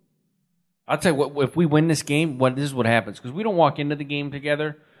 I'll tell you what, if we win this game, this is what happens. Because we don't walk into the game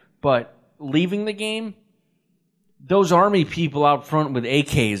together, but leaving the game, those Army people out front with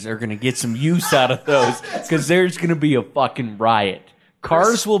AKs are going to get some use out of those because there's going to be a fucking riot.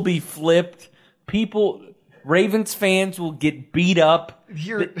 Cars will be flipped. Ravens fans will get beat up.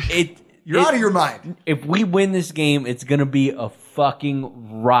 You're out of your mind. If we win this game, it's going to be a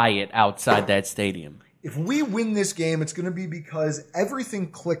fucking riot outside that stadium. If we win this game, it's going to be because everything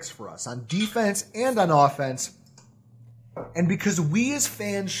clicks for us on defense and on offense, and because we as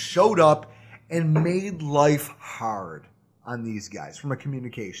fans showed up and made life hard on these guys from a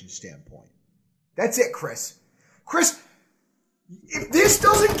communication standpoint. That's it, Chris. Chris, if this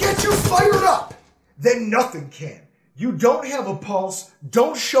doesn't get you fired up, then nothing can. You don't have a pulse.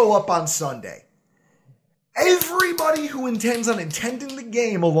 Don't show up on Sunday. Everybody who intends on attending the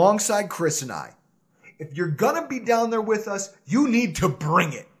game alongside Chris and I, if you're going to be down there with us, you need to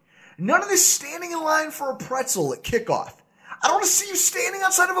bring it. None of this standing in line for a pretzel at kickoff. I don't want to see you standing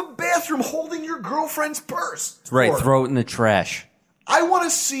outside of a bathroom holding your girlfriend's purse. Right, throw it in the trash. I want to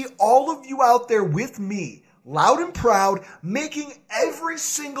see all of you out there with me, loud and proud, making every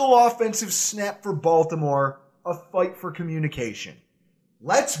single offensive snap for Baltimore a fight for communication.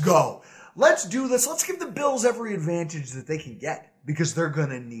 Let's go. Let's do this. Let's give the Bills every advantage that they can get because they're going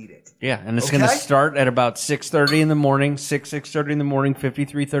to need it. Yeah, and it's going to start at about 6:30 in the morning, 6:30 in the morning,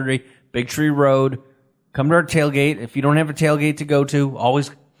 5330 Big Tree Road. Come to our tailgate. If you don't have a tailgate to go to,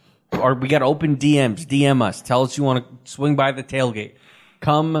 we got open DMs. DM us. Tell us you want to swing by the tailgate.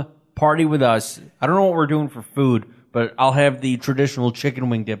 Come party with us. I don't know what we're doing for food, but I'll have the traditional chicken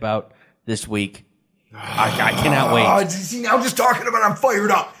wing dip out this week. I cannot wait. See, now just talking about it, I'm fired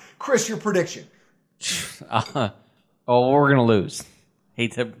up. Chris, your prediction. We're going to lose.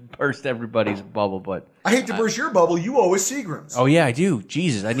 Hate to burst everybody's bubble, but... I hate to burst your bubble. You owe us Seagrams. Oh, yeah, I do.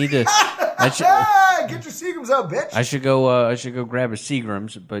 Jesus, I need to... Get your Seagrams out, bitch. I should go grab a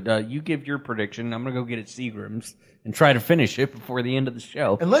Seagrams, but you give your prediction. I'm going to go get a Seagrams and try to finish it before the end of the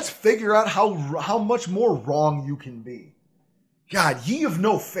show. And let's figure out how much more wrong you can be. God, ye of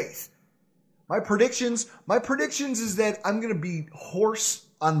no faith. My predictions is that I'm going to be hoarse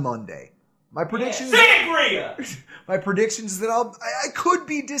on Monday. My predictions, my predictions is that I could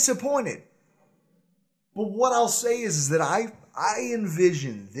be disappointed. But what I'll say is that I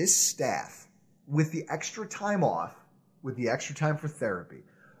envision this staff with the extra time off, with the extra time for therapy.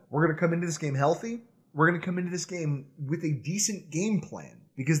 We're going to come into this game healthy. We're going to come into this game with a decent game plan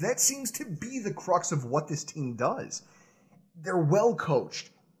because that seems to be the crux of what this team does. They're well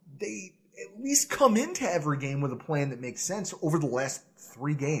coached. They at least come into every game with a plan that makes sense over the last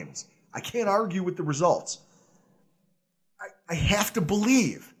 3 games. I can't argue with the results. I have to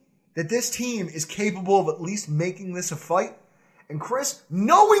believe that this team is capable of at least making this a fight. And Chris,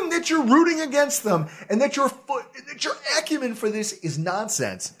 knowing that you're rooting against them and that your acumen for this is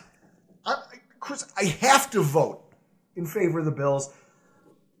nonsense, Chris, I have to vote in favor of the Bills.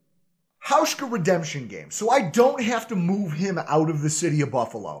 Hauschka redemption game, so I don't have to move him out of the city of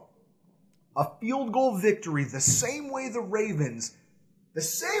Buffalo. A field goal victory, the same way the Ravens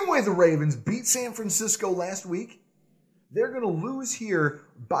beat San Francisco last week. They're going to lose here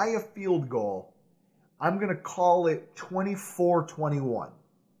by a field goal. I'm going to call it 24-21. All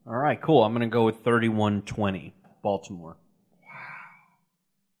right, cool. I'm going to go with 31-20, Baltimore.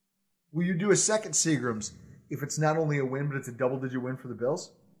 Will you do a second Seagrams if it's not only a win, but it's a double-digit win for the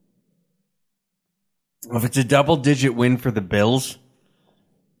Bills? If it's a double-digit win for the Bills,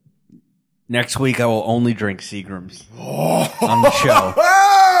 next week I will only drink Seagrams on the show.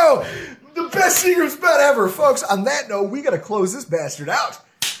 Oh, the best Seagrams bet ever, folks. On that note, we got to close this bastard out.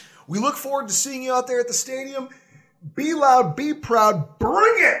 We look forward to seeing you out there at the stadium. Be loud, be proud,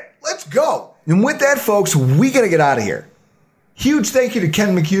 bring it. Let's go. And with that, folks, we got to get out of here. Huge thank you to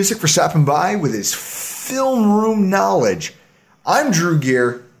Ken McCusick for stopping by with his film room knowledge. I'm Drew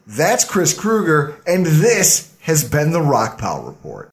Gear. That's Chris Kruger. And this has been the Rockpile Report.